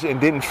college and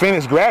didn't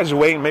finish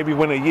graduating, maybe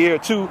went a year or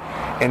two,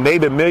 and they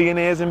the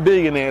millionaires and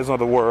billionaires of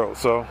the world.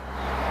 So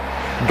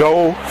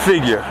go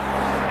figure.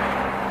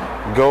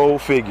 Go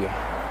figure.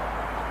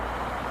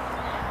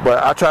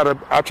 But I try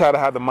to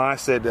have the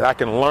mindset that I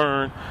can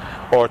learn,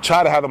 or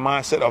try to have the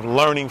mindset of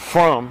learning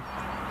from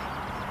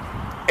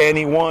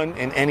anyone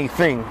and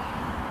anything.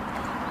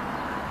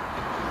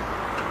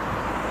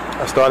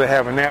 I started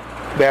having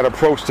that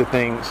approach to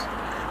things,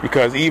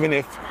 because even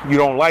if you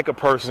don't like a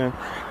person,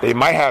 they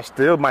might have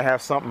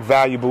something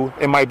valuable.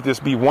 It might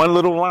just be one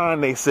little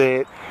line they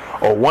said,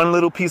 or one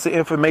little piece of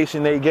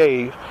information they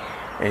gave,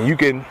 and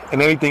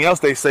anything else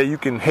they say, you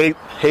can hate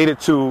it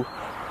to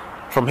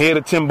from here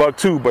to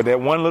Timbuktu. But that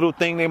one little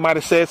thing they might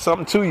have said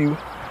something to you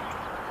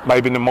might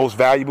have been the most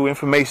valuable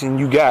information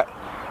you got,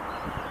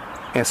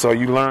 and so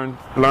you learn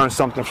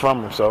something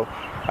from them. So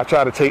I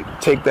try to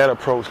take that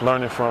approach,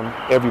 learning from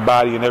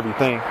everybody and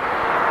everything.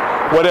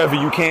 Whatever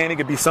you can. It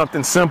could be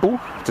something simple.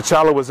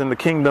 T'Challa was in the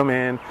kingdom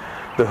and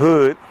the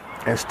hood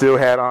and still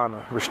had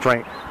honor,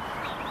 restraint.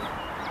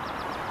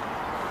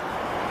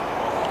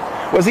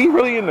 Was he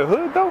really in the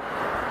hood though?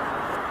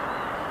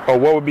 Or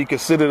what would be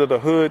considered of the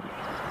hood?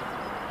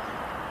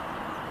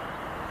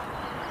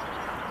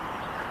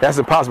 That's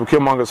impossible.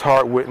 Killmonger's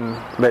heart wouldn't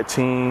let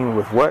teen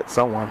with what?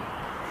 Someone.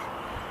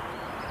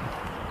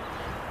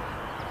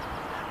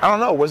 I don't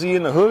know. Was he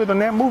in the hood in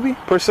that movie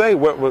per se?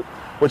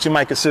 What you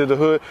might consider the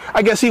hood?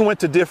 I guess he went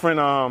to different.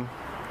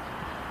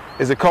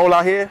 Is it cold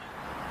out here?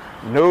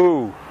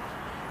 No,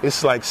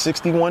 it's like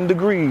 61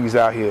 degrees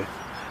out here.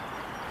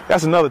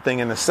 That's another thing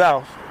in the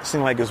South. It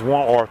seems like it's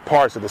one or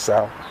parts of the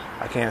South.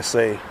 I can't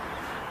say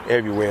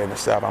everywhere in the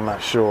South. I'm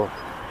not sure,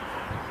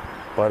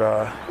 but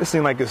it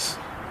seems like it's.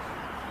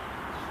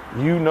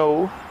 You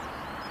know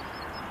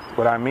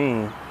what I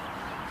mean?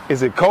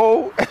 Is it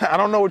cold? I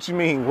don't know what you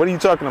mean. What are you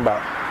talking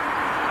about?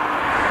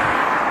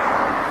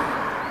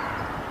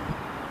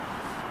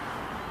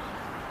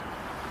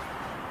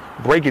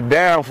 Break it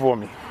down for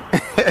me.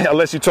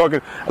 unless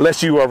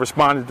you are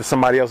responding to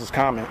somebody else's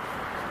comment.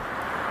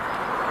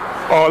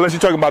 Or unless you're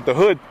talking about the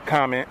hood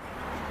comment.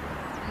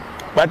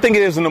 But I think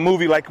it is in the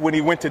movie, like when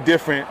he went to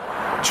different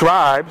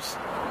tribes,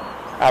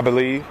 I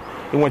believe.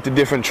 He went to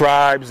different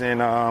tribes,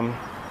 and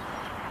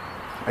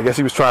I guess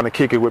he was trying to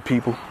kick it with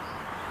people,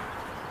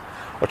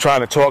 or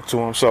trying to talk to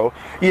them. So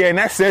yeah, in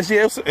that sense,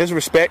 yeah, it's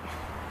respect.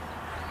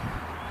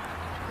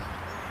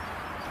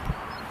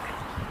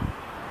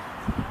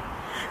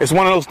 It's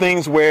one of those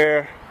things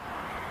where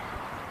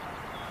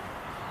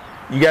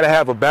you got to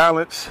have a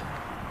balance.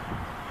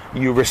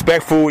 You're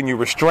respectful and you're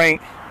restrained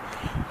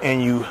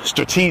and you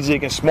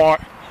strategic and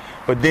smart.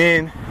 But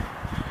then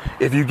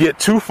if you get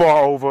too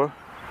far over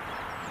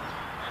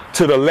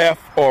to the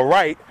left or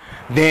right,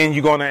 then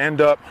you're going to end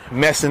up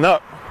messing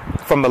up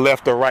from the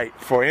left or right.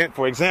 For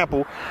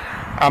example,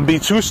 I'm be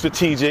too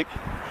strategic.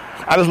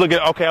 I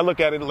look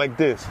at it like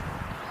this.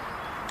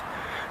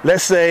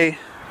 Let's say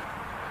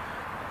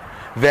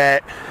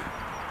that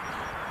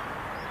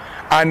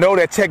I know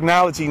that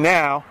technology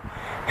now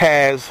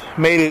has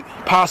made it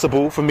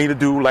possible for me to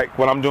do like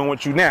what I'm doing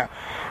with you now,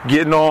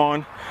 getting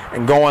on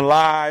and going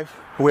live,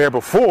 where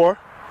before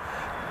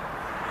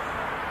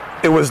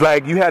it was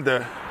like you had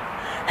to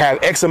have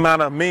X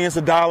amount of millions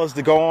of dollars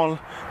to go on,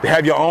 to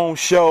have your own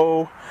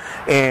show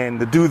and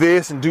to do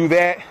this and do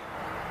that.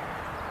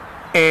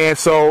 And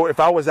so if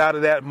I was out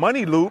of that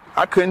money loop,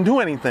 I couldn't do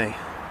anything.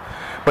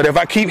 But if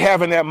I keep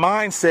having that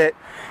mindset,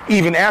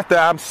 even after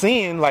I'm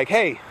seeing like,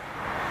 hey,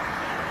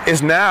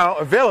 it's now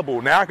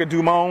available. Now I can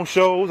do my own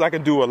shows. I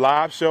can do a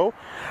live show.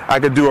 I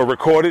can do a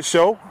recorded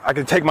show. I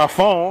can take my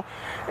phone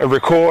and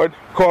record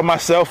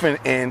myself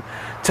and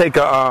take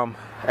a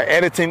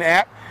editing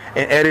app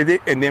and edit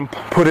it and then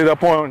put it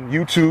up on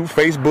YouTube,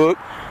 Facebook,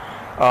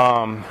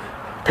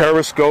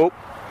 Periscope,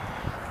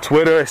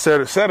 Twitter,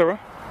 etc., etc.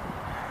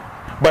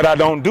 But I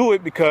don't do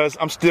it because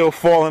I'm still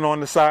falling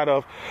on the side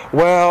of,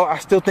 well, I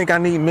still think I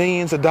need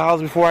millions of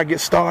dollars before I get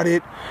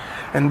started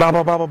and blah,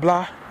 blah, blah, blah,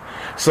 blah.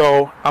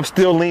 So I'm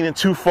still leaning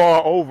too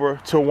far over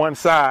to one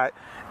side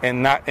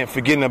and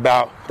forgetting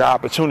about the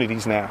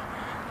opportunities now.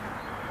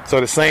 So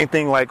the same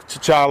thing like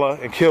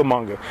T'Challa and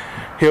Killmonger.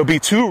 He'll be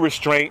too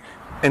restrained,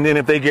 and then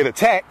if they get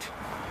attacked,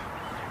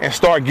 and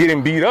start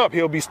getting beat up,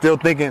 he'll be still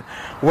thinking,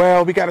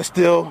 well, we got to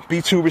still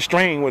be too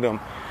restrained with him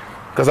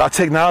because our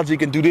technology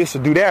can do this or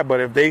do that.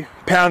 But if they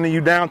pounding you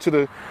down to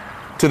the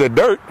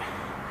dirt,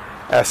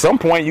 at some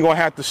point you're going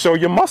to have to show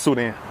your muscle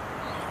then.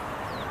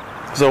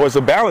 So it's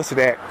a balancing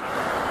act.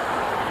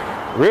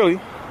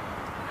 Really.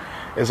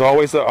 It's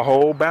always a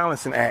whole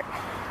balancing act.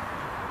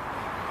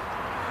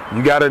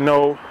 You got to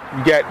know,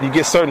 you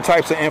get certain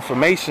types of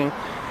information,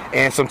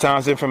 and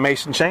sometimes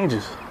information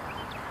changes.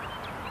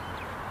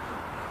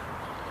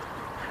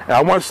 And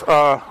I once,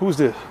 who's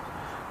this?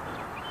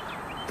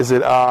 Is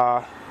it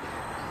a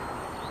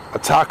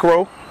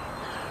Takro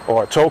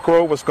or a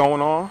Tokro? What's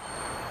going on?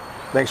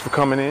 Thanks for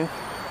coming in.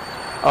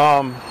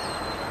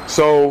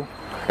 So,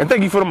 and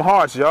thank you for them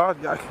hearts, y'all.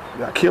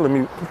 Y'all killing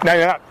me.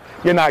 Now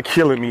you're not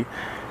killing me.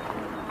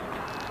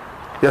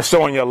 You're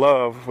showing your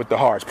love with the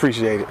hearts.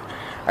 Appreciate it.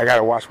 I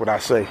gotta watch what I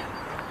say.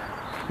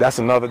 That's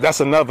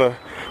another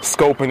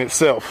scope in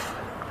itself.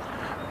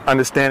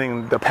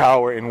 Understanding the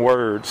power in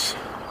words.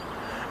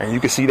 And you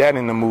can see that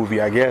in the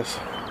movie, I guess.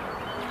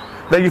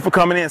 Thank you for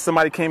coming in.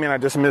 Somebody came in, I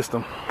just missed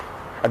them.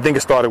 I think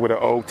it started with an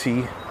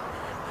OT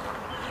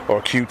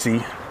or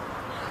QT.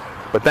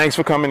 But thanks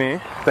for coming in.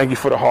 Thank you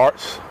for the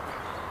hearts.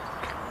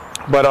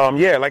 But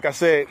yeah, like I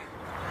said,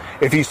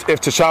 if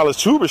T'Challa's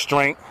true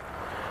restraint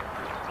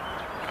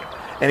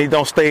and he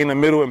don't stay in the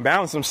middle and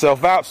balance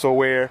himself out, so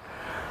where,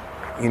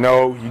 you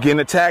know, you get an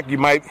attack, you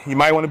might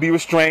want to be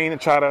restrained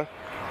and try to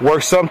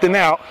work something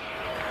out.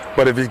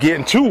 But if it's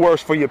getting too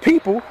worse for your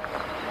people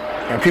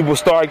and people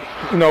start,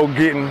 you know,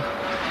 getting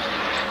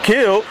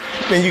killed,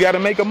 then you got to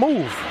make a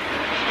move.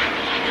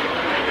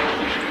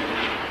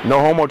 No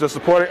homo, just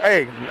support it.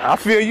 Hey, I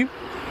feel you.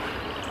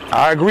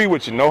 I agree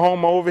with you. No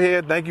homo over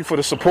here. Thank you for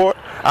the support.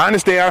 I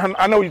understand.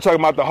 I know you're talking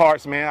about the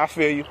hearts, man. I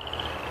feel you.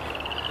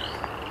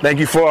 Thank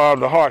you for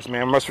the hearts,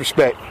 man. Much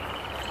respect.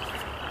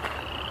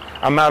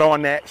 I'm not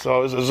on that,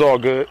 so it's all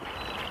good.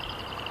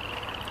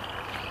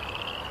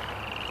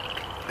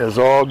 It's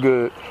all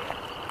good.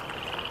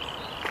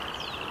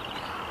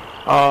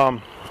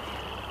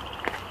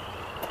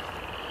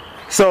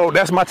 So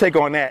that's my take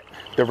on that.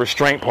 The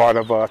restraint part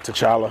of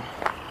T'Challa.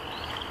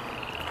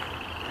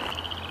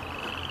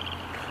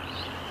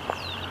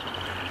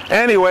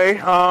 Anyway,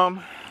 I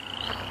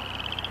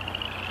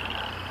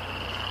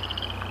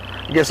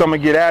guess I'm gonna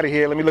get out of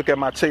here. Let me look at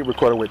my tape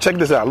recorder. Check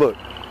this out. Look,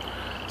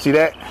 see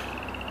that?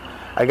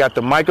 I got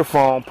the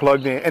microphone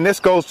plugged in, and this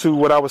goes to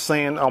what I was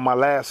saying on my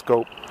last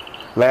scope.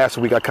 Last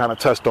week, I kind of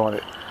touched on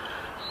it.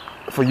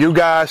 For you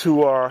guys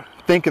who are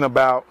thinking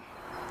about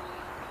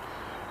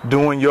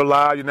doing your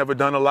live, you've never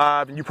done a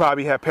live, and you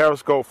probably have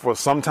Periscope for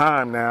some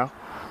time now,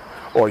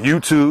 or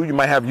YouTube. You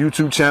might have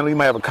YouTube channel. You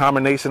might have a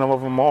combination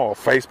of them all,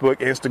 Facebook,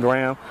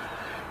 Instagram.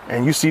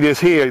 And you see this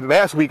here.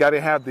 Last week, I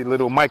didn't have the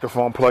little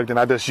microphone plugged in.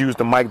 I just used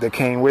the mic that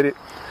came with it.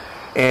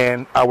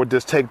 And I would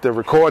just take the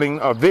recording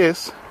of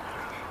this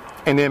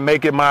and then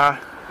make it my,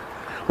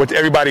 what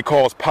everybody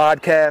calls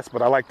podcast,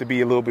 but I like to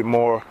be a little bit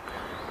more,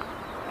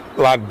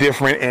 a lot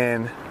different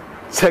and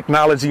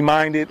technology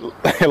minded,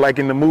 like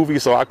in the movie.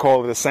 So I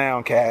call it a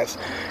soundcast.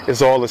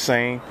 It's all the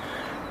same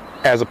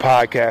as a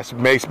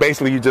podcast.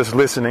 Basically, you're just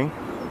listening.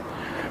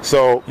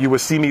 So you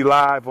would see me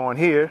live on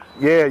here.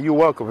 Yeah, you're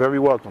welcome. Very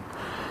welcome.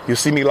 You'll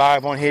see me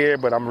live on here,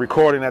 but I'm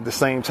recording at the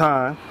same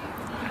time.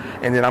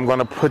 And then I'm going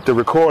to put the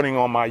recording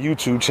on my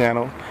YouTube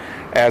channel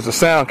as a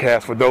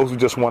soundcast for those who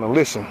just want to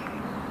listen.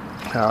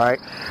 All right.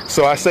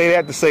 So I say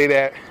that to say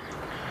that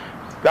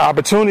the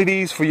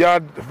opportunities for y'all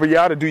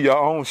to do your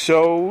own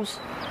shows,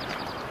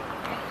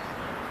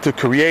 to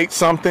create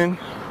something,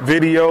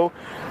 video,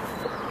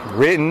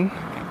 written,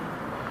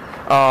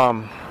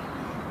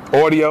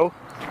 audio,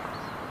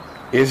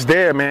 is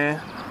there,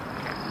 man.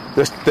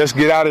 Let's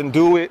get out and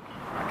do it.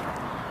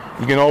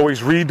 You can always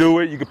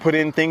redo it. You can put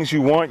in things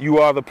you want. You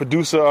are the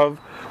producer of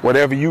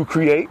whatever you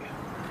create.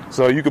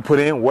 So you can put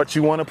in what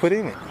you want to put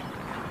in it.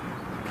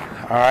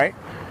 All right.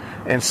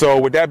 And so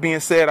with that being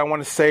said, I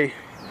want to say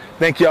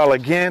thank y'all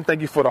again.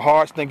 Thank you for the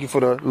hearts. Thank you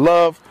for the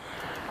love.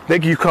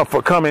 Thank you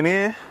for coming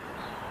in.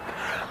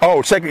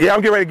 Oh, check it. Yeah, I'm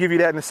getting ready to give you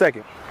that in a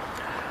second.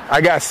 I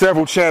got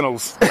several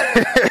channels.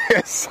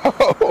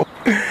 So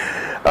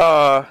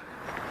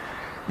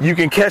you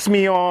can catch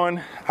me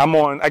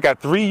I got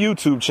 3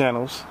 YouTube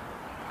channels.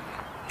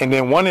 And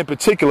then one in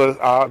particular,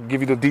 I'll give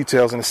you the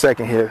details in a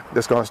second here.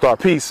 That's going to start.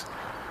 Peace.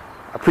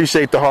 I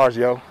appreciate the hearts,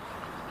 yo.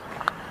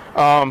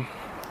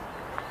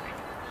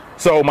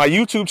 So my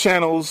YouTube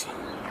channels,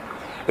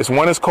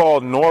 one is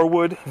called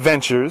Norwood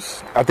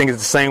Ventures. I think it's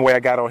the same way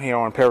I got on here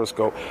on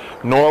Periscope.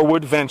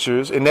 Norwood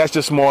Ventures. And that's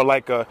just more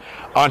like a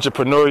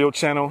entrepreneurial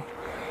channel.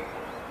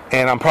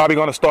 And I'm probably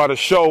going to start a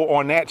show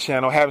on that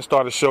channel. Haven't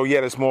started a show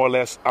yet. It's more or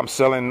less, I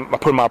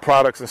put my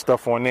products and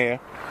stuff on there.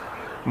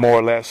 More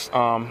or less.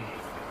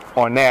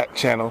 On that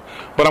channel,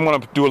 but I'm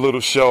going to do a little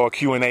show, a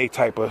Q&A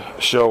type of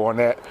show on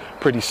that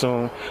pretty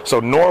soon. So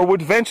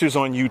Norwood Ventures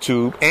on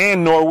YouTube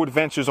and Norwood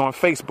Ventures on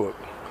Facebook.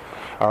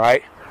 All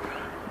right.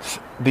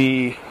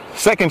 The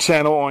second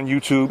channel on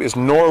YouTube is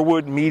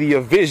Norwood Media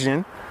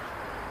Vision.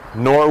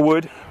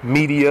 Norwood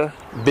Media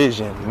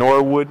Vision.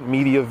 Norwood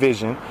Media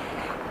Vision.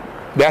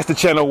 That's the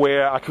channel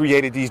where I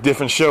created these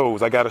different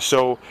shows. I got a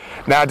show,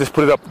 now I just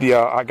put it up,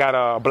 I got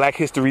a Black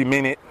History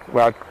Minute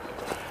where I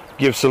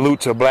give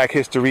salute to Black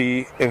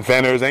history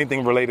inventors,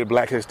 anything related to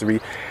Black history.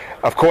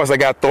 Of course, I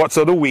got Thoughts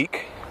of the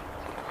Week.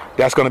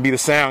 That's going to be the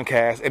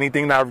soundcast.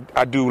 Anything that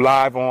I do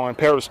live on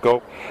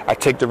Periscope, I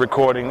take the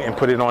recording and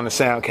put it on the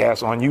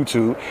soundcast on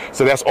YouTube.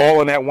 So that's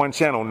all on that one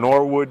channel,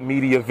 Norwood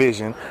Media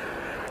Vision.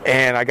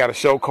 And I got a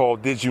show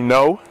called Did You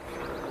Know?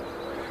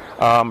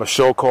 A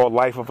show called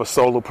Life of a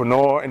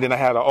Solopreneur, and then I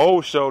had an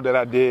old show that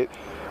I did,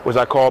 which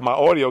I called my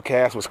audio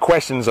cast, was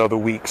Questions of the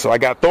Week. So I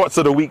got Thoughts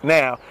of the Week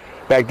now.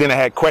 Back then I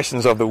had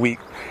Questions of the Week,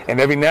 and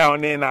every now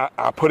and then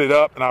I put it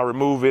up and I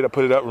remove it. I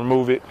put it up,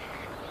 remove it,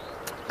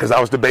 because I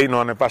was debating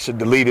on if I should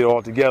delete it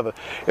altogether.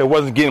 It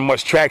wasn't getting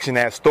much traction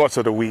as Thoughts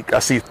of the Week. I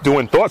see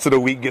doing Thoughts of the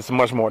Week gets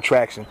much more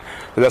traction,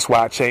 so that's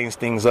why I changed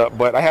things up.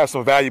 But I have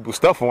some valuable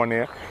stuff on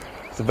there.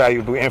 Some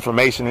valuable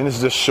information, and this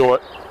is just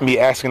short, me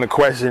asking a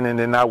question, and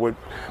then I would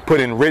put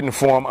in written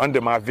form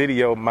under my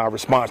video my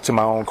response to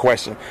my own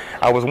question.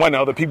 I was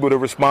wanting other people to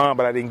respond,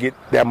 but I didn't get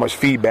that much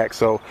feedback,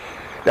 so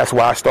that's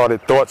why I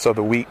started Thoughts of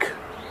the Week.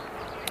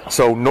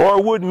 So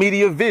Norwood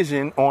Media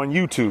Vision on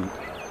YouTube,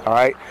 all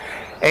right?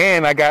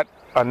 And I got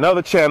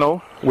another channel,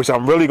 which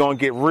I'm really going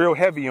to get real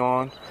heavy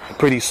on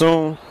pretty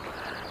soon,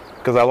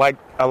 because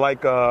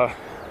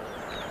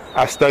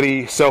I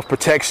study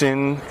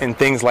self-protection and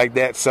things like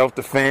that,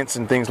 self-defense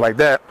and things like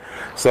that.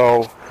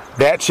 So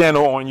that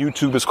channel on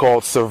YouTube is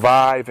called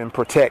Survive and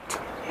Protect.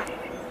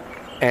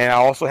 And I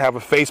also have a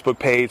Facebook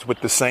page with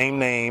the same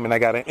name, and I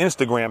got an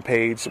Instagram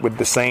page with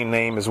the same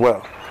name as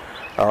well.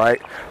 All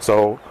right.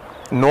 So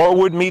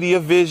Norwood Media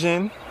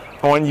Vision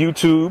on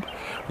YouTube,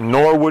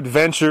 Norwood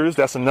Ventures,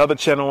 that's another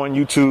channel on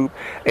YouTube,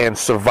 and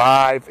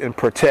Survive and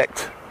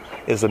Protect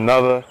is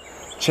another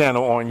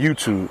channel on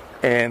YouTube.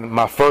 And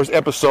my first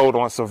episode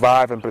on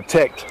Survive and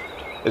Protect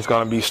is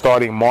going to be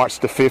starting March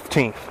the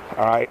 15th.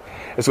 All right.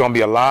 It's going to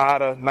be a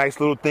lot of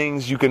nice little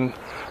things you can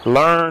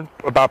learn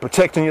about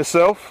protecting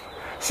yourself.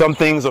 Some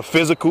things are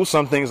physical,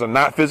 some things are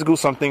not physical,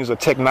 some things are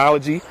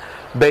technology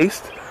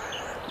based.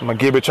 I'm going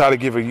to try to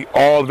give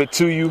all of it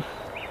to you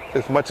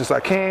as much as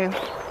I can.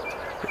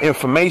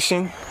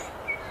 Information.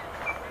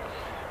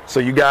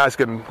 So you guys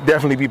can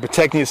definitely be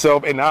protecting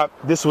yourself. And I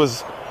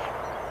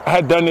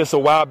had done this a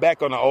while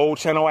back on the old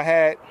channel I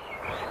had.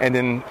 And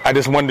then I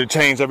just wanted to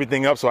change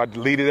everything up, so I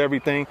deleted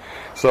everything.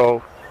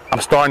 So I'm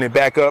starting it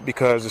back up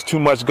because there's too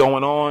much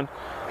going on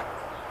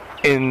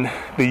in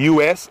the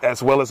U.S.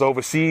 as well as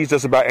overseas,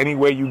 just about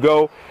anywhere you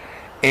go.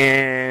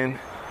 And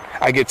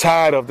I get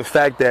tired of the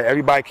fact that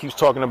everybody keeps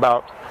talking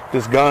about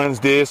this guns,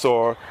 this,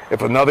 or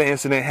if another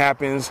incident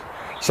happens,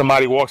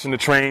 somebody walks in the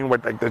train,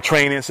 with like the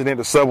train incident,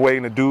 the subway,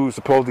 and the dude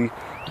supposedly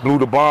blew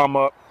the bomb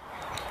up.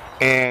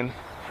 And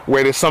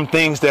where there's some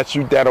things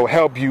that'll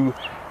help you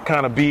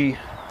kind of be,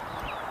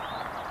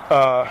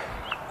 as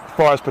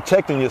far as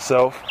protecting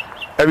yourself,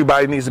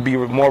 everybody needs to be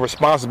more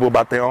responsible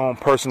about their own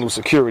personal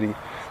security.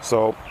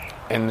 So,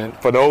 and then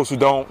for those who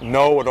don't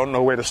know or don't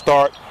know where to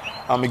start,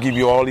 I'm gonna give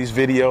you all these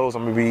videos.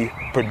 I'm gonna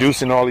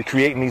be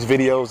creating these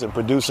videos and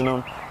producing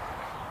them,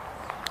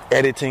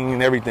 editing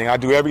and everything. I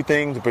do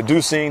everything: the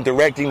producing,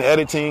 directing, the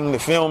editing, the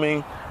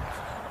filming,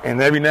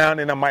 and every now and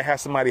then I might have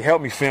somebody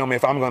help me film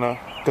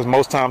because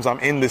most times I'm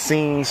in the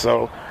scene.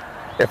 So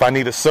if I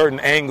need a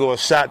certain angle or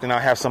shot, then I'll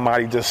have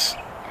somebody just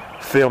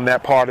film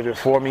that part of it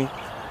for me.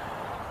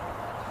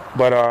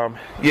 But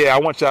yeah, I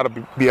want y'all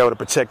to be able to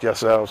protect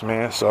yourselves,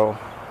 man. So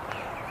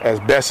as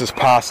best as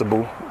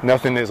possible.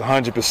 Nothing is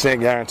 100%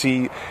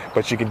 guaranteed,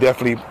 but you can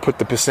definitely put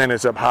the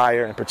percentage up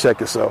higher and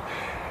protect yourself.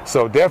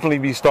 So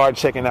definitely start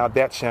checking out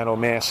that channel,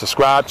 man.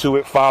 Subscribe to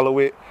it, follow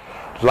it,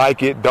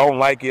 like it, don't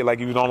like it. Like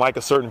if you don't like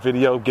a certain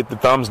video, get the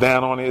thumbs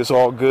down on it. It's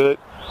all good.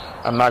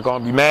 I'm not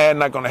going to be mad,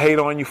 not going to hate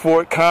on you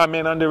for it.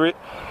 Comment under it.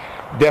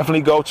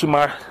 Definitely go to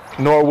my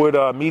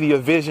Norwood Media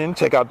Vision.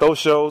 Check out those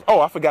shows.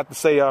 Oh, I forgot to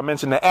say,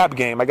 mention the app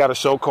game. I got a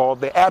show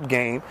called The App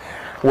Game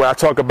where I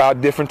talk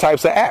about different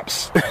types of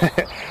apps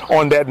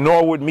on that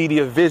Norwood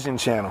Media Vision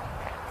channel.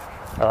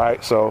 All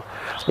right. So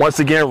once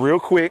again, real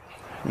quick,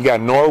 you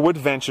got Norwood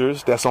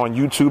Ventures. That's on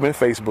YouTube and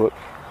Facebook.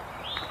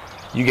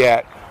 You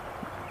got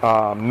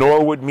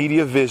Norwood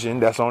Media Vision.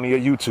 That's only a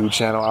YouTube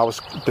channel. I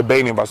was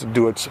debating about to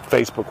do a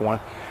Facebook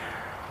one.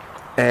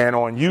 And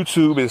on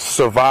YouTube is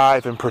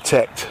Survive and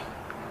Protect.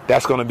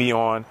 That's going to be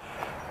on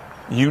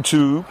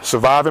YouTube.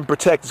 Survive and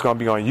Protect is going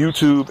to be on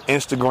YouTube,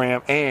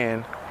 Instagram,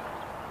 and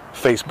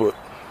Facebook.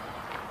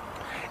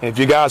 And if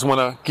you guys want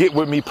to get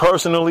with me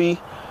personally,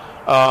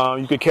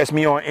 you can catch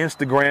me on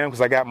Instagram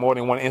because I got more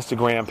than one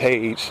Instagram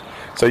page.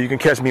 So you can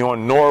catch me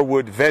on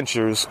Norwood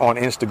Ventures on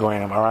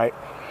Instagram, all right?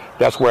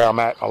 That's where I'm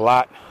at a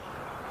lot.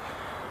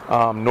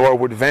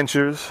 Norwood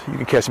Ventures, you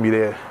can catch me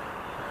there.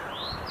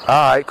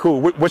 All right,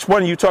 cool. Which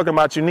one are you talking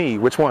about you need?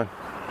 Which one?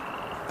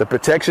 The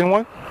protection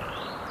one?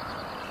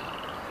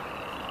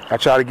 I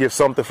try to give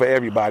something for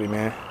everybody,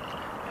 man.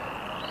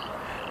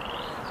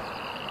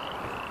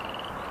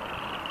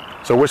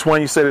 So which one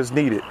you said is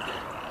needed?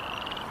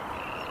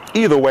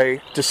 either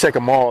way, just check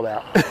them all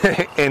out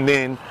and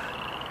then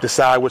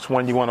decide which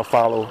one you want to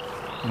follow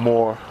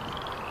more,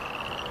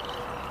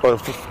 or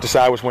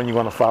decide which one you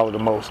want to follow the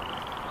most.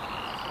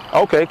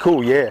 Okay,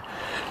 cool, yeah,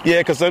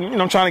 because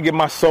I'm trying to get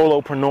my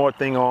solopreneur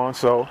thing on,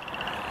 so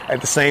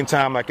at the same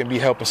time I can be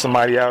helping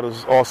somebody out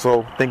who's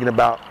also thinking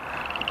about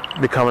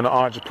becoming an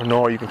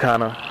entrepreneur. You can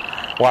kind of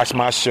watch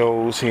my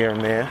shows here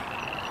and there,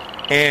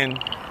 and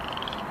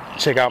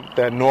check out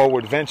the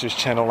Norwood Ventures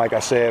channel. Like I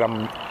said,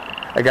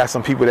 I got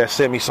some people that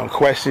sent me some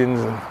questions,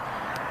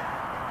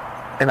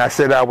 and I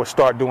said I would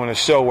start doing a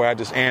show where I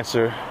just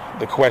answer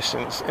the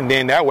questions, and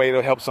then that way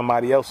it'll help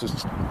somebody else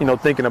who's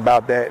thinking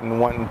about that and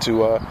wanting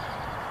to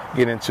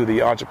get into the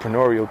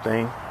entrepreneurial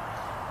thing.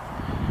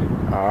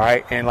 All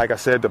right, and like I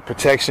said, the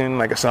protection,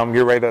 like I said, I'm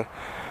getting ready to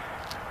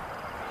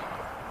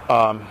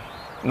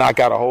knock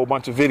out a whole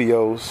bunch of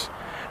videos.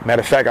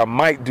 Matter of fact, I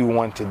might do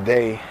one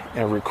today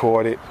and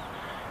record it,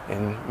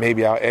 and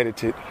maybe I'll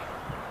edit it.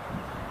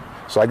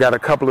 So I got a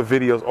couple of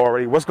videos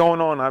already. What's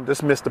going on? I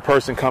just missed the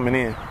person coming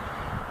in.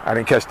 I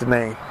didn't catch the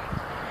name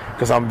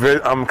because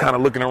I'm kind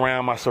of looking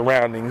around my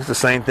surroundings. The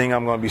same thing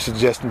I'm going to be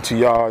suggesting to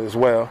y'all as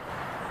well.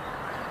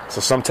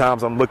 So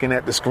sometimes I'm looking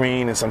at the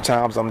screen, and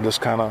sometimes I'm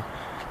just kind of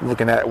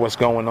looking at what's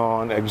going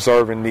on,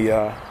 observing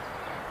the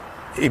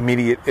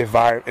immediate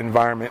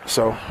environment.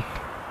 So,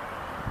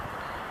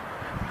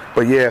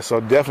 but yeah, so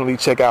definitely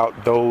check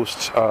out those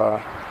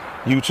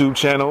YouTube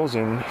channels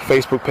and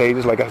Facebook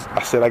pages. Like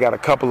I said, I got a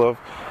couple of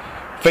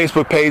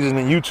Facebook pages and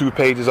YouTube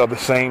pages of the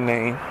same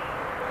name.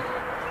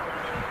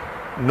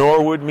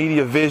 Norwood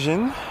Media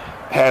Vision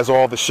has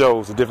all the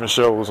shows, the different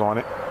shows on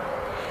it.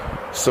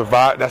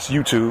 Survive, that's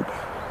YouTube.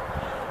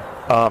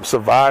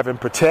 Survive and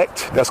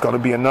Protect, that's going to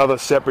be another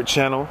separate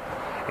channel,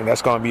 and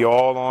that's going to be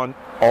all on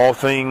all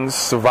things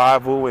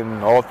survival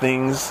and all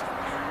things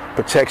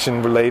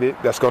protection related.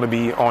 That's going to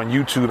be on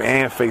YouTube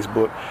and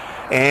Facebook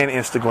and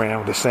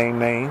Instagram, the same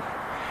name.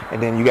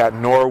 And then you got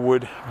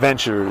Norwood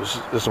Ventures.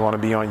 This is going to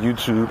be on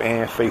YouTube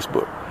and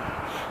Facebook.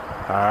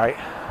 All right.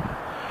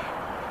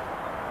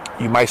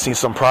 You might see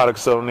some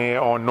products on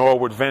there on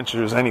Norwood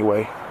Ventures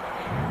anyway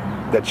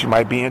that you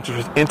might be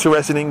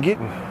interested in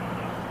getting,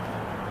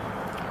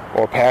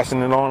 or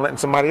passing it on, letting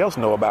somebody else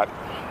know about it.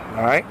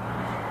 All right.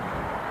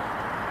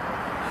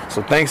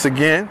 So thanks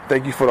again.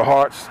 Thank you for the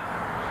hearts.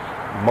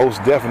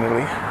 Most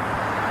definitely.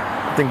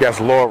 I think that's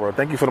Laura.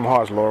 Thank you for them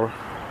hearts, Laura.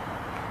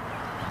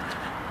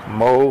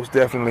 Most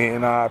definitely.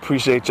 And I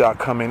appreciate y'all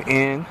coming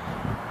in.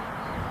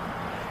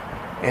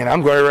 And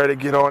I'm going ready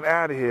to get on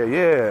out of here.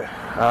 Yeah.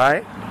 All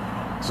right.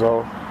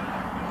 So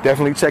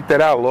definitely check that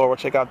out, Laura.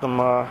 Check out them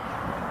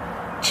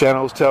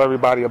channels. Tell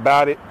everybody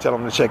about it. Tell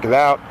them to check it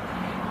out.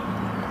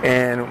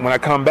 And when I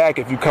come back,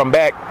 if you come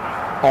back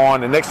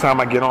on the next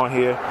time I get on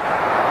here,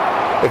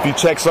 if you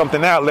check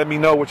something out, let me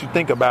know what you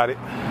think about it.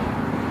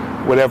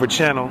 Whatever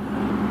channel.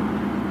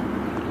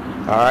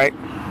 All right.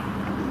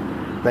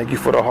 Thank you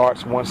for the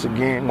hearts once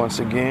again.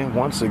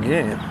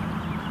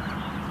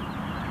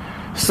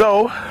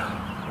 So,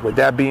 with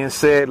that being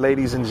said,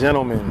 ladies and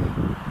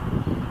gentlemen,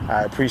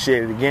 I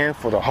appreciate it again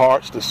for the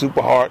hearts, the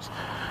super hearts.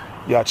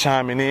 Y'all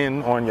chiming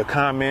in on your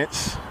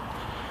comments,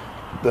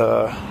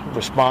 the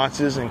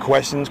responses and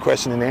questions,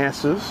 question and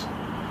answers.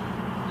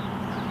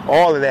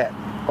 All of that.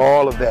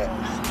 All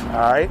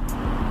right.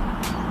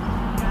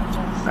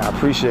 I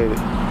appreciate it.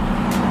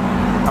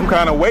 I'm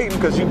kind of waiting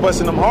because you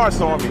busting them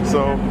hearts on me.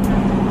 So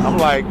I'm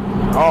like,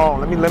 oh,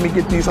 let me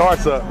get these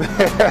hearts up.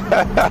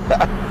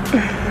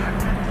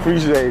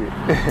 Appreciate it.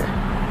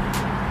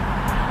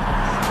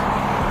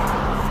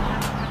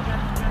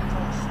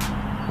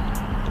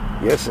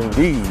 Yes,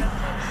 indeed.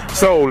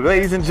 So,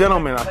 ladies and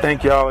gentlemen, I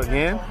thank y'all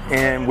again.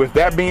 And with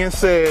that being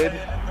said,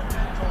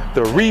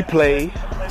 the replay